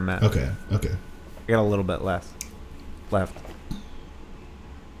 Kamet. Okay. I got a little bit left. I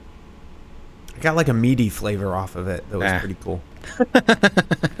got like a meaty flavor off of it. That was pretty cool.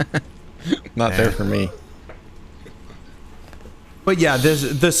 Not there for me. But yeah,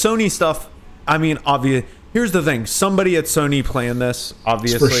 the Sony stuff. I mean, obvious. Here's the thing: somebody at Sony playing this,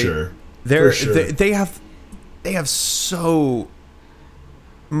 obviously, For sure. They have so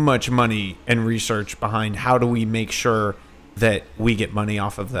much money and research behind how do we make sure that we get money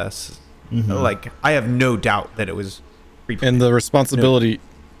off of this. Like, I have no doubt that it was. And the responsibility.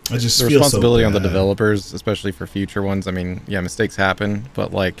 I just the feel responsibility so on the bad. developers, especially for future ones. I mean, yeah, mistakes happen,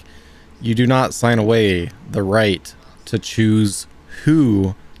 but like, you do not sign away the right to choose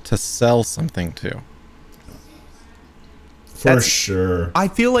who to sell something to. For sure. I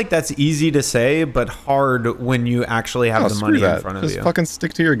feel like that's easy to say, but hard when you actually have the money in front of Just you. fucking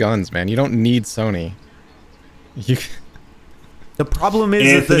stick to your guns, man. You don't need Sony. The problem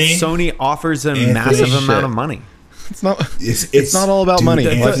is Anthony, that Sony offers a massive amount of money. It's not. It's not all about money.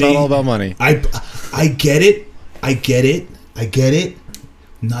 It's not all about money. I get it. I get it.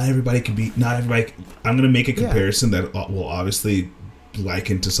 Not everybody can be. Not everybody. I'm gonna make a comparison that will obviously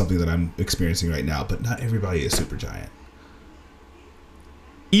liken to something that I'm experiencing right now. But not everybody is Supergiant.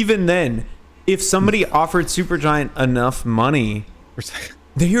 Even then, if somebody offered Supergiant enough money,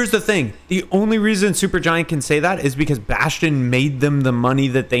 here's the thing: the only reason Supergiant can say that is because Bastion made them the money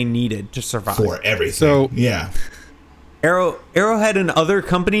that they needed to survive For everything. So yeah. Arrowhead and other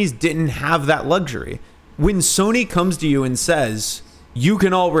companies didn't have that luxury. When Sony comes to you and says, you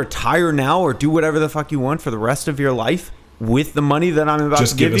can all retire now or do whatever the fuck you want for the rest of your life with the money that I'm about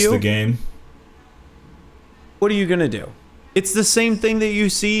to give you. Just give us the game. What are you going to do? It's the same thing that you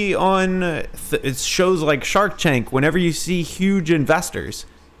see on shows like Shark Tank whenever you see huge investors,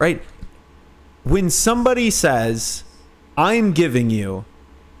 right? When somebody says, I'm giving you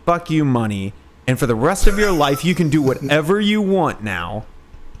fuck you money, and for the rest of your life, you can do whatever you want now.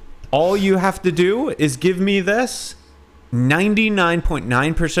 All you have to do is give me this.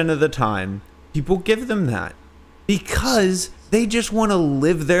 99.9% of the time, people give them that because they just want to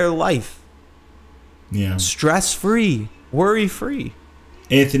live their life. Yeah. Stress-free, worry-free.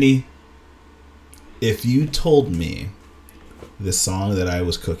 Anthony, if you told me the song that I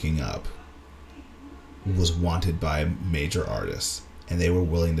was cooking up was wanted by major artists, and they were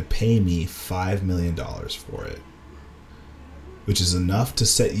willing to pay me $5 million for it, which is enough to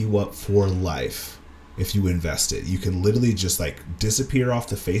set you up for life if you invest it. You can literally just like disappear off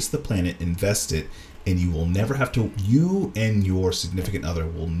the face of the planet, invest it, and you will never have to, you and your significant other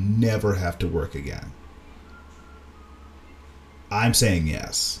will never have to work again. I'm saying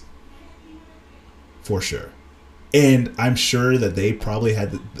yes. For sure. And I'm sure that they probably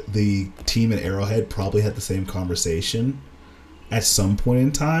had, the team at Arrowhead probably had the same conversation at some point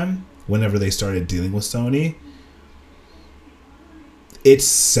in time whenever they started dealing with Sony. It's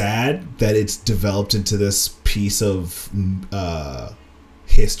sad that it's developed into this piece of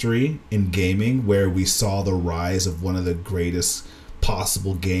history in gaming where we saw the rise of one of the greatest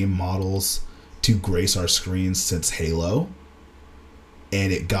possible game models to grace our screens since Halo,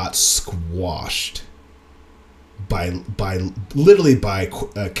 and it got squashed by literally by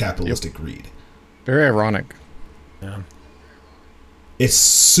capitalistic greed. Very ironic. Yeah. It's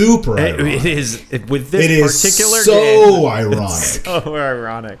super ironic. It is with this particular so game. Ironic. It's so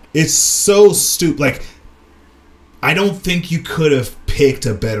ironic. It's so stupid. Like, I don't think you could have picked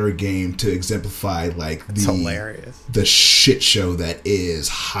a better game to exemplify like hilarious. The shit show that is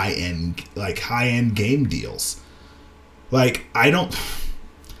high end game deals. Like, I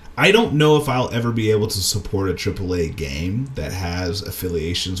don't know if I'll ever be able to support a AAA game that has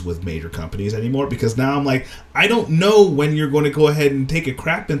affiliations with major companies anymore, because now I'm like, I don't know when you're going to go ahead and take a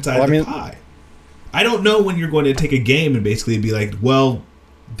crap inside the pie. I don't know when you're going to take a game and basically be like, well,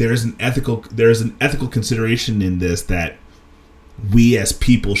 there's an ethical consideration in this that we as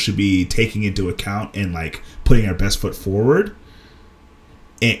people should be taking into account and like putting our best foot forward.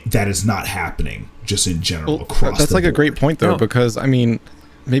 And that is not happening just in general across that's the like board. a great point though, because I mean,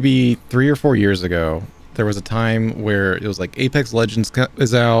 maybe 3 or 4 years ago, there was a time where it was like Apex Legends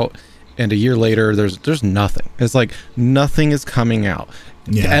is out, and a year later, there's nothing. It's like nothing is coming out.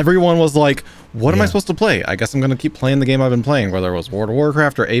 Yeah. Everyone was like, what am I supposed to play? I guess I'm going to keep playing the game I've been playing, whether it was World of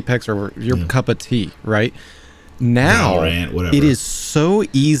Warcraft or Apex or your cup of tea, right? Now, Valorant, it is so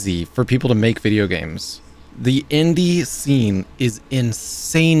easy for people to make video games. The indie scene is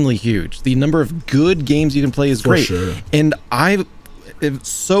insanely huge. The number of good games you can play is great. Sure. And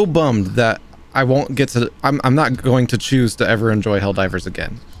so bummed that I won't get to. I'm not going to choose to ever enjoy Helldivers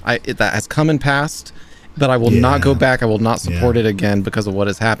again. That has come and passed. That I will not go back. I will not support it again because of what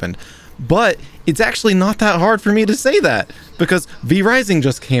has happened. But it's actually not that hard for me to say that because V Rising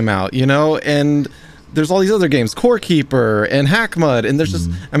just came out, you know, and there's all these other games, Core Keeper and Hackmud, and there's just,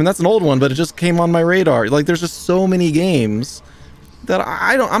 I mean, that's an old one, but it just came on my radar. Like, there's just so many games that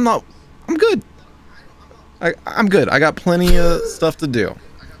I'm good. I'm good. I got plenty of stuff to do,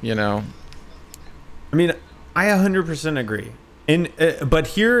 you know. I mean, I 100% agree. And but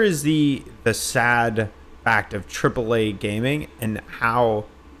here is the sad fact of AAA gaming and how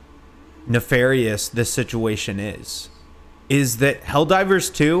nefarious this situation is that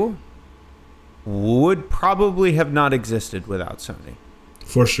Helldivers 2 would probably have not existed without Sony.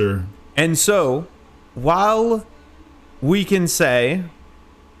 For sure. And so, while we can say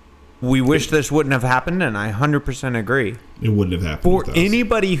we wish this wouldn't have happened, and I 100% agree. It wouldn't have happened. For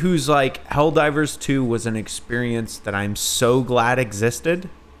anybody who's like, Helldivers 2 was an experience that I'm so glad existed,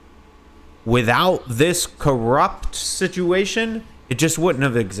 without this corrupt situation, it just wouldn't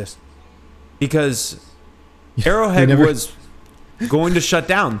have existed. Because Arrowhead was going to shut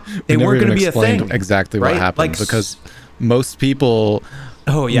down. They weren't going to be a thing. Exactly what happened, because most people...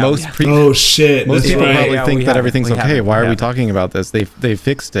 Oh shit! Most people probably think that everything's okay. Why are we talking about this? They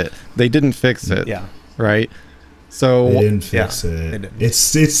fixed it. They didn't fix it. Yeah. Right. So they didn't fix it. It's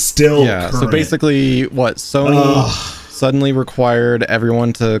still current. So basically, what Sony suddenly required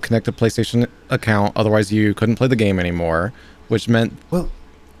everyone to connect a PlayStation account, otherwise you couldn't play the game anymore, which meant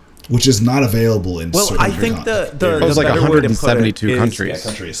which is not available in. I think it was like 172 countries.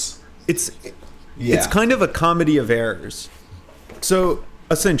 Countries. It's kind of a comedy of errors. So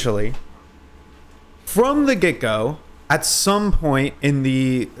essentially, from the get-go, at some point in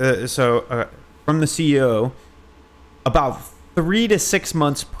the from the CEO, about 3 to 6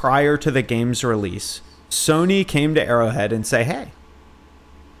 months prior to the game's release, Sony came to Arrowhead and say, "Hey,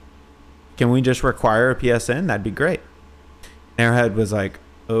 can we just require a PSN? That'd be great." Arrowhead was like,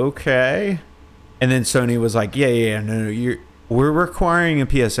 "Okay," and then Sony was like, "Yeah, no, we're requiring a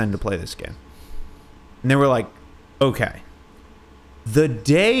PSN to play this game," and they were like, "Okay." The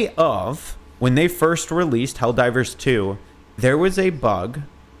day of, when they first released Helldivers 2, there was a bug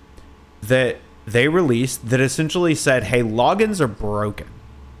that they released that essentially said, hey, logins are broken.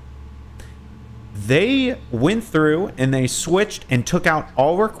 They went through and they switched and took out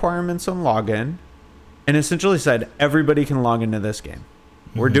all requirements on login and essentially said, everybody can log into this game.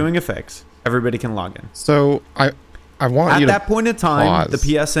 We're doing a fix. Everybody can log in. So I want you to at that point in time, pause. the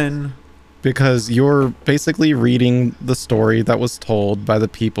PSN... Because you're basically reading the story that was told by the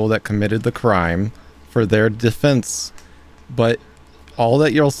people that committed the crime for their defense. But all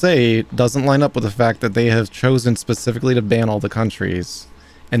that you'll say doesn't line up with the fact that they have chosen specifically to ban all the countries.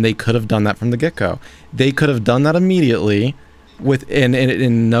 And they could have done that from the get-go. They could have done that immediately,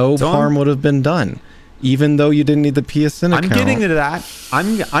 and no harm would have been done. Even though you didn't need the PSN account. I'm getting to that.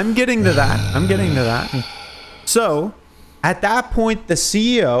 I'm getting to that. So... at that point, the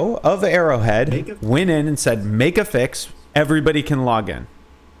CEO of Arrowhead went in and said, make a fix. Everybody can log in.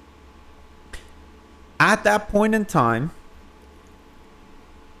 At that point in time,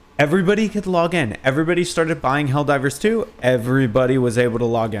 everybody could log in. Everybody started buying Helldivers 2. Everybody was able to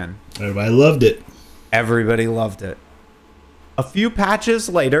log in. Everybody loved it. Everybody loved it. A few patches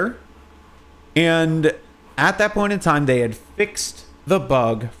later, and at that point in time, they had fixed the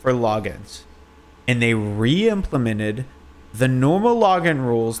bug for logins. And they re-implemented the normal login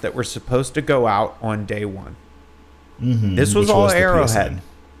rules that were supposed to go out on day one. This was all Arrowhead.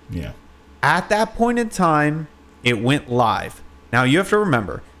 Yeah. At that point in time, it went live. Now you have to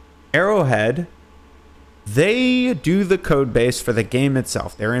remember, Arrowhead, they do the code base for the game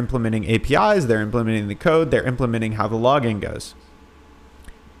itself. They're implementing APIs, they're implementing the code, they're implementing how the login goes.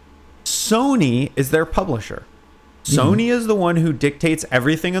 Sony is their publisher. Sony is the one who dictates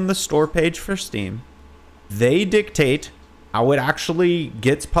everything on the store page for Steam. They dictate how it actually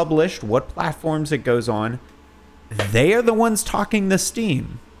gets published, what platforms it goes on. They are the ones talking to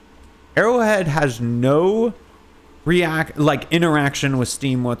Steam. Arrowhead has no interaction with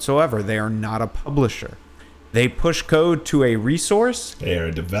Steam whatsoever. They are not a publisher. They push code to a resource. They are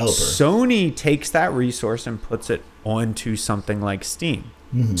a developer. Sony takes that resource and puts it onto something like Steam.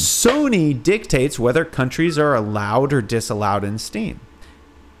 Sony dictates whether countries are allowed or disallowed in Steam.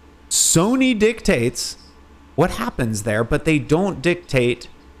 Sony dictates what happens there, but they don't dictate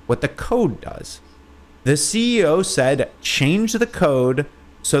what the code does. The CEO said, change the code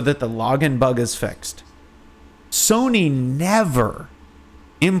so that the login bug is fixed. Sony never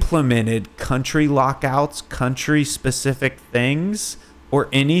implemented country lockouts, country specific things, or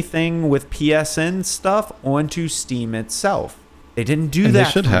anything with PSN stuff onto Steam itself. They didn't do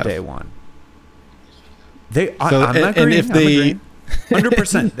that from day one. I'm agreeing. If they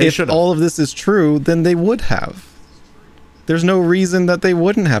 100%, they should have. If all of this is true, then they would have. There's no reason that they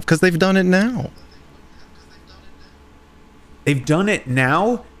wouldn't have, because they've done it now. They've done it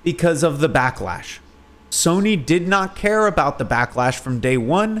now because of the backlash. Sony did not care about the backlash from day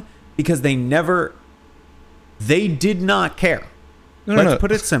one because they did not care. Let's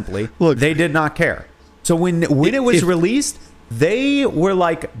put it simply. Look, they did not care. So when it was released, they were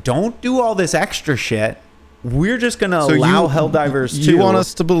like, don't do all this extra shit. We're just going to allow Helldivers 2 You want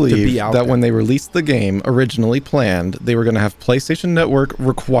us to believe that there. When they released the game, originally planned, they were going to have PlayStation Network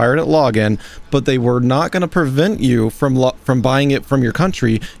required at login, but they were not going to prevent you from buying it from your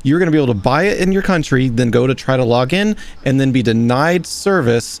country. You're going to be able to buy it in your country, then go to try to log in, and then be denied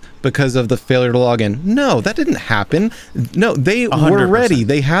service because of the failure to log in. No, that didn't happen. No, they 100%. Were ready.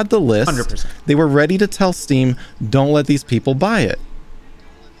 They had the list. 100%. They were ready to tell Steam, don't let these people buy it.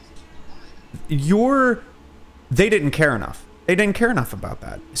 They didn't care enough. They didn't care enough about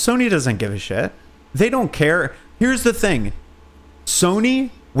that. Sony doesn't give a shit. They don't care. Here's the thing. Sony,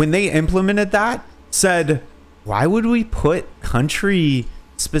 when they implemented that, said, why would we put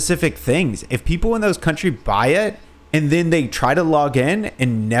country-specific things? If people in those countries buy it, and then they try to log in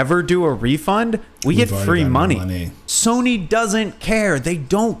and never do a refund, we get free money. Sony doesn't care. They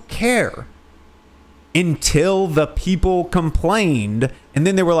don't care. Until the people complained, and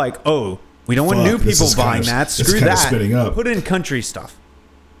then they were like, oh, we don't want new people buying that. Screw that. Put in country stuff,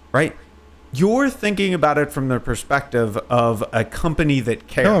 right? You're thinking about it from the perspective of a company that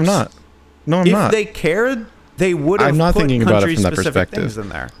cares. No, I'm not. If they cared, they would have I'm not put thinking about it from that country-specific perspective. things in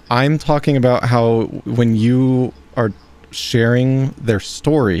there. I'm talking about how when you are sharing their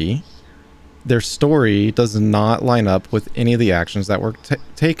story does not line up with any of the actions that were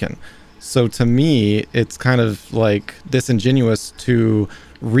taken. So to me, it's kind of like disingenuous to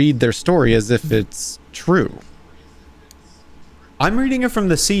read their story as if it's true. I'm reading it from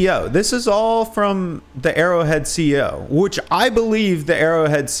the CEO. This is all from the Arrowhead CEO, which I believe the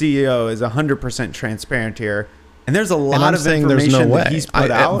Arrowhead CEO is 100% transparent here. And there's a lot of information that he's put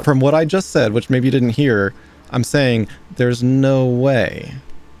out. From what I just said, which maybe you didn't hear, I'm saying there's no way.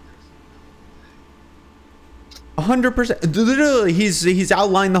 100%. Literally, he's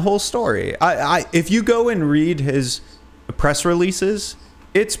outlined the whole story. If you go and read his press releases,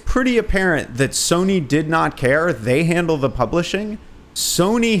 it's pretty apparent that Sony did not care. They handle the publishing.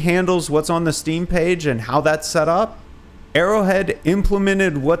 Sony handles what's on the Steam page and how that's set up. Arrowhead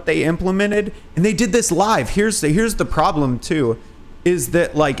implemented what they implemented, and they did this live. Here's the problem too, is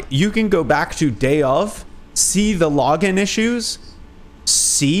that like you can go back to day of, see the login issues,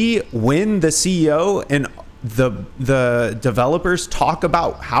 see when the CEO and the developers talk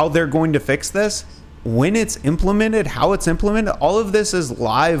about how they're going to fix this, when it's implemented, how it's implemented. All of this is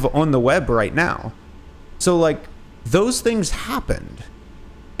live on the web right now. So like those things happened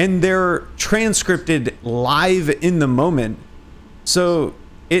and they're transcripted live in the moment. So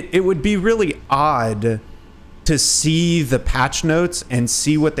it would be really odd to see the patch notes and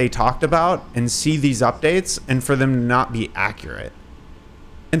see what they talked about and see these updates and for them to not be accurate.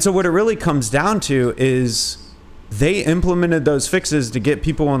 And so what it really comes down to is they implemented those fixes to get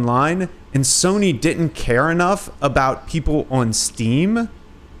people online, and Sony didn't care enough about people on Steam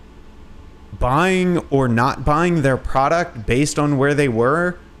buying or not buying their product based on where they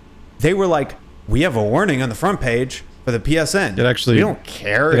were. They were like, we have a warning on the front page for the PSN. We don't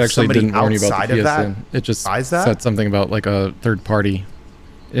care if somebody outside of that it just buys that. Said something about like a third party,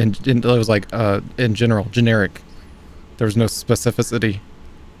 and it was like in general, generic. There was no specificity.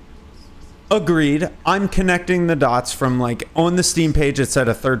 Agreed. I'm connecting the dots from like on the Steam page it said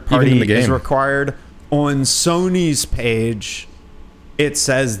a third party is required. On Sony's page it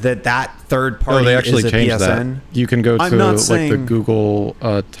says that third party they actually is a changed PSN. That. You can go to like the Google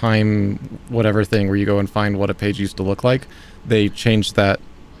time whatever thing where you go and find what a page used to look like. They changed that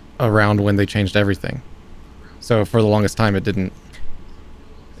around when they changed everything. So for the longest time it didn't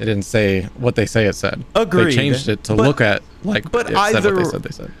say what they say it said. Agreed. They changed it to look at like it said what they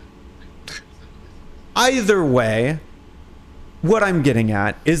said. Either way, what I'm getting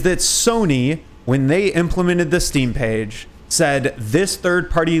at is that Sony, when they implemented the Steam page, said this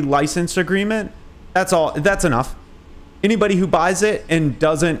third-party license agreement, that's enough. Anybody who buys it and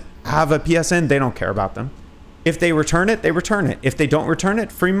doesn't have a PSN, they don't care about them. If they return it, they return it. If they don't return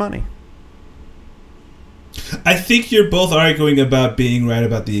it, free money. I think you're both arguing about being right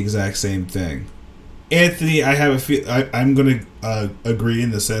about the exact same thing. Anthony, I have a feel. I'm going to agree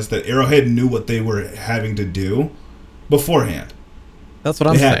in the sense that Arrowhead knew what they were having to do beforehand. That's what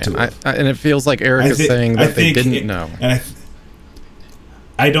I'm saying. And it feels like Eric is saying that they didn't know. And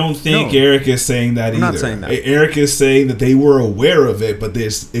I don't think Eric is saying that either. I'm not saying that. Eric is saying that they were aware of it, but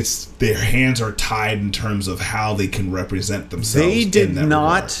their hands are tied in terms of how they can represent themselves. They did in that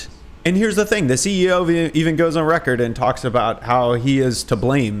not. regard. And here's the thing: the CEO even goes on record and talks about how he is to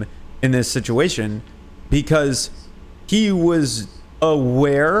blame in this situation because he was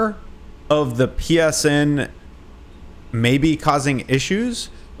aware of the PSN maybe causing issues,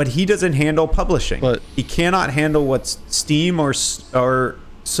 but he doesn't handle publishing. But he cannot handle what Steam or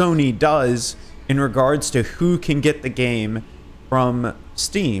Sony does in regards to who can get the game from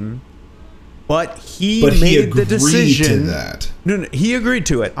Steam. But he made the decision. To that. No, he agreed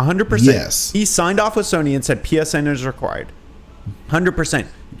to it 100%. Yes. He signed off with Sony and said PSN is required 100%.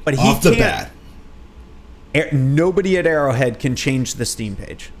 But he off the bat. Nobody at Arrowhead can change the Steam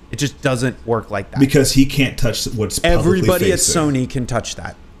page. It just doesn't work like that. Because he can't touch what's publicly Everybody facing. at Sony can touch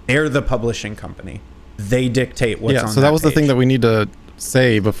that. They're the publishing company. They dictate what's on so that was page. the thing that we need to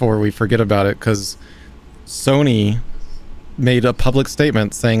say before we forget about it, because Sony made a public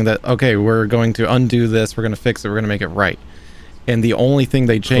statement saying that, okay, we're going to undo this, we're going to fix it, we're going to make it right. And the only thing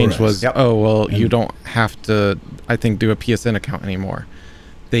they changed was, you don't have to, I think, do a PSN account anymore.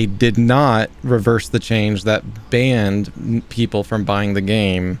 They did not reverse the change that banned people from buying the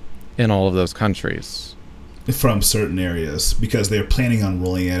game in all of those countries. From certain areas, because they're planning on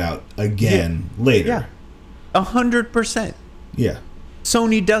rolling it out again later. Yeah, 100%. Yeah.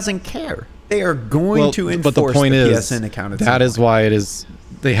 Sony doesn't care. They are going to enforce but the point is, PSN account. That is why it is.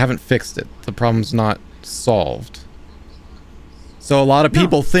 They haven't fixed it. The problem's not solved. So a lot of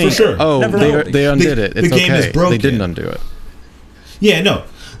people think, sure. they undid it. It's the game is broken. They didn't undo it. Yeah, no.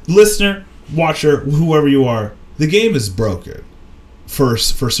 Listener, watcher, whoever you are, the game is broken for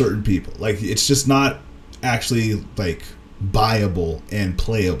certain people. Like, it's just not actually like buyable and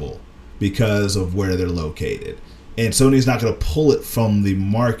playable because of where they're located. And Sony's not going to pull it from the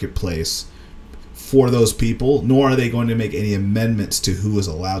marketplace for those people, nor are they going to make any amendments to who is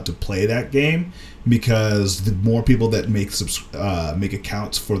allowed to play that game, because the more people that make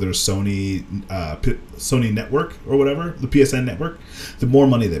accounts for their Sony network or whatever, the PSN network, the more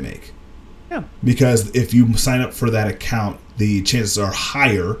money they make. Yeah. Because if you sign up for that account, the chances are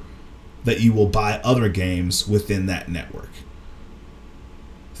higher that you will buy other games within that network.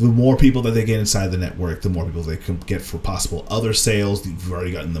 The more people that they get inside the network, the more people they can get for possible other sales. You've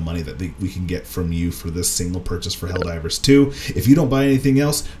already gotten the money that we can get from you for this single purchase for Helldivers 2. If you don't buy anything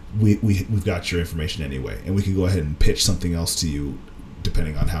else, we've got your information anyway, and we can go ahead and pitch something else to you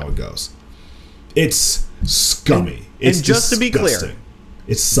depending on how it goes. It's scummy. It's just disgusting. To be clear,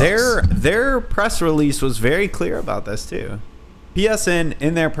 it sucks. Their press release was very clear about this too. PSN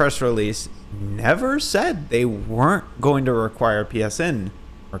in their press release never said they weren't going to require PSN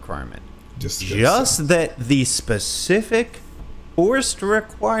requirement. Just that the specific forced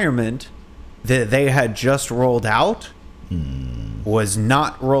requirement that they had just rolled out was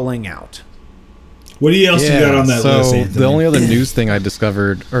not rolling out. What else you got on that list, Anthony? The only other news thing I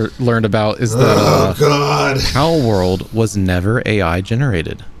discovered or learned about is that Hell World was never AI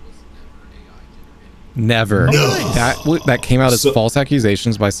generated. Never. No. That came out as false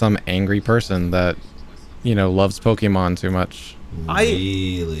accusations by some angry person that, loves Pokemon too much.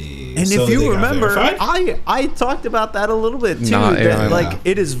 Really? And if you remember, I talked about that a little bit too.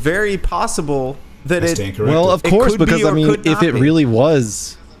 It is very possible that Well, of course, because if it really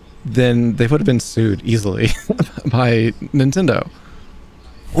was, then they would have been sued easily by Nintendo.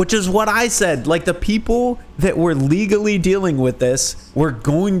 Which is what I said. Like, the people that were legally dealing with this were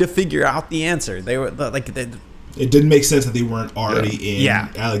going to figure out the answer. They were it didn't make sense that they weren't already in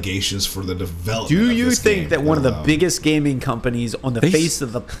allegations for the development. Do you think that one of the biggest gaming companies on the face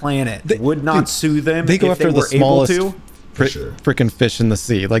of the planet would not sue them? They go after the smallest Sure. freaking fish in the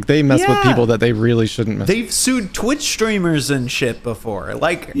sea. Like, they mess with people that they really shouldn't mess with. They've sued Twitch streamers and shit before.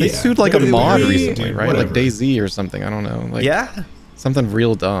 Like, they sued like a mod recently, right? Like DayZ or something. I don't know. Like, something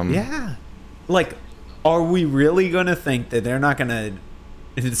real dumb. Yeah. Like, are we really going to think that they're not going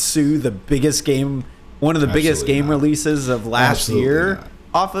to sue the biggest game, one of the biggest game releases of last year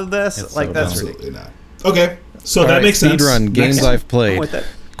off of this? That's absolutely not. Okay, so that makes sense. Speedrun games I've played: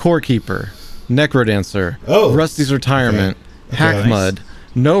 Core Keeper, Necrodancer, Rusty's Retirement, Hackmud,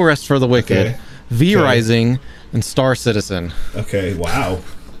 No Rest for the Wicked, V-Rising, and Star Citizen. Okay, wow.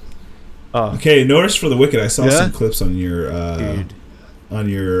 Okay, No Rest for the Wicked. I saw some clips on your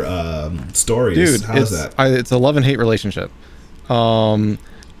stories. Dude, how's that? It's a love and hate relationship.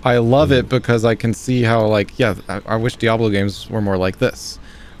 I love it because I can see how, like, yeah, I wish Diablo games were more like this.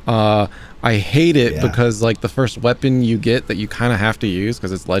 I hate it because, like, the first weapon you get that you kind of have to use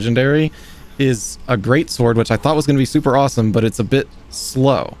because it's legendary is a great sword, which I thought was going to be super awesome, but it's a bit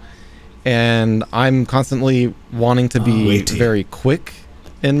slow. And I'm constantly wanting to be very quick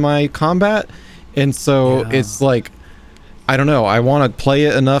in my combat. And so it's like, I don't know, I want to play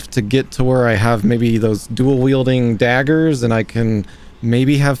it enough to get to where I have maybe those dual wielding daggers and I can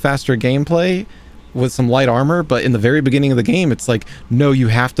maybe have faster gameplay with some light armor. But in the very beginning of the game, it's like, no, you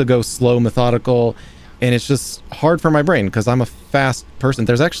have to go slow, methodical. And it's just hard for my brain because I'm a fast person.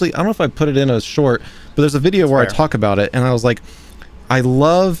 There's actually, I don't know if I put it in a short, but there's a video where I talk about it. And I was like, I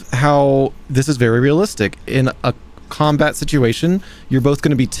love how this is very realistic. In a combat situation, you're both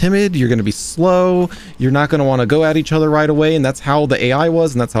going to be timid, you're going to be slow, you're not going to want to go at each other right away. And that's how the AI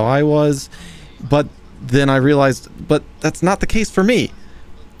was, and that's how I was. But then I realized, but that's not the case for me.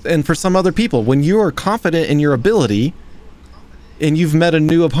 And for some other people, when you are confident in your ability and you've met a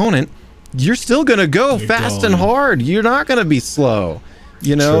new opponent, you're still going to go fast and hard. You're not going to be slow.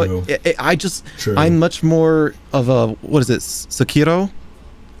 You know, I'm much more of a, what is it, Sekiro?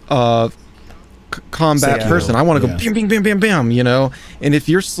 Combat person. I want to go bam, bam, bam, bam, bam, you know? And if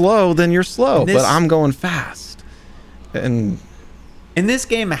you're slow, then you're slow, but I'm going fast. And this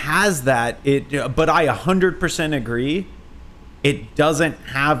game has that, but I 100% agree. It doesn't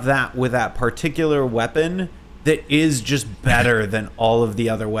have that with that particular weapon that is just better than all of the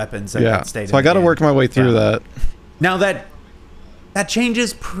other weapons that get stated. So I got to work my way through that. Now that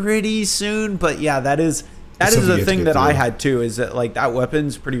changes pretty soon, but yeah, that is the thing that I had too, is that like that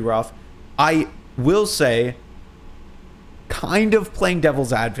weapon's pretty rough. I will say, kind of playing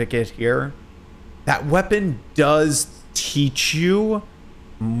devil's advocate here, that weapon does teach you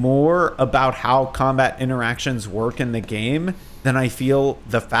more about how combat interactions work in the game than I feel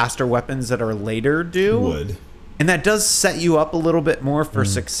the faster weapons that are later do. And that does set you up a little bit more for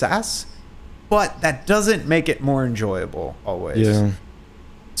success, but that doesn't make it more enjoyable always. Yeah.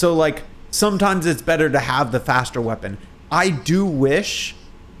 So like sometimes it's better to have the faster weapon. I do wish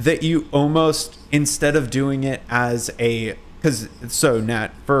that you almost, instead of doing it as so Nat,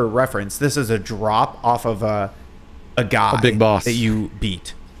 for reference, this is a drop off of a guy, a big boss that you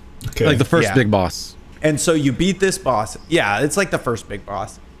beat. Okay. Like the first big boss. And so you beat this boss. Yeah, it's like the first big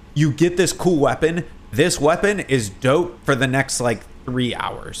boss. You get this cool weapon. This weapon is dope for the next like 3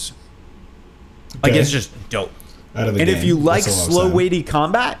 hours. Like it's just dope. And if you like slow, weighty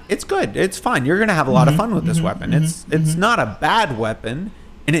combat, it's good. It's fine. You're gonna have a lot of fun with this weapon. It's not a bad weapon,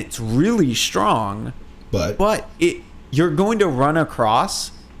 and it's really strong. But you're going to run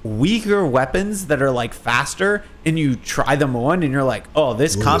across weaker weapons that are like faster, and you try them on and you're like, oh,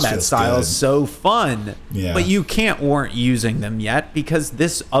 this combat style is so fun. But you weren't using them yet because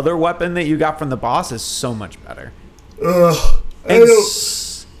this other weapon that you got from the boss is so much better.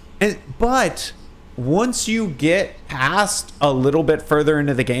 But once you get past a little bit further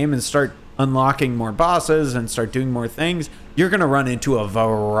into the game and start unlocking more bosses and start doing more things, you're going to run into a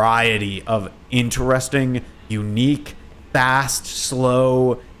variety of interesting, unique, fast,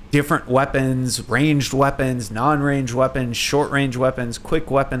 slow, different weapons, ranged weapons, non-ranged weapons, short-range weapons, quick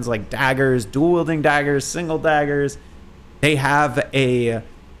weapons like daggers, dual-wielding daggers, single daggers. They have a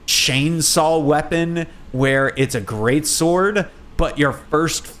chainsaw weapon where it's a great sword, but your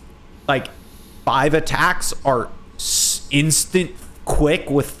first like 5 attacks are instant quick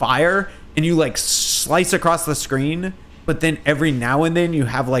with fire, and you like slice across the screen, but then every now and then you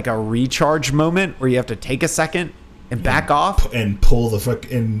have like a recharge moment where you have to take a second and back off and pull the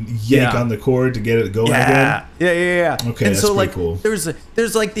and yank on the cord to get it going again. Yeah. Okay, and that's so like cool.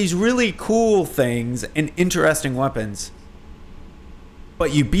 there's like these really cool things and interesting weapons,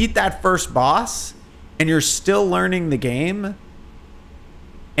 but you beat that first boss and you're still learning the game,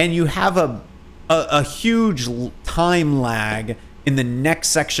 and you have a huge time lag in the next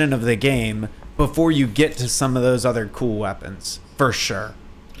section of the game before you get to some of those other cool weapons, for sure.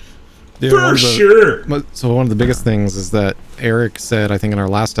 So one of the biggest things is that Eric said, I think in our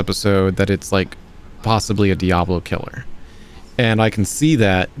last episode, that it's like possibly a Diablo killer. And I can see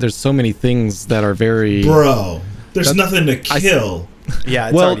that. There's so many things that are very... Bro, there's nothing to kill. Yeah,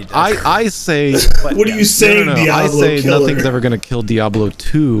 well, I say... What are you saying, no, Diablo I say killer? Nothing's ever going to kill Diablo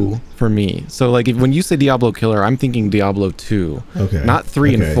 2 for me. So like when you say Diablo killer, I'm thinking Diablo 2. Okay. Not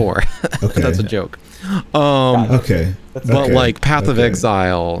 3 and 4. Okay. That's a joke. But like Path of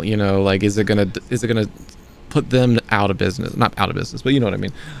Exile, you know, like is it gonna put them out of business? Not out of business, but you know what I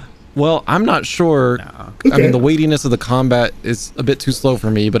mean. Well, I'm not sure. No. I mean, the weightiness of the combat is a bit too slow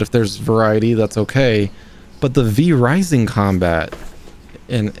for me, but if there's variety, that's okay. But the V Rising combat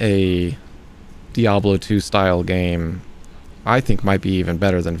in a Diablo 2 style game, I think might be even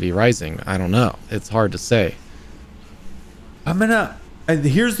better than V Rising. I don't know. It's hard to say.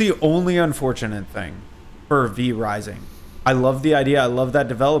 Here's the only unfortunate thing for V Rising. I love the idea. I love that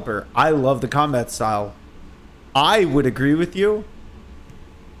developer. I love the combat style. I would agree with you.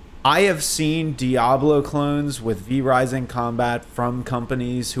 I have seen Diablo clones with V Rising combat from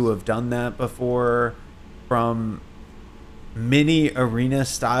companies who have done that before, from mini arena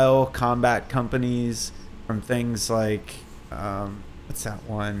style combat companies, from things like what's that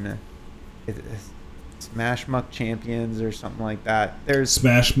one? Smash Muck Champions or something like that. There's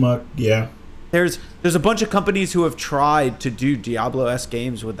Smash Muck, yeah. There's a bunch of companies who have tried to do Diablo-esque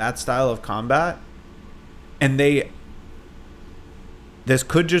games with that style of combat, and this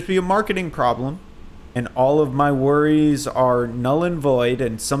could just be a marketing problem, and all of my worries are null and void,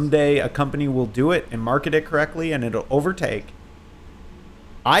 and someday a company will do it and market it correctly and it'll overtake.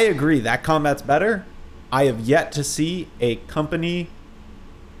 I agree that combat's better. I have yet to see a company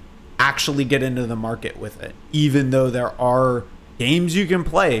actually get into the market with it, even though there are games you can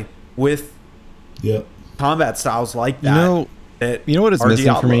play with combat styles like that. You know what is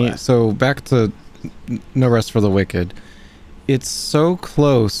missing for me? So back to No Rest for the Wicked. It's so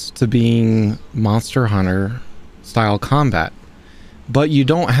close to being Monster Hunter style combat, but you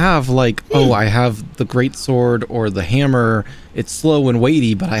don't have like, oh, I have the great sword or the hammer. It's slow and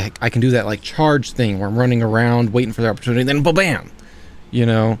weighty, but I can do that like charge thing where I'm running around waiting for the opportunity, then bam, you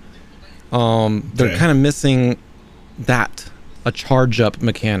know. They're kind of missing that, a charge up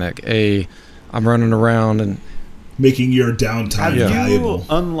mechanic, I'm running around and making your downtime valuable. Have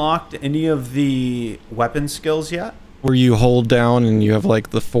you unlocked any of the weapon skills yet? Where you hold down and you have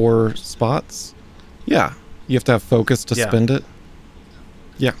like the 4 spots? Yeah. You have to have focus to spend it.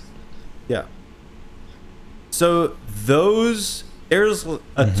 Yeah. Yeah. So there's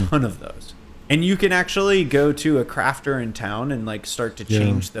a ton of those. And you can actually go to a crafter in town and like start to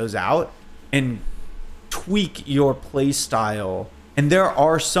change those out and tweak your play style. And there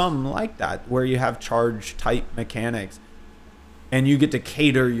are some like that where you have charge type mechanics and you get to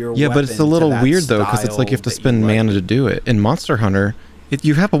cater your weapon. But it's a little weird though, because it's like you have to spend mana to do it. In Monster Hunter,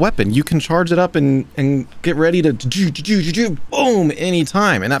 you have a weapon. You can charge it up and get ready to boom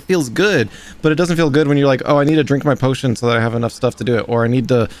anytime, and that feels good. But it doesn't feel good when you're like, oh, I need to drink my potion so that I have enough stuff to do it, or I need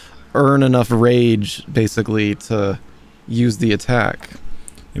to earn enough rage basically to use the attack.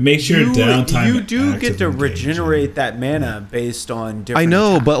 It makes your downtime. You do get to regenerate that mana based on different. I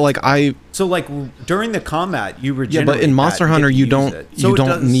know, attacks. but like so like during the combat you regenerate. Yeah, but in Monster Hunter you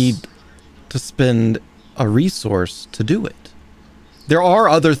don't need to spend a resource to do it. There are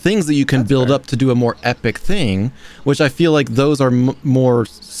other things that you can build up to do a more epic thing, which I feel like those are more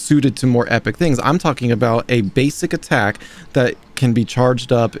suited to more epic things. I'm talking about a basic attack that can be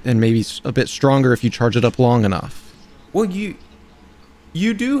charged up and maybe a bit stronger if you charge it up long enough. Well,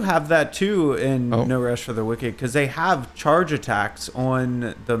 you do have that too in No Rest for the Wicked, because they have charge attacks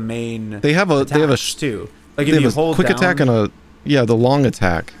on the main. They have a too. Like if you hold quick down, attack and the long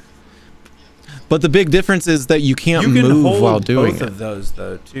attack. But the big difference is that you can't move while doing both of those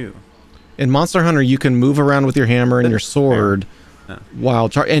though too. In Monster Hunter, you can move around with your hammer and your sword while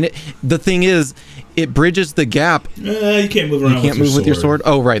and the thing is, it bridges the gap. You can't move around. You can't move with your sword.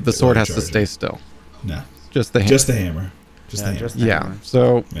 Oh, right. The sword has to stay still. No, just the hammer. Just the hammer. Just the hammer. Yeah.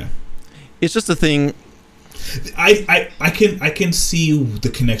 So it's just a thing. I can see the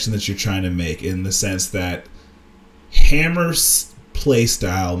connection that you're trying to make, in the sense that hammer's play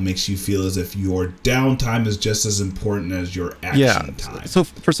style makes you feel as if your downtime is just as important as your action time. So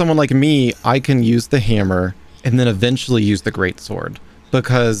for someone like me, I can use the hammer and then eventually use the greatsword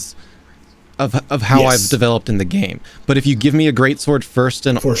because of how I've developed in the game. But if you give me a greatsword first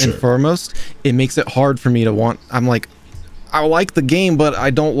and foremost, it makes it hard for me to want. I'm like, I like the game, but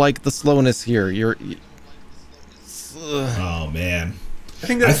I don't like the slowness here. Oh man,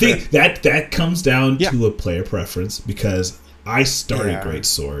 I think that comes down to a player preference, because I started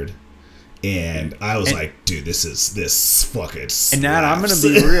greatsword and I was like, dude, this fucking slaps. And Nat, I'm gonna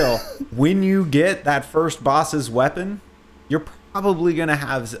be real. When you get that first boss's weapon, you're probably gonna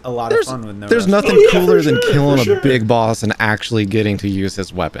have a lot of fun with No Rest. There's nothing cooler than killing a big boss and actually getting to use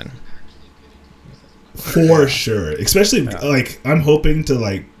his weapon. For sure, especially like I'm hoping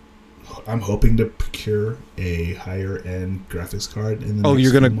to procure a higher end graphics card in the next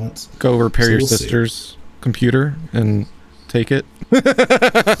you're gonna few months. Go repair your sister's computer and take it. Take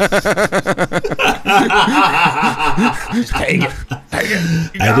it.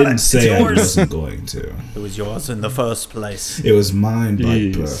 I didn't say I wasn't going to. It was yours in the first place. It was mine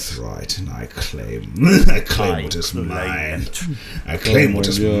by birthright, and I claim what is mine. I claim what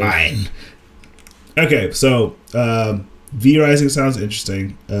is mine. Okay, so V Rising sounds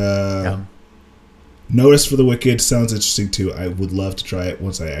interesting. Notice for the Wicked sounds interesting too. I would love to try it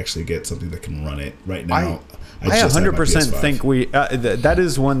once I actually get something that can run it. Right now, I 100% think we. That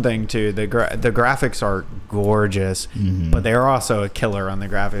is one thing too. The graphics are gorgeous, but they are also a killer on the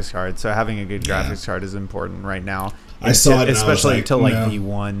graphics card. So having a good graphics card is important right now. I saw it, especially until like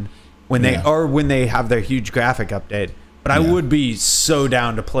V1 when they have their huge graphic update. But I would be so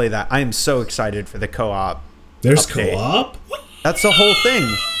down to play that. I am so excited for the co-op. There's update. co-op? That's the whole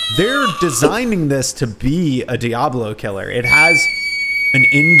thing. They're designing this to be a Diablo killer. It has an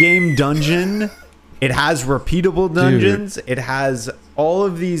in-game dungeon. It has repeatable dungeons. It has all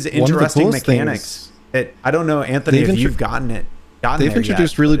of these interesting mechanics. I don't know, Anthony, if you've gotten it. They've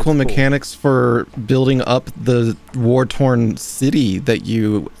introduced really cool mechanics for building up the war-torn city that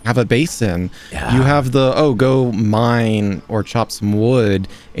you have a base in. Yeah. You have the, go mine or chop some wood,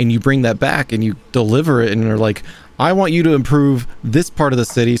 and you bring that back and you deliver it, and you're like, I want you to improve this part of the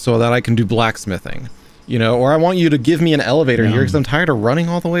city so that I can do blacksmithing, or I want you to give me an elevator here because I'm tired of running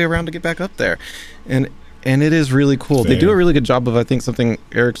all the way around to get back up there. And it is really cool. Fair. They do a really good job of, I think, something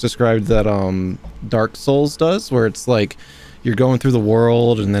Eric's described that Dark Souls does, where it's like you're going through the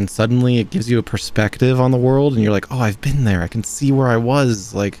world and then suddenly it gives you a perspective on the world and you're like, oh, I've been there. I can see where I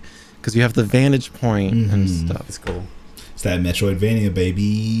was, like, because you have the vantage point and stuff. It's cool. It's that Metroidvania, baby.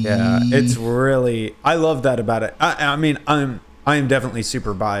 Yeah, it's really, I love that about it. I mean, I am definitely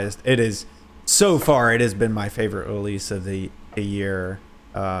super biased. It is, so far, it has been my favorite release of the year.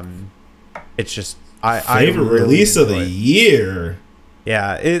 It's just, favorite really release of the year.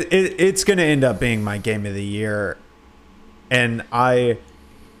 Yeah, it's gonna end up being my game of the year, and I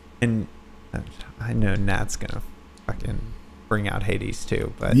know Nat's gonna fucking bring out Hades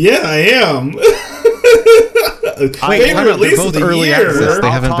too, but yeah, I am. Favorite release of the early year. Access. They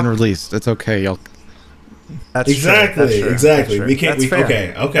haven't been released. It's okay, y'all. That's exactly. We can't.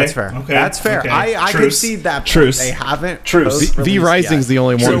 Okay. That's fair. Okay. That's fair. Okay. I can see that. Truce. They haven't. V Rising's the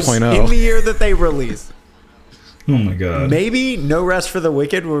only 1.0 in the year that they release. Oh my god. Maybe No Rest for the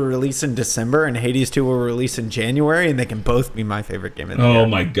Wicked will release in December and Hades 2 will release in January, and they can both be my favorite game of the year. Oh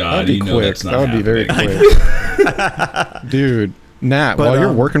my god. That'd be quick. That would be very quick. Dude, Nat, while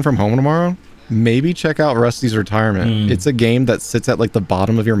you're working from home tomorrow, maybe check out Rusty's Retirement. It's a game that sits at like the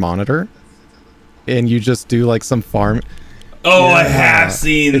bottom of your monitor, and you just do like some farm. Oh, yeah. I have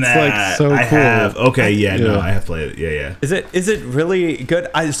seen that. It's like so I cool. Have. Okay, no, I have played it. Yeah. Is it really good?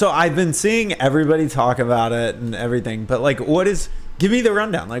 So I've been seeing everybody talk about it and everything, but like, give me the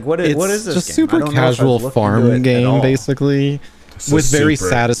rundown. Like, what is this? It's just game? super casual farm game, basically, with very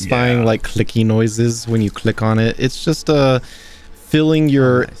satisfying like clicky noises when you click on it. It's just filling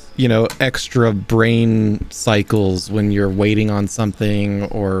your extra brain cycles when you're waiting on something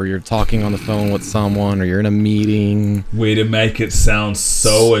or you're talking on the phone with someone or you're in a meeting. Way to make it sound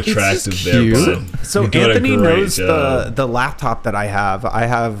so attractive there, bud. So Anthony knows the laptop that I have.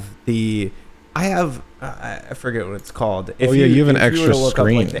 I forget what it's called. You have an extra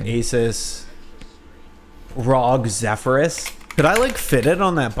screen. Up, like, the Asus ROG Zephyrus. Could I like fit it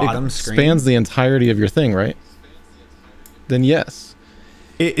on that bottom screen? It spans the entirety of your thing, right? Then yes.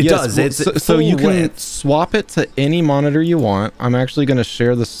 It does. So you can swap it to any monitor you want. I'm actually going to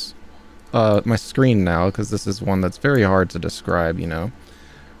share this my screen now because this is one that's very hard to describe,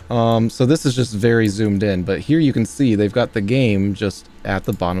 So this is just very zoomed in, but here you can see they've got the game just at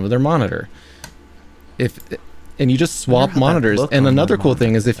the bottom of their monitor. And you just swap monitors. And another cool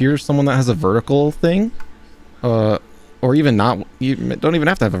thing is if you're someone that has a vertical thing, or even not, you don't even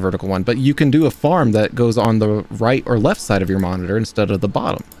have to have a vertical one, but you can do a farm that goes on the right or left side of your monitor instead of the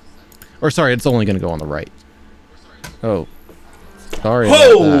bottom. Or sorry, it's only going to go on the right. Oh, sorry.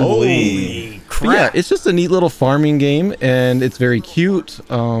 Holy crap. Yeah, it's just a neat little farming game, and it's very cute.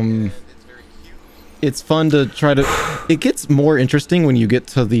 It's fun to try to... It gets more interesting when you get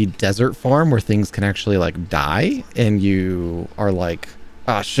to the desert farm where things can actually like die, and you are like...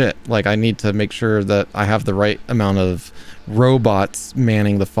 ah, shit, like I need to make sure that I have the right amount of robots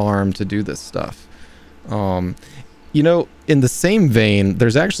manning the farm to do this stuff. In the same vein,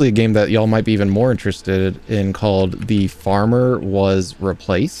 there's actually a game that y'all might be even more interested in called The Farmer Was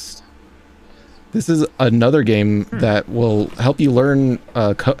Replaced. This is another game that will help you learn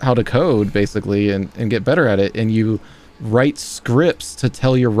how to code, basically, and get better at it. And you write scripts to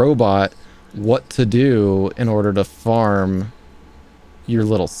tell your robot what to do in order to farm your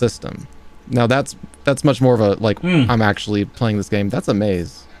little system. Now that's much more of a like I'm actually playing this game. That's a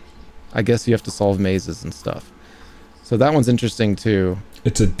maze. I guess you have to solve mazes and stuff. So that one's interesting too.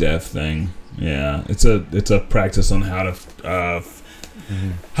 It's a dev thing. Yeah, it's a practice on how to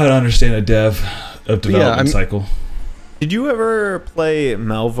understand a development cycle. Did you ever play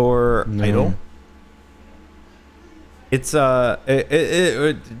Malvor Idol? It's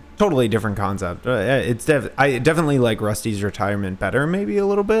totally different concept. I definitely like Rusty's Retirement better, maybe a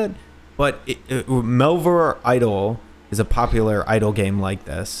little bit, but Malvor Idol is a popular idle game like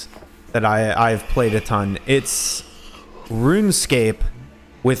this that I've played a ton. It's RuneScape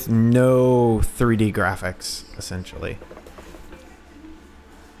with no 3D graphics, essentially.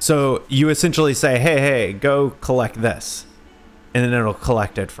 So you essentially say, hey, go collect this, and then it'll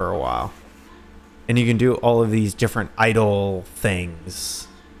collect it for a while. And you can do all of these different idle things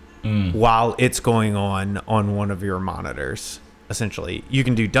while it's going on one of your monitors, essentially. You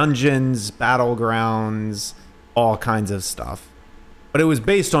can do dungeons, battlegrounds, all kinds of stuff. But it was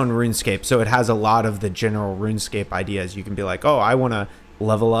based on RuneScape, so it has a lot of the general RuneScape ideas. You can be like, oh, I want to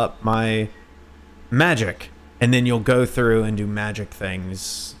level up my magic. And then you'll go through and do magic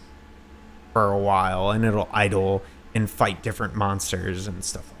things for a while, and it'll idle and fight different monsters and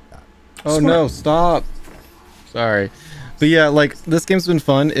stuff like that. Oh no, stop. Sorry. But yeah, like, this game's been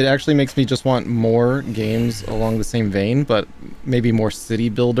fun. It actually makes me just want more games along the same vein, but maybe more city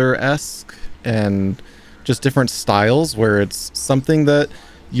builder-esque and just different styles where it's something that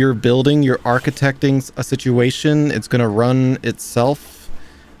you're building, you're architecting a situation, it's going to run itself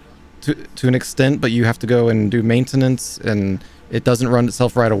to an extent, but you have to go and do maintenance, and it doesn't run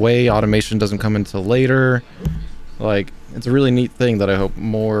itself right away. Automation doesn't come until later. Like, it's a really neat thing that I hope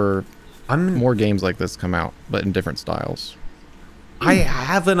more games like this come out, but in different styles. I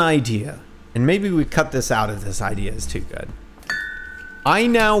have an idea, and maybe we cut this out if this idea is too good. I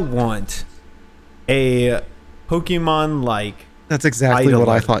now want a Pokemon-like. That's exactly what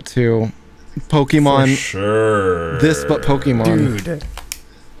I thought too. Pokemon. For sure. This, but Pokemon. Dude.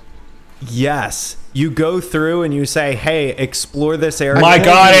 Yes. You go through and you say, hey, explore this area. My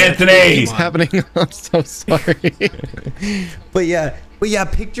God, Anthony! What's happening? I'm so sorry. But yeah,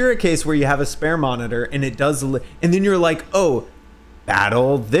 picture a case where you have a spare monitor and it does, and then you're like, oh,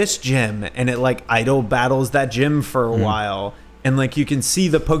 battle this gym, and it like idle battles that gym for a while, and like you can see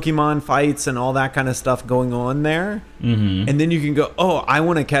the Pokemon fights and all that kind of stuff going on there, and then you can go, oh, I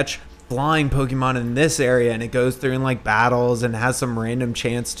want to catch flying Pokemon in this area, and it goes through and like battles and has some random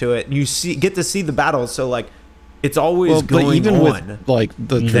chance to it, and you get to see the battles, so like it's always going but even on. With like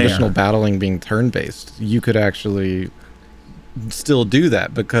the traditional battling being turn-based, you could actually still do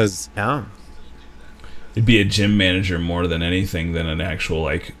that, because it'd be a gym manager more than anything than an actual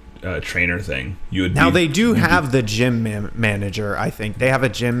like trainer thing. They do have the gym manager. I think they have a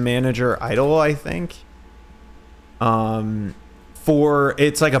gym manager idle. I think for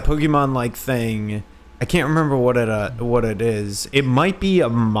it's like a Pokemon like thing. I can't remember what it is. It might be a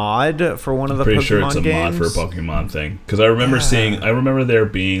mod for one of the Pokemon games. Pretty sure it's a mod for a Pokemon thing, because I remember there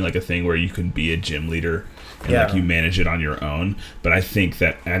being like a thing where you can be a gym leader and like you manage it on your own. But I think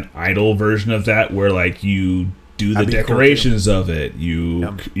that an idle version of that, where like you do the decorations of it,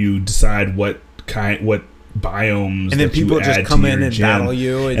 you decide what biomes, and then people just come in and battle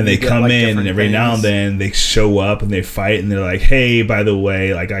you, and they come in, and every now and then they show up and they fight, and they're like, hey, by the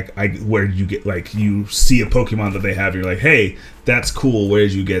way, like where did you get, like, you see a Pokemon that they have, you're like, hey, that's cool, where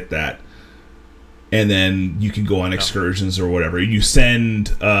did you get that? And then you can go on excursions or whatever. You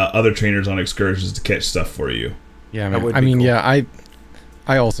send other trainers on excursions to catch stuff for you. Yeah, I mean, cool.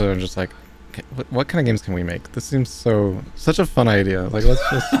 I also am just like, what kind of games can we make? This seems such a fun idea. Like,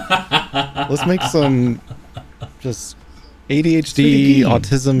 let's make some just ADHD,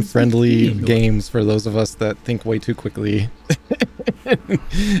 autism friendly games for those of us that think way too quickly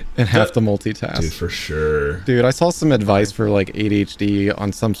and have to multitask. Dude, for sure. Dude, I saw some advice for like ADHD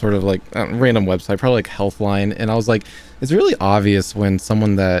on some sort of like random website, probably like Healthline, and I was like, it's really obvious when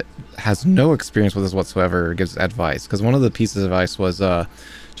someone that has no experience with this whatsoever gives advice, because one of the pieces of advice was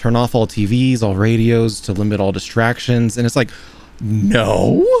turn off all TVs, all radios to limit all distractions, and it's like,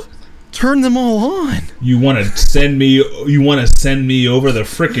 no, turn them all on. You want to send me over the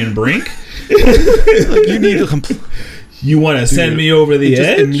frickin' brink? Like, you need to you want to send me over the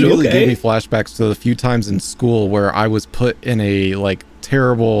edge? It immediately gave me flashbacks to the few times in school where I was put in a like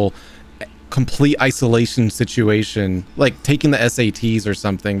terrible complete isolation situation, like taking the SATs or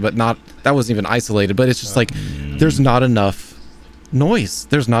something, but that wasn't even isolated, but it's just like there's not enough noise,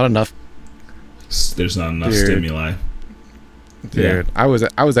 there's not enough stimuli. Dude, I was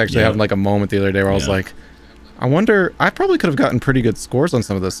actually having like a moment the other day where I was like, I wonder, I probably could have gotten pretty good scores on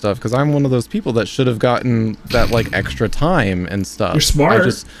some of this stuff because I'm one of those people that should have gotten that like extra time and stuff. You're smart. I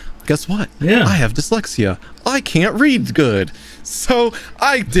just, guess what? Yeah. I have dyslexia. I can't read good. So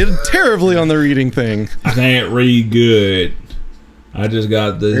I did terribly on the reading thing. I can't read good. I just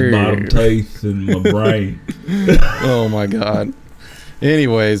got this bottom teeth in my brain. Oh my god.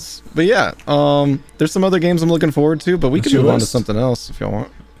 Anyways, but yeah, there's some other games I'm looking forward to, but we can move on to something else if y'all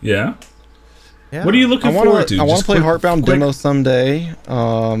want. Yeah. What are you looking forward to? I want to play Heartbound demo someday.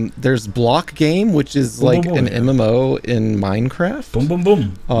 There's Block Game, which is like an MMO in Minecraft. Boom, boom,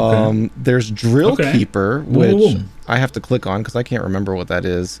 boom. Okay. There's Drill Keeper, which I have to click on because I can't remember what that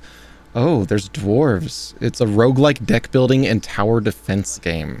is. Oh, there's Dwarves. It's a roguelike deck building and tower defense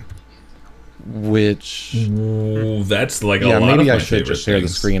game. Which... Ooh, that's like a lot of maybe my I should just share the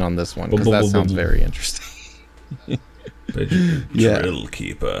screen on this one because that sounds very interesting. Drill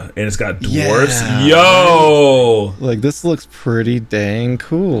Keeper, and it's got dwarves. Yo, like this looks pretty dang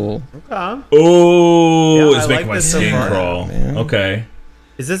cool. Okay. Oh, it's making my skin crawl. Okay.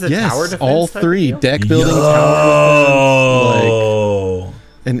 Is this a tower defense? All three deck building tower defense. Like,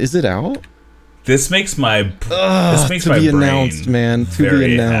 and is it out? This makes my to be announced, man. To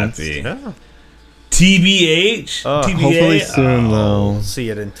be announced. Yeah. TBH? TBA? Hopefully soon, though. We'll see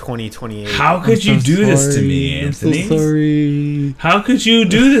it in 2028. How could you do this to me, Anthony? I'm so sorry. How could you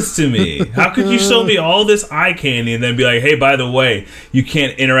do this to me? How could you show me all this eye candy and then be like, hey, by the way, you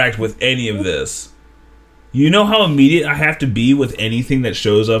can't interact with any of this? You know how immediate I have to be with anything that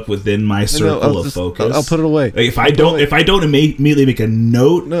shows up within my circle of focus? I'll put it away. Like if I don't immediately make a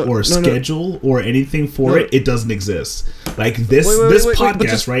note or a schedule or anything for it, it doesn't exist. Like this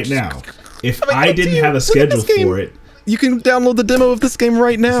podcast right now. If I didn't have a schedule for it, you can download the demo of this game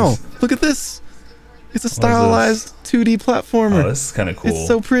right now. Look at this. It's a stylized 2D platformer. Oh, this is kind of cool. It's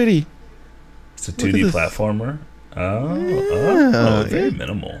so pretty. It's a 2D platformer. Oh, very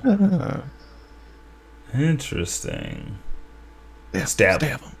minimal. Interesting. Yeah, stab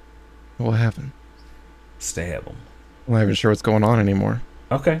him. What happened? Stab him. I'm not even sure what's going on anymore.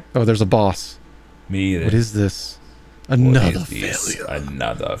 Okay. Oh, there's a boss. Me either. What is this? Another failure.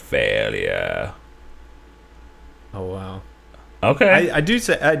 Another failure. Oh wow. Okay. I do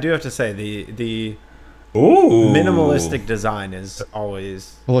have to say the Ooh. minimalistic design is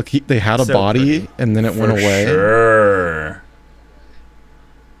always. Well, look, they had a body pretty. And then it went away. Sure.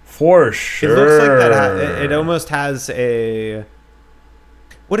 For sure. It looks like that. It almost has a.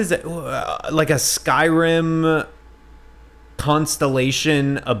 What is it? Like a Skyrim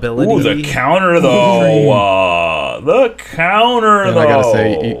constellation ability. Ooh, the counter though. The counter though. I gotta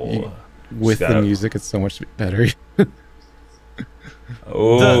say, with the music, it's so much better.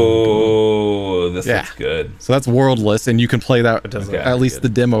 Oh, this looks good. So that's worldless, and you can play that at least the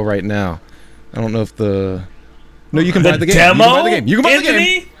demo right now. I don't know if the you can buy the game. You can buy the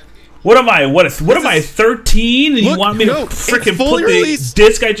game. What am I? What am I? 13? And you want me to freaking put the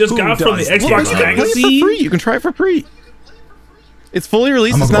disc I just got from the Xbox magazine? You can try it for free. It's fully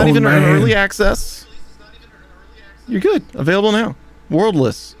released. It's not even early access. You're good. Available now.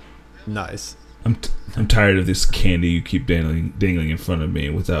 Worldless. Nice. I'm tired of this candy you keep dangling in front of me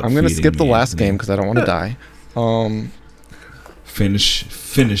without. I'm gonna skip the last game because I don't want to die. Finish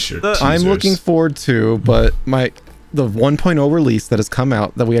your teasers. I'm looking forward to, but the 1.0 release that has come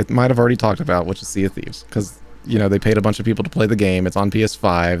out that we might have already talked about, which is Sea of Thieves, because they paid a bunch of people to play the game. It's on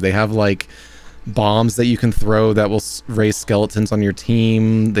PS5. They have like bombs that you can throw that will raise skeletons on your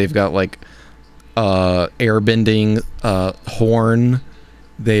team. They've got like airbending horn.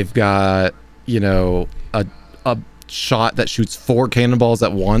 They've got a shot that shoots 4 cannonballs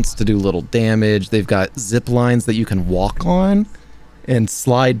at once to do little damage. They've got zip lines that you can walk on and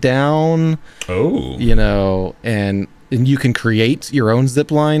slide down. Oh. And you can create your own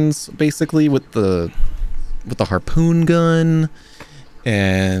zip lines basically with the harpoon gun.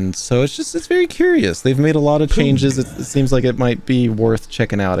 And so it's very curious. They've made a lot of changes. It seems like it might be worth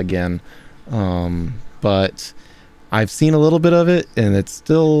checking out again. But I've seen a little bit of it, and it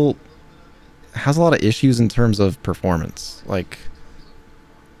still has a lot of issues in terms of performance.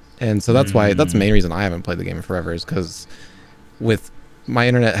 And so that's the main reason I haven't played the game in forever, is because with my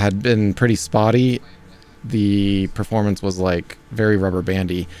internet had been pretty spotty. The performance was like very rubber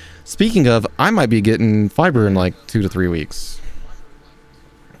bandy. Speaking of, I might be getting fiber in like 2 to 3 weeks.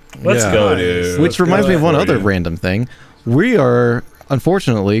 Let's go, dude. Which reminds me of one other random thing. We are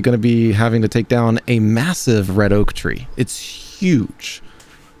unfortunately going to be having to take down a massive red oak tree. It's huge,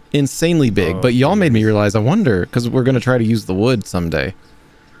 insanely big. But y'all made me realize, I wonder, because we're going to try to use the wood someday.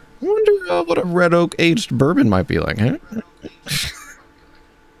 I wonder what a red oak aged bourbon might be like, huh?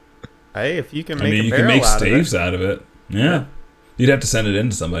 Hey, if you can I make mean, a you barrel can make out staves of it. out of it. Yeah. You'd have to send it in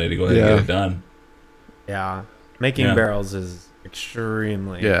to somebody to go ahead and get it done. Yeah. Making barrels is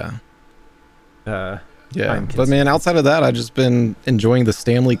extremely But man, outside of that, I've just been enjoying the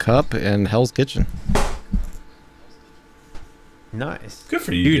Stanley Cup and Hell's Kitchen. Nice. Good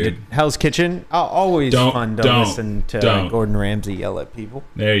for you, dude. Hell's Kitchen. Always fun to listen to Gordon Ramsay yell at people.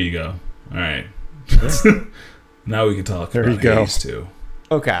 There you go. All right. Now we can talk there about Hades too.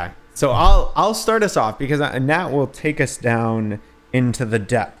 Okay. So I'll start us off because Nat will take us down into the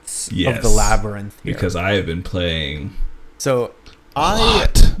depths of the labyrinth here. Because I have been playing. So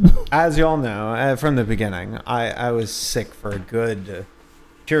as y'all know, from the beginning, I was sick for a good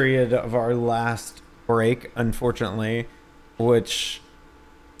period of our last break, unfortunately, which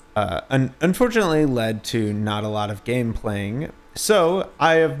unfortunately led to not a lot of game playing. So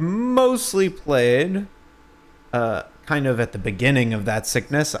I have mostly played, kind of at the beginning of that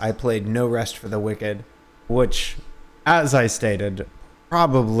sickness, I played No Rest for the Wicked, which, as I stated,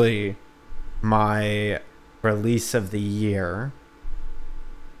 probably my release of the year.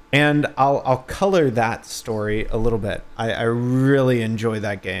 And I'll color that story a little bit. I really enjoy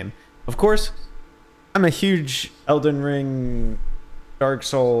that game. Of course, I'm a huge Elden Ring, Dark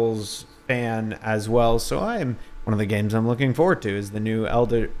Souls fan as well. So one of the games I'm looking forward to is the new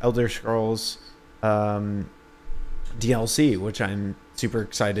Elder Scrolls DLC, which I'm super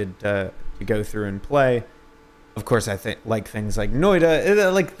excited to go through and play. Of course, I like things like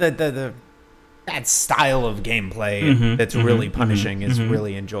Noida, like that style of gameplay that's really punishing is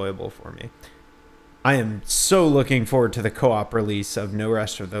really enjoyable for me. I am so looking forward to the co-op release of No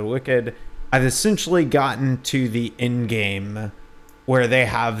Rest for the Wicked. I've essentially gotten to the end game where they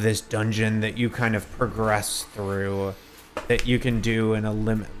have this dungeon that you kind of progress through that you can do in a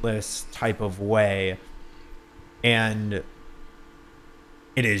limitless type of way. And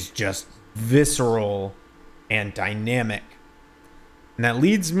it is just visceral and dynamic. And that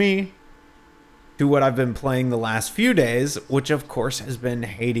leads me to what I've been playing the last few days, which of course has been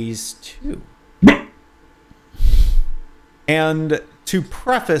Hades 2. And to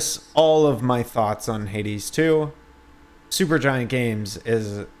preface all of my thoughts on Hades 2, Supergiant Games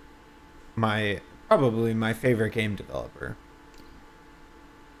is probably my favorite game developer.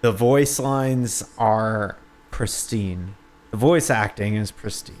 The voice lines are pristine. The voice acting is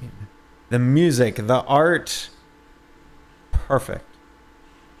pristine. The music, the art, perfect.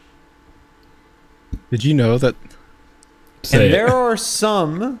 Did you know that? There are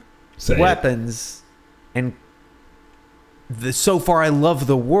some weapons, and so far I love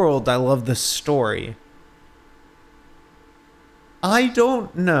the world, I love the story. I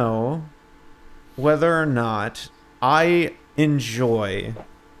don't know whether or not I enjoy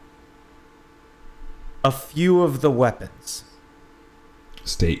a few of the weapons.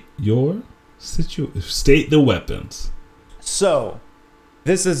 State the weapons. So,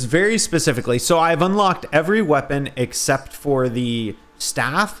 this is very specifically. So, I've unlocked every weapon except for the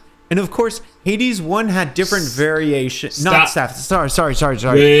staff. And of course, Hades 1 had different variations. Not staff. Sorry.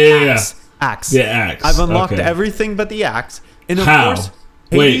 Axe. Yeah, axe. I've unlocked everything but the axe. And of course,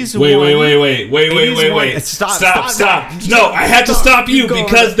 Wait. Stop. No, I had to stop you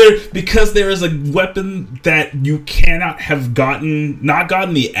because there is a weapon that you cannot have not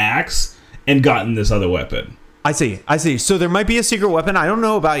gotten the axe and gotten this other weapon. I see. So there might be a secret weapon I don't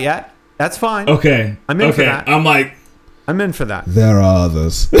know about yet. That's fine. Okay. I'm in for that. I'm in for that. There are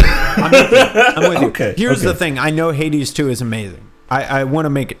others. I'm with you. Okay. Here's the thing. I know Hades 2 is amazing. I want to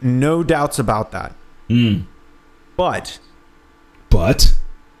make no doubts about that. But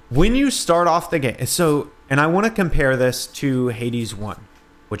when you start off the game, and I want to compare this to Hades 1,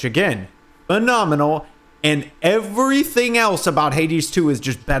 which again, phenomenal, and everything else about Hades 2 is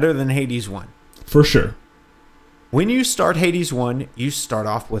just better than Hades 1. For sure. When you start Hades 1, you start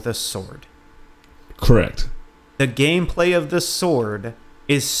off with a sword. Correct. The gameplay of the sword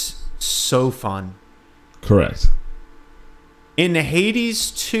is so fun. Correct. In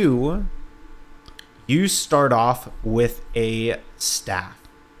Hades 2, you start off with a staff.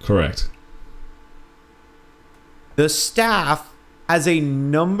 Correct. The staff has a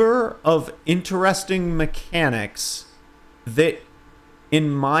number of interesting mechanics that, in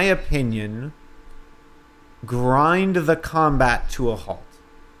my opinion, grind the combat to a halt.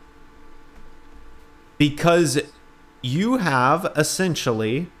 Because you have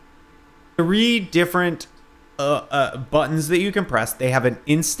essentially 3 different buttons that you can press. They have an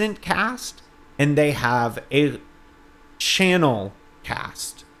instant cast and they have a channel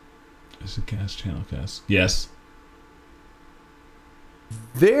cast. Is it cast, channel cast? Yes.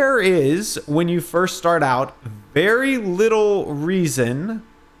 there is, when you first start out, very little reason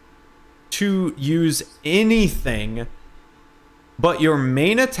to use anything but your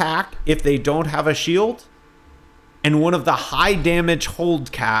main attack if they don't have a shield, and one of the high damage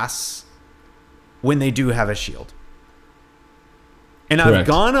hold casts when they do have a shield. And Correct. I've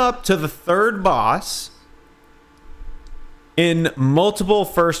gone up to the third boss in multiple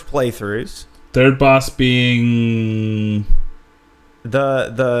first playthroughs. Third boss being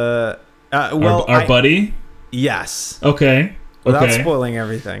Our buddy. Yes. Okay. Without spoiling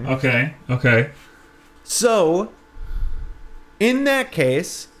everything. Okay. So, in that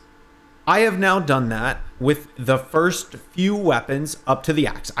case, I have now done that with the first few weapons up to the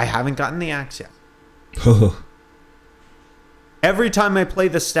axe. I haven't gotten the axe yet. Every time I play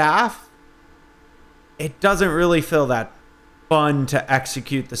the staff, it doesn't really feel that fun to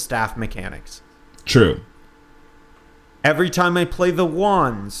execute the staff mechanics. True. Every time I play the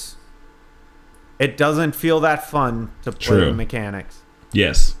wands, it doesn't feel that fun to play the mechanics.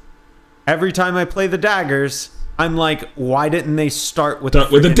 Yes. Every time I play the daggers, I'm like, why didn't they start with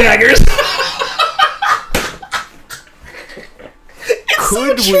the daggers?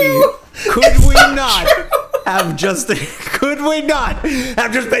 Could we not have just made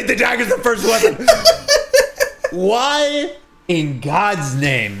the daggers the first weapon? Why in God's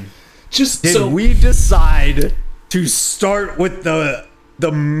name did we decide to start with the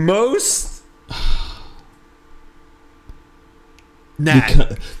most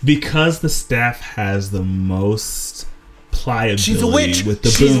because the staff has the most pliability. She's a witch. With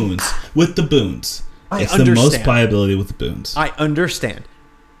the boons. With the boons. It's the most pliability with the boons. I understand.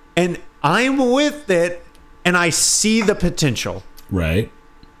 And I'm with it, and I see the potential. Right.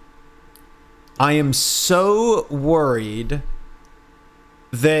 I am so worried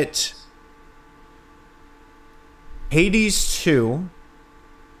that Hades 2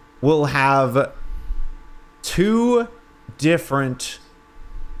 will have two different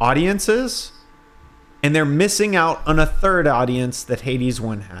audiences, and they're missing out on a third audience that Hades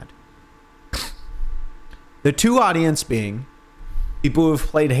 1 had. The two audience being people who have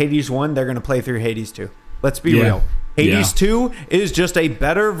played Hades 1, they're going to play through Hades 2. Let's be real. Hades 2 is just a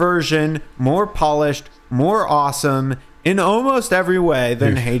better version, more polished, more awesome in almost every way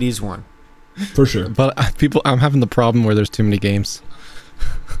than Hades 1. For sure. But I'm having the problem where there's too many games.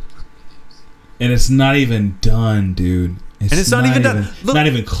 And it's not even done, dude. It's not even done. Look, not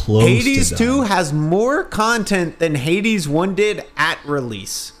even close. Hades to 2 done. has more content than Hades 1 did at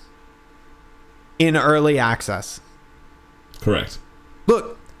release in early access. Correct.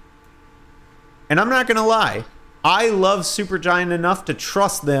 Look, and I'm not going to lie, I love Supergiant enough to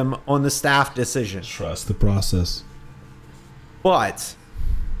trust them on the staff decision. Trust the process. But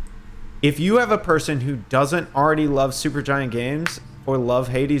if you have a person who doesn't already love Supergiant games or love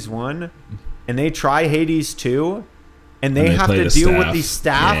Hades 1, and they try Hades 2, and they have to deal with the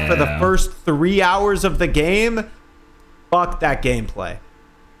staff for the first 3 hours of the game, fuck that gameplay.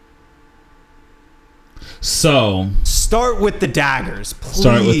 So start with the daggers, please.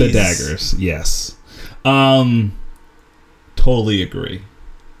 Start with the daggers, yes. Totally agree.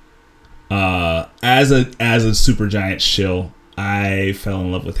 As a Supergiant shill, I fell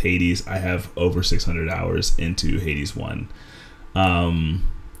in love with Hades. I have over 600 hours into Hades 1.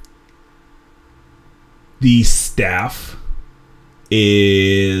 The staff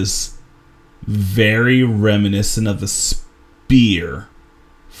is very reminiscent of the spear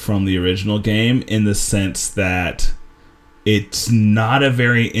from the original game, in the sense that it's not a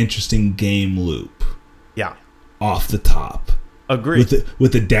very interesting game loop. Yeah. Off the top. Agreed.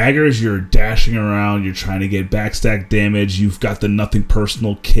 With the daggers, you're dashing around, you're trying to get backstack damage, you've got the nothing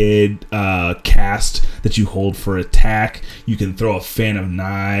personal kid cast that you hold for attack, you can throw a fan of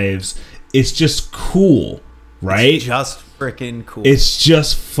knives. It's just cool, right? It's just freaking cool. It's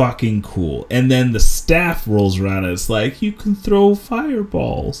just fucking cool. And then the staff rolls around and it's like, you can throw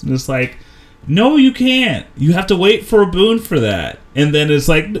fireballs. And it's like, no, you can't. You have to wait for a boon for that. And then it's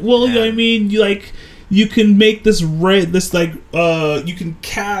like, well, I mean, you can make this you can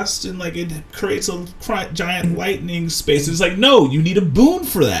cast and like it creates a giant lightning space. It's like, no, you need a boon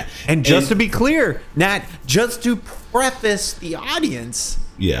for that. And just to be clear, Nat, just to preface the audience,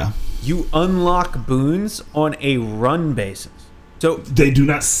 you unlock boons on a run basis. So they do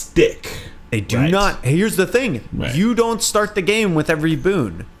not stick. They do not. Here's the thing. You don't start the game with every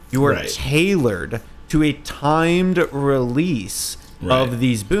boon. You are tailored to a timed release of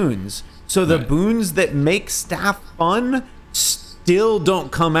these boons. So the boons that make staff fun still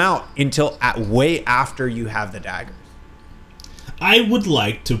don't come out until way after you have the daggers. I would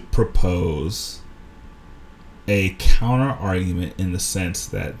like to propose a counter argument in the sense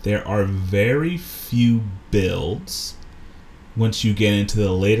that there are very few builds once you get into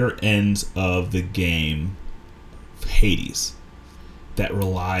the later ends of the game, Hades, that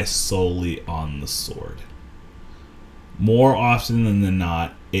rely solely on the sword. More often than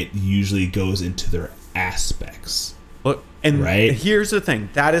not, it usually goes into their aspects. Look, and right? Here's the thing,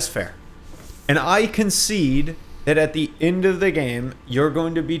 that is fair. And I concede that at the end of the game, you're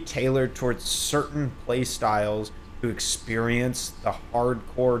going to be tailored towards certain play styles to experience the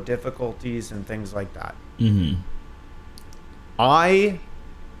hardcore difficulties and things like that. Mm-hmm. I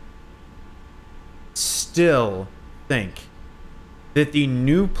still think that the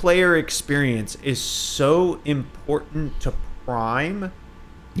new player experience is so important to Prime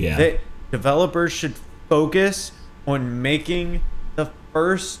that developers should focus on making the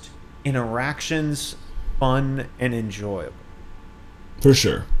first interactions fun and enjoyable. For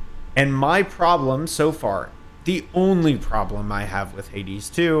sure. And my problem so far, the only problem I have with Hades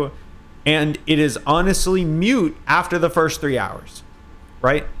 2, and it is honestly mute after the first 3 hours,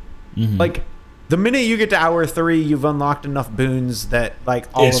 right? Mm-hmm. Like, the minute you get to hour 3, you've unlocked enough boons that, like,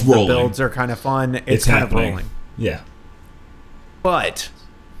 all of the builds are kind of fun. It's kind of rolling. Yeah. But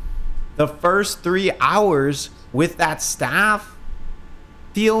the first 3 hours with that staff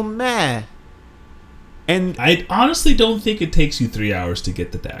feel meh. And I honestly don't think it takes you 3 hours to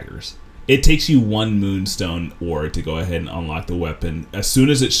get the daggers. It takes you one moonstone ore to go ahead and unlock the weapon. As soon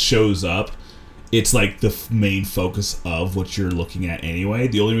as it shows up, it's like the main focus of what you're looking at anyway.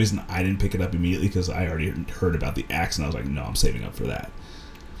 The only reason I didn't pick it up immediately because I already heard about the axe and I was like, no, I'm saving up for that.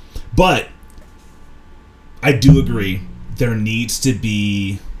 But I do agree there needs to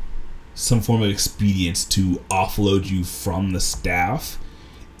be some form of expedience to offload you from the staff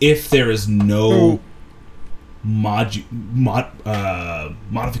if there is no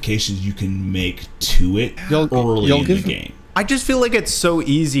modifications you can make to it early in the game. I just feel like it's so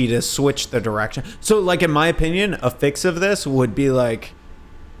easy to switch the direction. So, like, in my opinion, a fix of this would be like,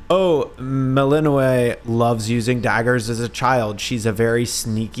 oh, Melinoe loves using daggers as a child. She's a very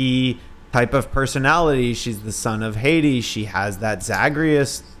sneaky type of personality. She's the son of Hades. She has that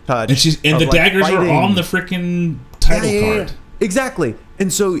Zagreus touch. And the daggers are on the freaking title card. Yeah. Exactly.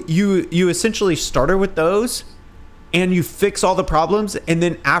 And so you essentially start her with those, and you fix all the problems, and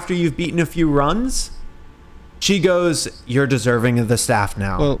then after you've beaten a few runs, she goes, "You're deserving of the staff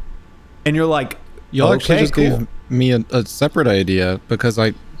now." Well, and you're like, y'all okay, actually just gave me a separate idea, because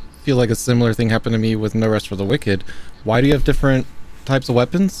I feel like a similar thing happened to me with No Rest for the Wicked. Why do you have different types of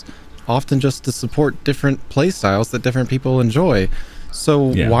weapons? Often just to support different play styles that different people enjoy.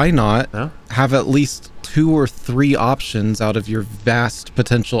 So why not have at least 2 or 3 options out of your vast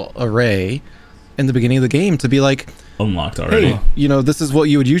potential array in the beginning of the game to be like, unlocked already. Hey, you know, this is what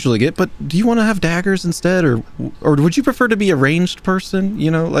you would usually get, but do you want to have daggers instead, or would you prefer to be a ranged person? You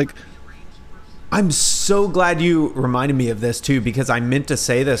know, like, I'm so glad you reminded me of this too, because I meant to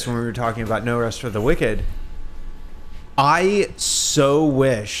say this when we were talking about No Rest for the Wicked. I so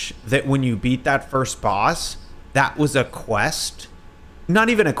wish that when you beat that first boss, that was a quest. Not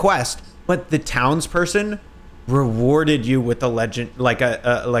even a quest, but the townsperson rewarded you with a legend, like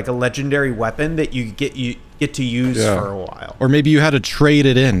a legendary weapon that you get to use for a while. Or maybe you had to trade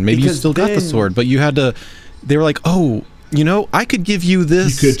it in. Maybe you still got the sword, but you had to. They were like, "Oh, you know, I could give you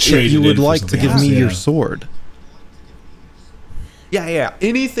this if you would like to give me your sword." Yeah.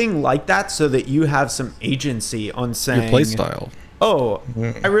 Anything like that, so that you have some agency on saying your play style. Oh,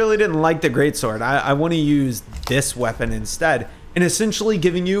 I really didn't like the greatsword. I want to use this weapon instead. And essentially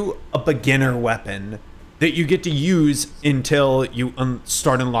giving you a beginner weapon that you get to use until you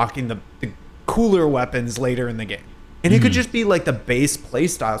start unlocking the cooler weapons later in the game. And it could just be like the base play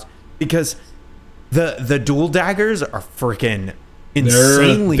styles, because the dual daggers are freaking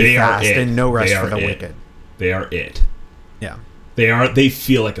insanely fast and No Rest for the Wicked. They are it. Yeah. They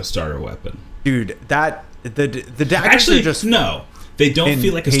feel like a starter weapon. Dude, the daggers actually are just no. They don't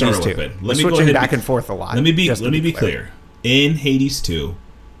feel like a starter weapon. Let me switching back and forth a lot. Let me be clear. In Hades 2,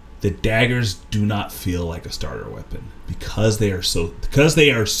 the daggers do not feel like a starter weapon because they are so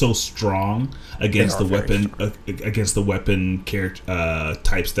strong against the weapon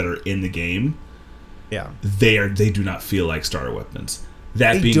types that are in the game. Yeah, they do not feel like starter weapons.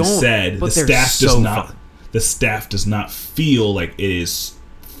 That being said, the staff does not feel like it is.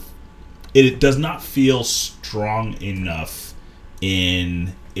 It does not feel strong enough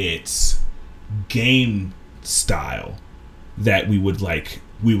in its game style that we would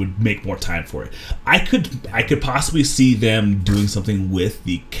make more time for it. I could possibly see them doing something with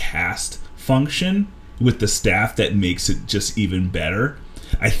the cast function with the staff that makes it just even better.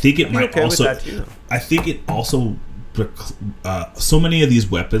 I think it might also. I think it also. So many of these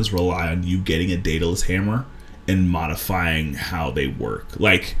weapons rely on you getting a dataless hammer and modifying how they work.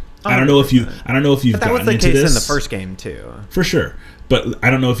 Like I don't know if you've gotten into this. That was the case in the first game too, for sure. But I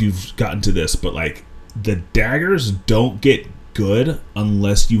don't know if you've gotten to this. But like the daggers don't get good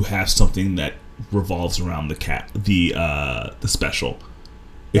unless you have something that revolves around the special.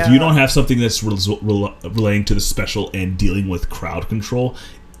 If you don't have something that's relating to the special and dealing with crowd control,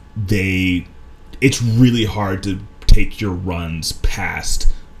 it's really hard to take your runs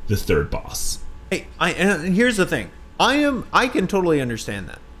past the third boss. Hey, and here's the thing. I can totally understand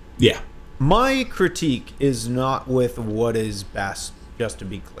that. Yeah. My critique is not with what is best, just to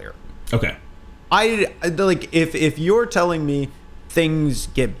be clear. Okay. I like if you're telling me things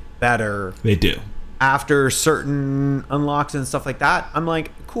get better. They do. After certain unlocks and stuff like that, I'm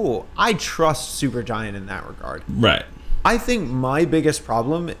like, cool. I trust Supergiant in that regard. Right. I think my biggest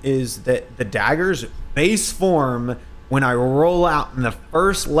problem is that the daggers base form when I roll out in the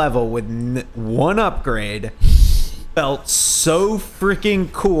first level with one upgrade felt so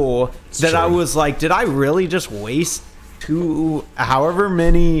freaking cool that I was like, did I really just waste however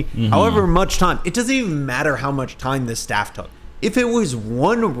much time? It doesn't even matter how much time the staff took. If it was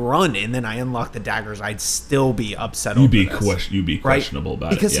one run and then I unlocked the daggers, I'd still be upset over this. You'd be questionable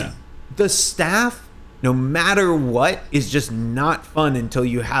about because it, yeah. The staff, no matter what, is just not fun until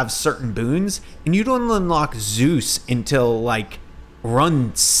you have certain boons. And you don't unlock Zeus until, like,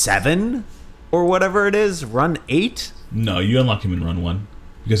 run 7 or whatever it is. Run 8? No, you unlock him in run 1.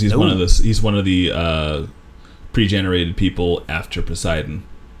 Because he's one of the pre-generated people after Poseidon.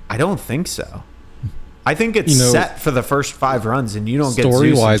 I don't think so. I think it's set for the first 5 runs, and you don't get Zeus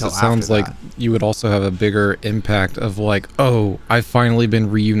story-wise. It sounds like you would also have a bigger impact of like, oh, I've finally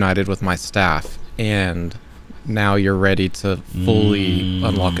been reunited with my staff, and now you're ready to fully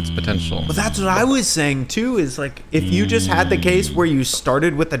unlock its potential. Well, that's what I was saying too. Is like if you just had the case where you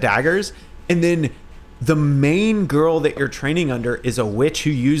started with the daggers, and then the main girl that you're training under is a witch who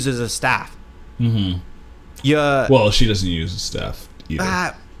uses a staff. Mm-hmm. Yeah. Well, she doesn't use a staff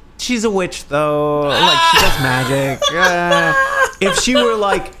either. She's a witch, though. Like, she does magic. If she were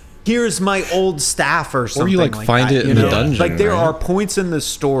like, here's my old staff or something, or you like find it in the dungeon. Like, there are points in the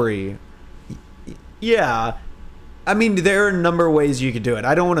story. Yeah. I mean, there are a number of ways you could do it.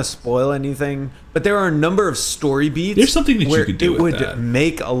 I don't want to spoil anything, but there are a number of story beats. There's something that you could do with that. It would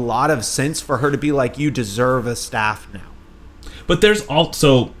make a lot of sense for her to be like, you deserve a staff now. But there's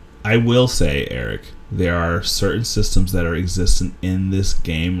also, I will say, Eric, there are certain systems that are existent in this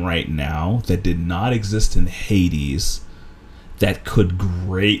game right now that did not exist in Hades that could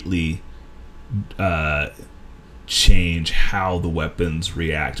greatly change how the weapons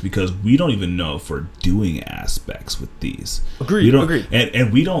react, because we don't even know if we're doing aspects with these. Agreed.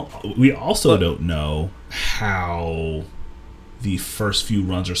 And we also don't know how the first few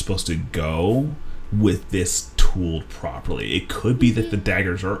runs are supposed to go with this tooled properly. It could be that the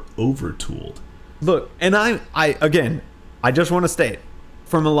daggers are over-tooled. Look, and I just want to state,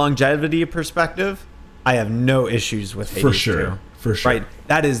 from a longevity perspective, I have no issues with Hades 2. For sure. Right?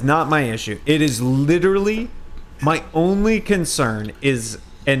 That is not my issue. It is literally my only concern is,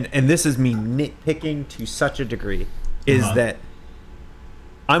 and this is me nitpicking to such a degree, is that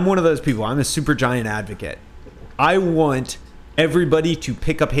I'm one of those people. I'm a Supergiant advocate. I want everybody to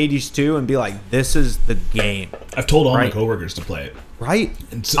pick up Hades 2 and be like, this is the game. I've told all my coworkers to play it. Right?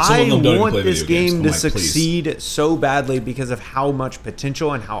 And I want this game to succeed so badly because of how much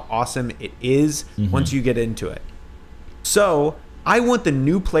potential and how awesome it is once you get into it. So I want the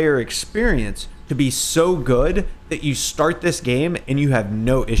new player experience to be so good that you start this game and you have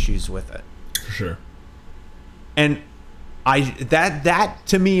no issues with it. For sure. And that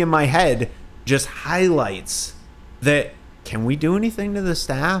to me in my head just highlights that, can we do anything to the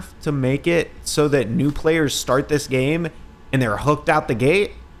staff to make it so that new players start this game and they're hooked out the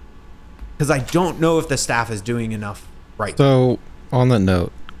gate? Because I don't know if the staff is doing enough right now. So, on that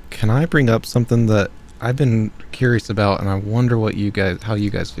note, can I bring up something that I've been curious about, and I wonder how you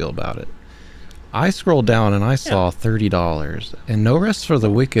guys feel about it? I scrolled down and I saw $30, and No Rest for the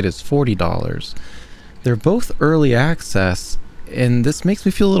Wicked is $40. They're both early access, and this makes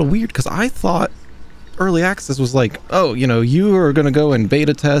me feel a little weird because I thought early access was like, oh, you are going to go and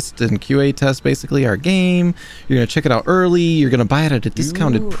beta test and QA test basically our game. You're going to check it out early. You're going to buy it at a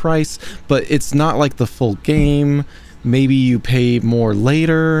discounted price, but it's not like the full game. Maybe you pay more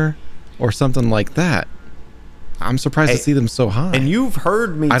later or something like that. I'm surprised to see them so high. And you've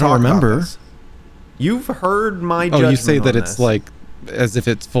heard me talk about this. You've heard my judgment. Oh, you say that it's like as if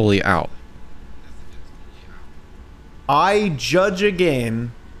it's fully out. I judge a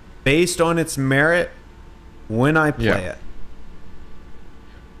game based on its merit when I play it.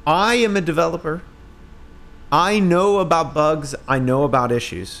 I am a developer. I know about bugs. I know about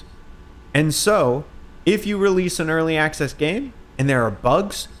issues. And so, if you release an early access game and there are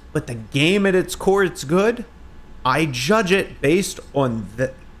bugs, but the game at its core it's good, I judge it based on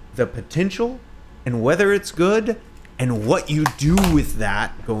the potential and whether it's good and what you do with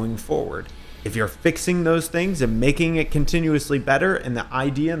that going forward. If you're fixing those things and making it continuously better and the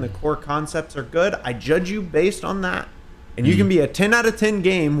idea and the core concepts are good, I judge you based on that. And you can be a 10 out of 10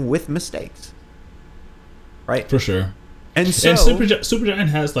 game with mistakes. Right? For sure. And so Supergiant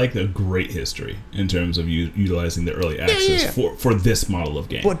has like a great history in terms of utilizing the early access for this model of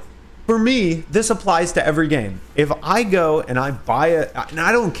game. But for me, this applies to every game. If I go and I buy it, and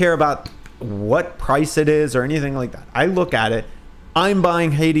I don't care about what price it is or anything like that. I look at it. I'm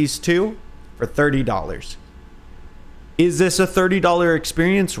buying Hades 2 for $30. Is this a $30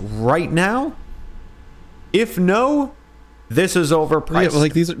 experience right now? If no, this is overpriced. Yeah,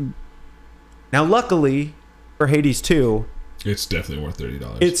 like these are... Now, luckily for Hades 2, it's definitely worth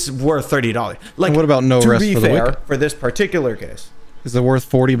 $30. It's worth $30. Like, and what about No Rest for the Wicked? To be fair, for this particular case, is it worth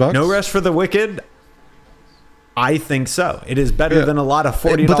 $40? No Rest for the Wicked? I think so. It is better than a lot of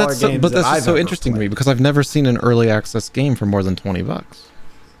 $40 games. But that's so interesting to me because I've never seen an early access game for more than $20.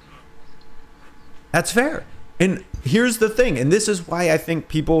 That's fair. And here's the thing, and this is why I think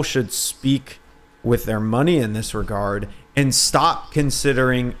people should speak with their money in this regard and stop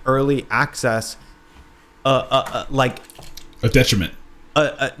considering early access like a detriment.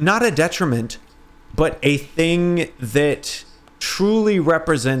 Not a detriment, but a thing that truly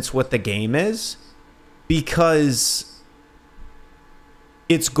represents what the game is, because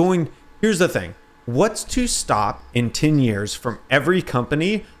it's going... Here's the thing. What's to stop in 10 years from every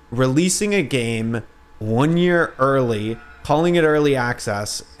company releasing a game 1 year early, calling it early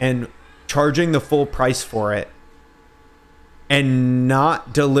access, and charging the full price for it, and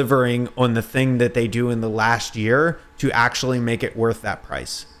not delivering on the thing that they do in the last year to actually make it worth that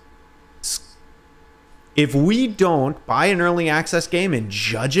price? If we don't buy an early access game and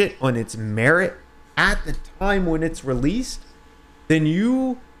judge it on its merit at the time when it's released, then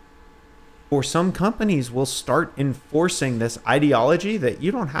you, or some companies, will start enforcing this ideology that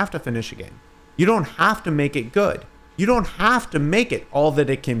you don't have to finish a game. You don't have to make it good. You don't have to make it all that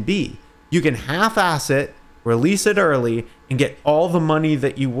it can be. You can half-ass it, release it early, and get all the money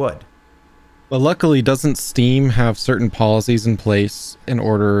that you would. But luckily, doesn't Steam have certain policies in place in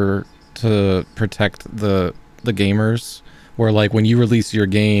order to protect the gamers? Where, like, when you release your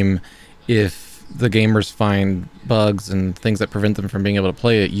game, if the gamers find bugs and things that prevent them from being able to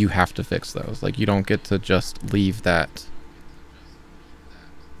play it, you have to fix those. Like, you don't get to just leave that.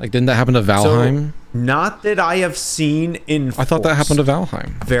 Like, didn't that happen to Valheim? So, not that I have seen enforced. I thought that happened to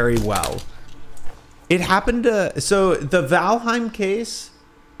Valheim. Very well. It happened to... So, the Valheim case,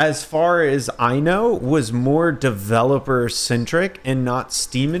 as far as I know, was more developer-centric and not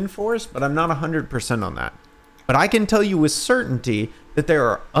Steam-enforced, but I'm not 100% on that. But I can tell you with certainty that there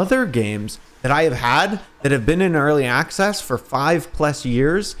are other games that I have had that have been in early access for 5+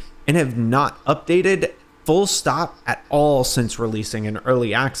 years and have not updated full stop at all since releasing in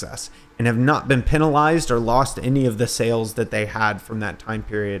early access, and have not been penalized or lost any of the sales that they had from that time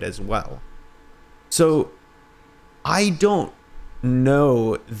period as well. So I don't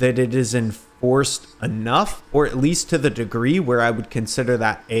know that it is enforced enough, or at least to the degree where I would consider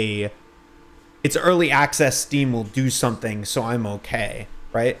that it's early access, Steam will do something, so I'm okay,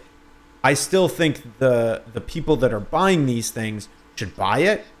 right? I still think the people that are buying these things should buy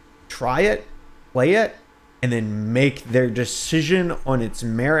it, try it, play it, and then make their decision on its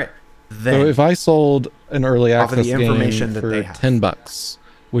merit then. So if I sold an early access game for $10,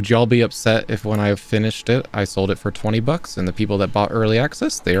 would y'all be upset if when I finished it, I sold it for $20, and the people that bought early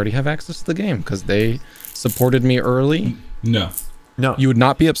access, they already have access to the game because they supported me early? No. You would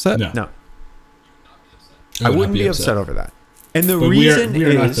not be upset? No. I wouldn't be upset over that. And the reason we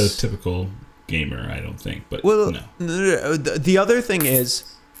are not the typical gamer, I don't think. But well, no. The other thing is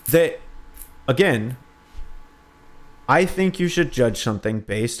that, again, I think you should judge something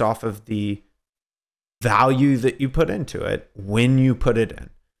based off of the value that you put into it when you put it in.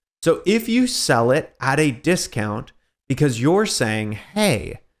 So if you sell it at a discount because you're saying,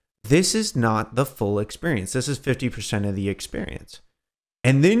 hey, this is not the full experience, this is 50% of the experience,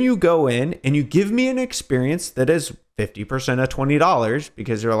 and then you go in and you give me an experience that is 50% of $20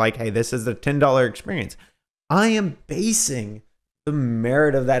 because you're like, hey, this is the $10 experience, I am basing the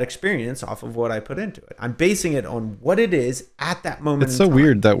merit of that experience off of what I put into it. I'm basing it on what it is at that moment. It's so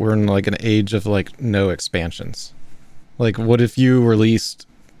weird that we're in like an age of like no expansions. Like, what if you released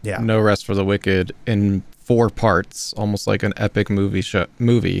Yeah. No Rest for the Wicked in 4 parts, almost like an epic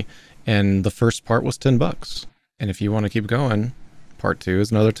movie, and the first part was $10, and if you want to keep going, part 2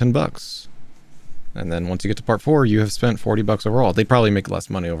 is another $10, and then once you get to part 4, you have spent $40 overall. They probably make less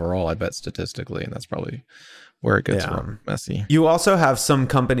money overall, I bet, statistically, and that's probably where it gets messy. You also have some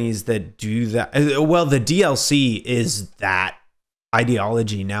companies that do that. Well, the DLC is that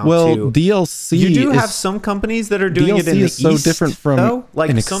ideology now, too. DLC you do have some companies that are doing it in the East, so different from though?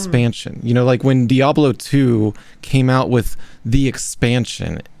 Like an expansion. You know, like when Diablo 2 came out with the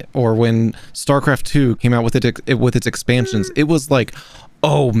expansion, or when StarCraft 2 came out with its expansions, it was like,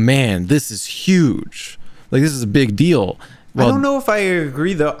 oh man, this is huge. Like, this is a big deal. Well, I don't know if I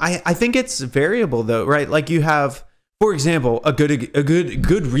agree, though. I think it's variable, though, right? Like, you have, for example, a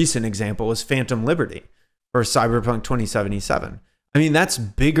good recent example is Phantom Liberty or Cyberpunk 2077. I mean, that's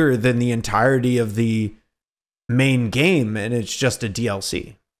bigger than the entirety of the main game, and it's just a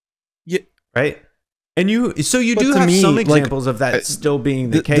DLC. Yeah, right. And you do have some examples of that still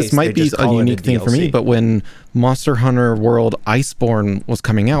being the case. This might be a unique thing for me, but when Monster Hunter World Iceborne was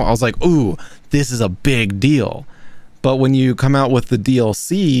coming out, I was like, ooh, this is a big deal. But when you come out with the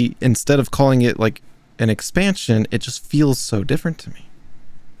DLC, instead of calling it like an expansion, it just feels so different to me.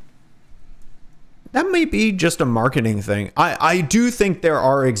 That might be just a marketing thing. I do think there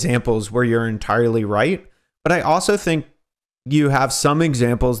are examples where you're entirely right, but I also think you have some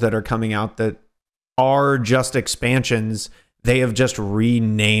examples that are coming out that are just expansions. They have just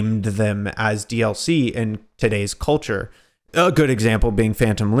renamed them as DLC in today's culture. A good example being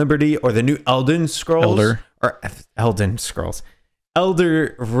Phantom Liberty or the new Elden Scrolls. Elder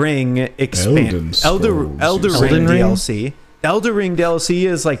Ring Elder Ring DLC. Elder Ring DLC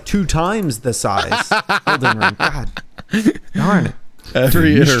is like 2 times the size. Elden Ring. God darn it.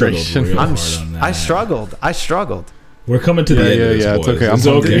 Every iteration. I struggled. We're coming to the end of this, boys. It's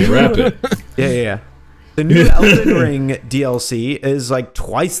okay. Wrap it. Yeah. The new Elden Ring DLC is like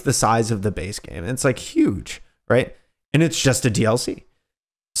twice the size of the base game. It's like huge, right? And it's just a DLC.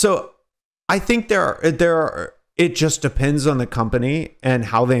 So I think there are. It just depends on the company and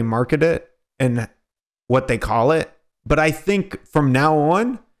how they market it and what they call it. But I think from now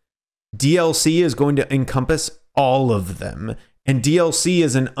on, DLC is going to encompass all of them. And DLC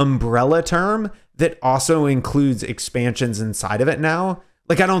is an umbrella term that also includes expansions inside of it now.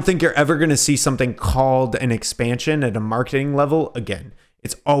 Like, I don't think you're ever going to see something called an expansion at a marketing level again.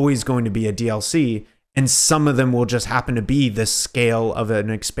 It's always going to be a DLC. And some of them will just happen to be the scale of an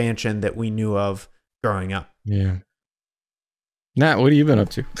expansion that we knew of growing up. Yeah. Nat, what have you been up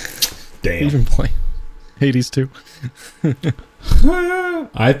to? Damn. You've been playing Hades 2.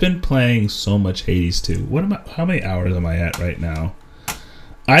 I've been playing so much Hades 2. How many hours am I at right now?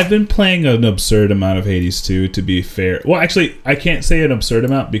 I've been playing an absurd amount of Hades 2, to be fair. Well, actually, I can't say an absurd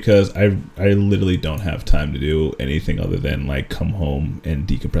amount because I literally don't have time to do anything other than like come home and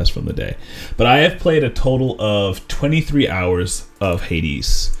decompress from the day. But I have played a total of 23 hours of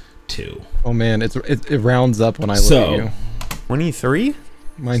Hades 2. Oh man, it rounds up when I look at you. 23?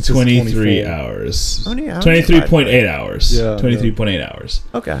 Mine's 23 hours. 23.8 hours. Yeah, 23.8 hours.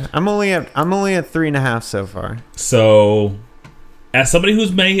 Okay. I'm only at 3.5 so far. So, as somebody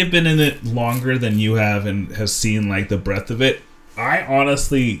who's may have been in it longer than you have and has seen like the breadth of it, I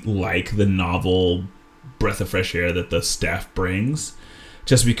honestly like the novel breath of fresh air that the staff brings,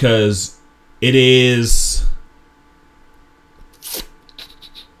 just because it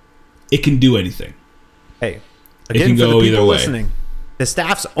can do anything. Hey, again, it can go either way. Listening, the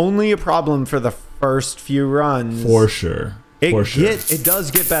staff's only a problem for the first few runs. For sure. It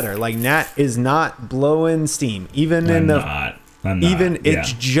does get better. Like, Nat is not blowing steam.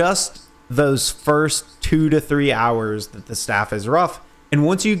 It's just those first 2 to 3 hours that the staff is rough. And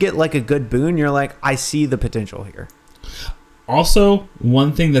once you get like a good boon, you're like, I see the potential here. Also,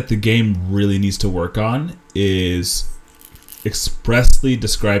 one thing that the game really needs to work on is expressly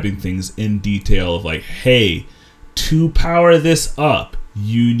describing things in detail of like, hey, to power this up,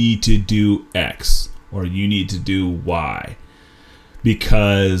 you need to do X or you need to do Y.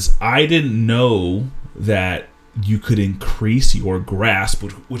 Because I didn't know that you could increase your grasp,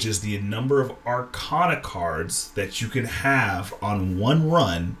 which is the number of Arcana cards that you can have on one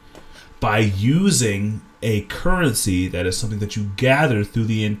run, by using a currency that is something that you gather through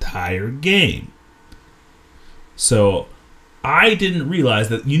the entire game. So I didn't realize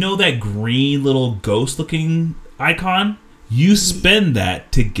that, you know, that green little ghost looking icon, you spend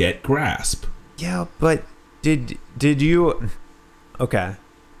that to get grasp. Yeah, but did you? Okay,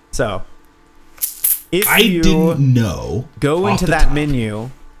 so if I didn't know. Go into that menu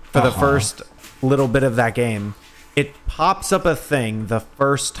for the first little bit of that game, it pops up a thing the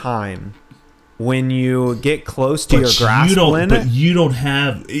first time when you get close to your grasp limit. But you don't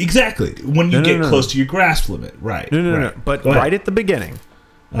have exactly when you get close to your grasp limit, right? No. But right at the beginning,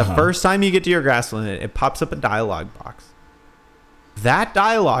 the first time you get to your grasp limit, it pops up a dialogue box. That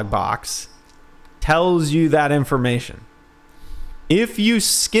dialogue box tells you that information. If you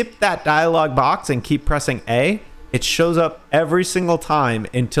skip that dialogue box and keep pressing A, it shows up every single time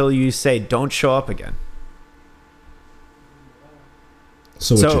until you say don't show up again.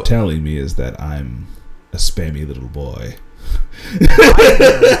 So what you're telling me is that I'm a spammy little boy. You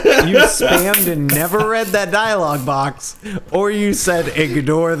spammed and never read that dialogue box, or you said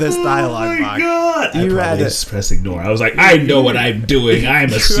ignore this dialogue box. God! I probably just press ignore. I was like, I know what I'm doing.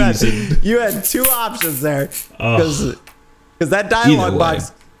 I'm a seasoned. You had two options there because that dialogue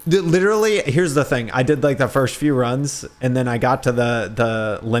box. Literally, here's the thing. I did like the first few runs, and then I got to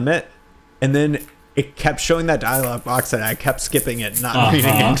the limit, and then it kept showing that dialogue box, and I kept skipping it, not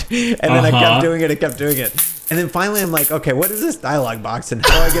reading it. And then I kept doing it, And then finally I'm like, okay, what is this dialogue box, and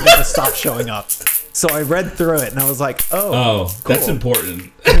how do I get it to stop showing up? So I read through it, and I was like, cool. That's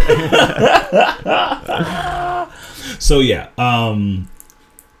important. So yeah,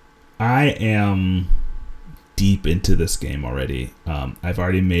 I am deep into this game already. I've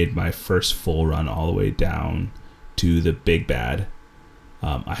already made my first full run all the way down to the big bad.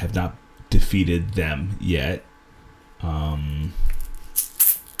 I have not defeated them yet.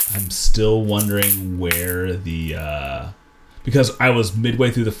 I'm still wondering where the because I was midway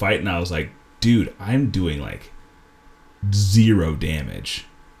through the fight and I was like, dude, I'm doing like 0 damage.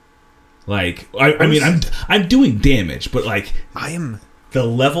 Like I mean I'm doing damage, but like the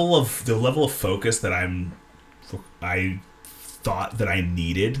level of focus that I thought that I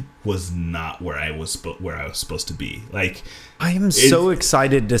needed was not where I was supposed to be. Like I am so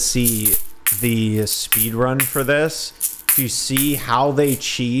excited to see the speed run for this, to see how they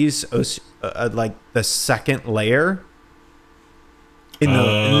cheese like the second layer in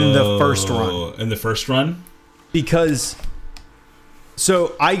the first run. In the first run, because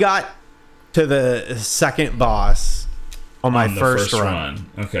so I got to the second boss on my first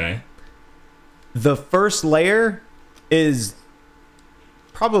run. Okay, the first layer is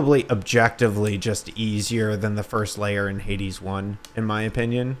probably objectively just easier than the first layer in Hades 1, in my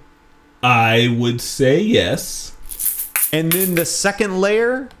opinion. I would say yes. And then the second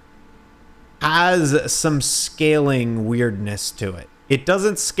layer has some scaling weirdness to it. It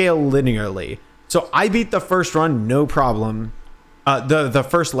doesn't scale linearly. So I beat the first run, no problem. The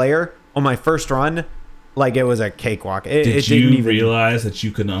first layer on my first run, like it was a cakewalk. Did you realize that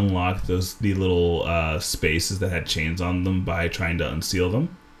you can unlock the little spaces that had chains on them by trying to unseal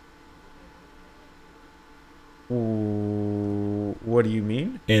them? What do you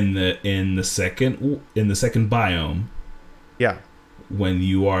mean? In the second biome, yeah, when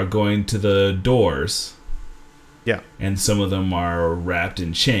you are going to the doors, yeah, and some of them are wrapped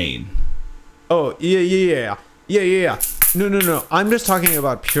in chain. Oh yeah. No. I'm just talking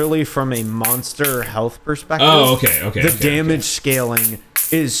about purely from a monster health perspective. Oh, okay. The damage scaling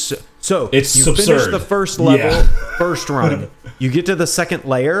is so. It's you absurd. Finish the first level, first run. You get to the second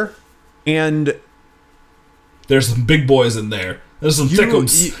layer, and there's some big boys in there. There's some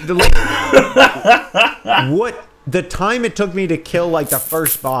thickums. What the time it took me to kill like the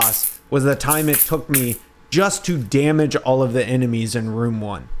first boss was the time it took me just to damage all of the enemies in room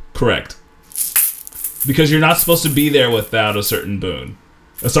 1. Correct. Because you're not supposed to be there without a certain boon.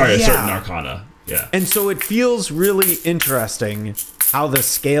 A certain arcana. Yeah. And so it feels really interesting how the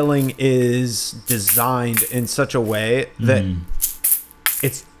scaling is designed in such a way that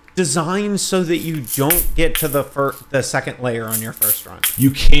it's designed so that you don't get to the second layer on your first run.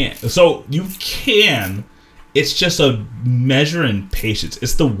 You can't. So you can. It's just a measure in patience.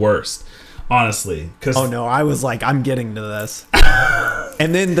 It's the worst, honestly. Oh no, I was like, I'm getting to this.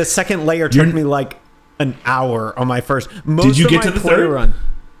 And then the second layer took me like an hour on my first. Did you get to the third run?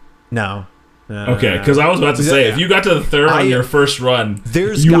 No. Okay, because I was about to say, if you got to the third on your first run,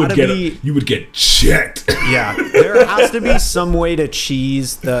 you would get checked. Yeah, there has to be some way to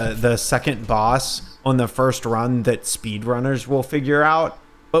cheese the second boss on the first run that speedrunners will figure out.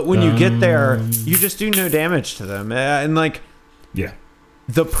 But when you get there, you just do no damage to them. And like, yeah,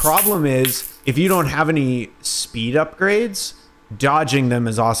 the problem is if you don't have any speed upgrades, dodging them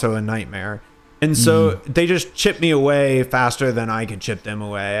is also a nightmare. And so they just chip me away faster than I could chip them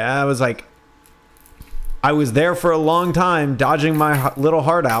away. I was like, I was there for a long time dodging my little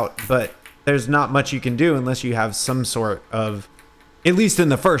heart out, but there's not much you can do unless you have some sort of, at least in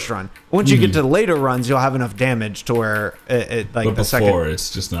the first run. Once you get to the later runs, you'll have enough damage to where it like but the second.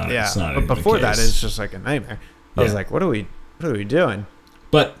 It's just not. Yeah, it's not but before that, it's just like a nightmare. I was like, what are we doing?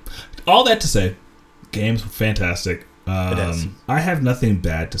 But all that to say, game's fantastic. It is. I have nothing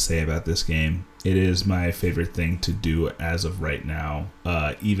bad to say about this game. It is my favorite thing to do as of right now,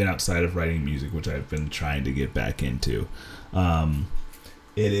 even outside of writing music, which I've been trying to get back into.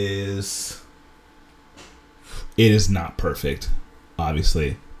 It is not perfect,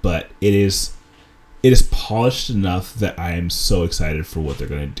 obviously, but it is polished enough that I am so excited for what they're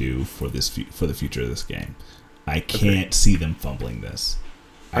going to do for the future of this game. I can't see them fumbling this.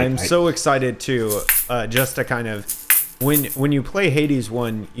 I'm so excited too, just to kind of, when you play Hades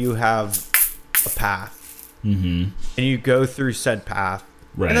 1, you have a path, and you go through said path,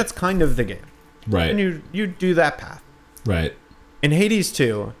 and that's kind of the game, and you do that path, In Hades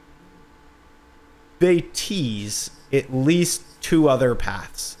 2, they tease at least 2 other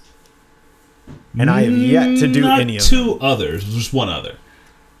paths, and I have yet to do any of them. 2 others, just 1 other.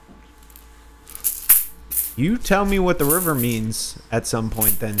 You tell me what the river means at some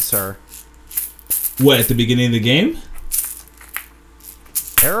point, then, sir. What, at the beginning of the game?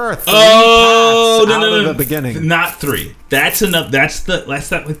 There are 3 paths out of the beginning. Not 3. That's enough. That's that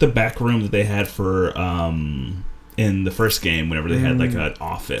like the back room that they had for in the first game whenever they had like an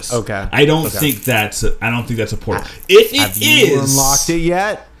office. Okay. I don't think that's a portal. If it have you unlocked it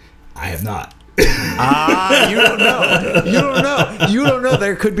yet? I have not. You don't know. You don't know.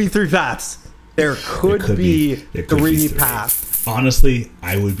 There could be 3 paths. There could be 3 paths. Honestly,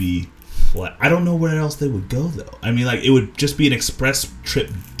 I would be flat. I don't know where else they would go, though. I mean, like, it would just be an express trip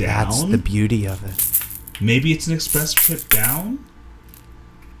down. That's the beauty of it. Maybe it's an express trip down?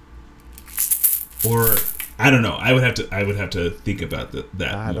 Or, I don't know. I would have to think about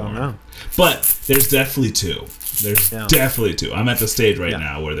that I more. don't know. But there's definitely 2. There's definitely 2. I'm at the stage right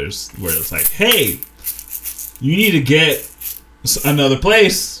now where it's like, hey, you need to get another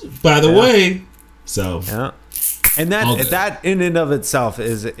place, by the way. So and that in and of itself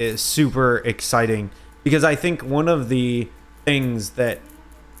is super exciting, because I think one of the things that,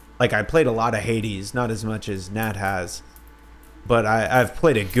 like, I played a lot of Hades, not as much as Nat has, but I've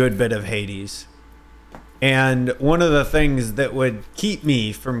played a good bit of Hades, and one of the things that would keep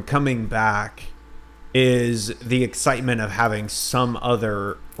me from coming back is the excitement of having some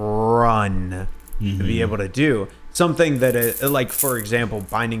other run to be able to do. Something that, like, for example,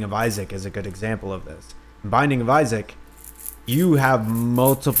 Binding of Isaac is a good example of this. In Binding of Isaac, you have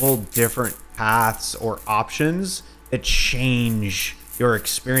multiple different paths or options that change your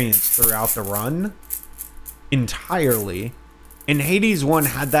experience throughout the run entirely. And Hades 1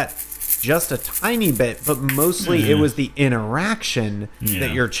 had that just a tiny bit, but mostly it was the interaction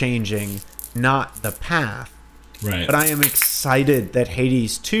that you're changing, not the path. Right. But I am excited that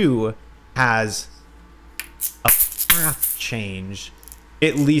Hades 2 has a path change,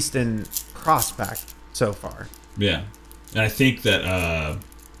 at least in prospect so far. Yeah. And I think that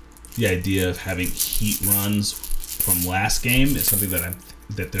the idea of having heat runs from last game is something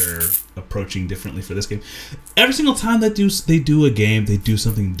that they're approaching differently for this game. Every single time that they do a game, they do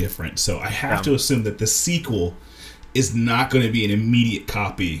something different. So I have to assume that the sequel is not going to be an immediate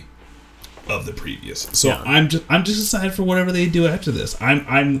copy of the previous. So I'm just excited for whatever they do after this.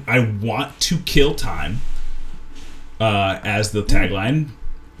 I want to kill time, as the tagline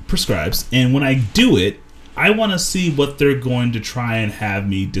prescribes, and when I do it, I want to see what they're going to try and have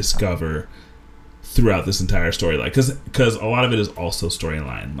me discover throughout this entire storyline, because a lot of it is also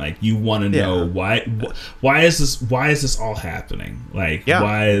storyline. Like, you want to know why is this all happening? Like,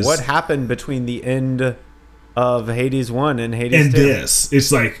 what happened between the end of Hades 1 and Hades 2? And this,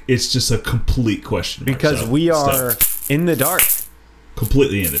 it's just a complete question mark. Because we are in the dark.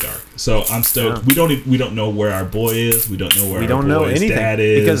 Completely in the dark. So I'm stoked. We don't know where our boy is. We don't know where our boy's dad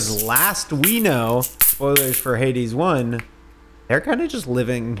is. Because last we know, spoilers for Hades 1, they're kind of just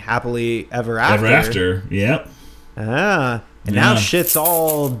living happily ever after. Ever after, yep. And now shit's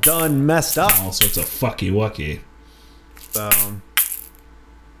all done messed up. All sorts of fucky wucky. So,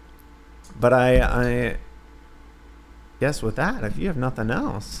 but I guess with that, if you have nothing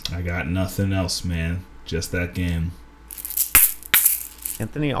else, I got nothing else, man. Just that game.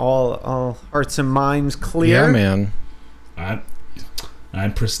 Anthony, all hearts and minds clear? Yeah, man.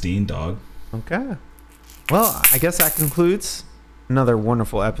 I'm pristine, dog. Okay. Well, I guess that concludes another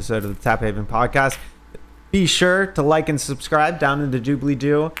wonderful episode of the Taphaven podcast. Be sure to like and subscribe down in the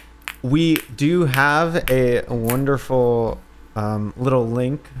doobly-doo. We do have a wonderful little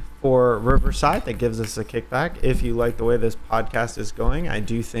link for Riverside that gives us a kickback. If you like the way this podcast is going, I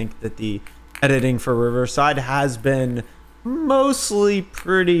do think that the editing for Riverside has been mostly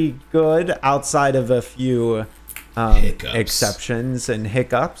pretty good, outside of a few exceptions and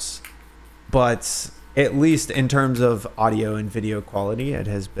hiccups. But at least in terms of audio and video quality, it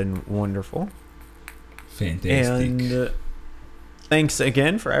has been wonderful. Fantastic. And thanks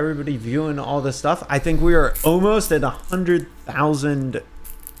again for everybody viewing all this stuff. I think we are almost at 100,000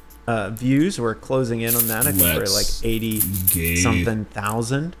 views. We're closing in on that. I think we're like 80 something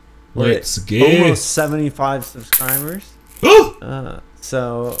thousand. Let's almost 75 subscribers.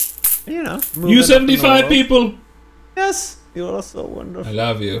 So, you know, you 75 people. Yes, you're also wonderful. I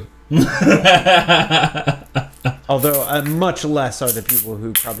love you. Although much less are the people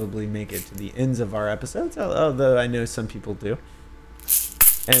who probably make it to the ends of our episodes, although I know some people do.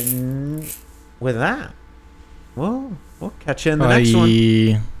 And with that, we'll catch you in the next one.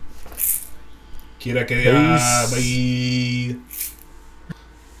 Kira, bye.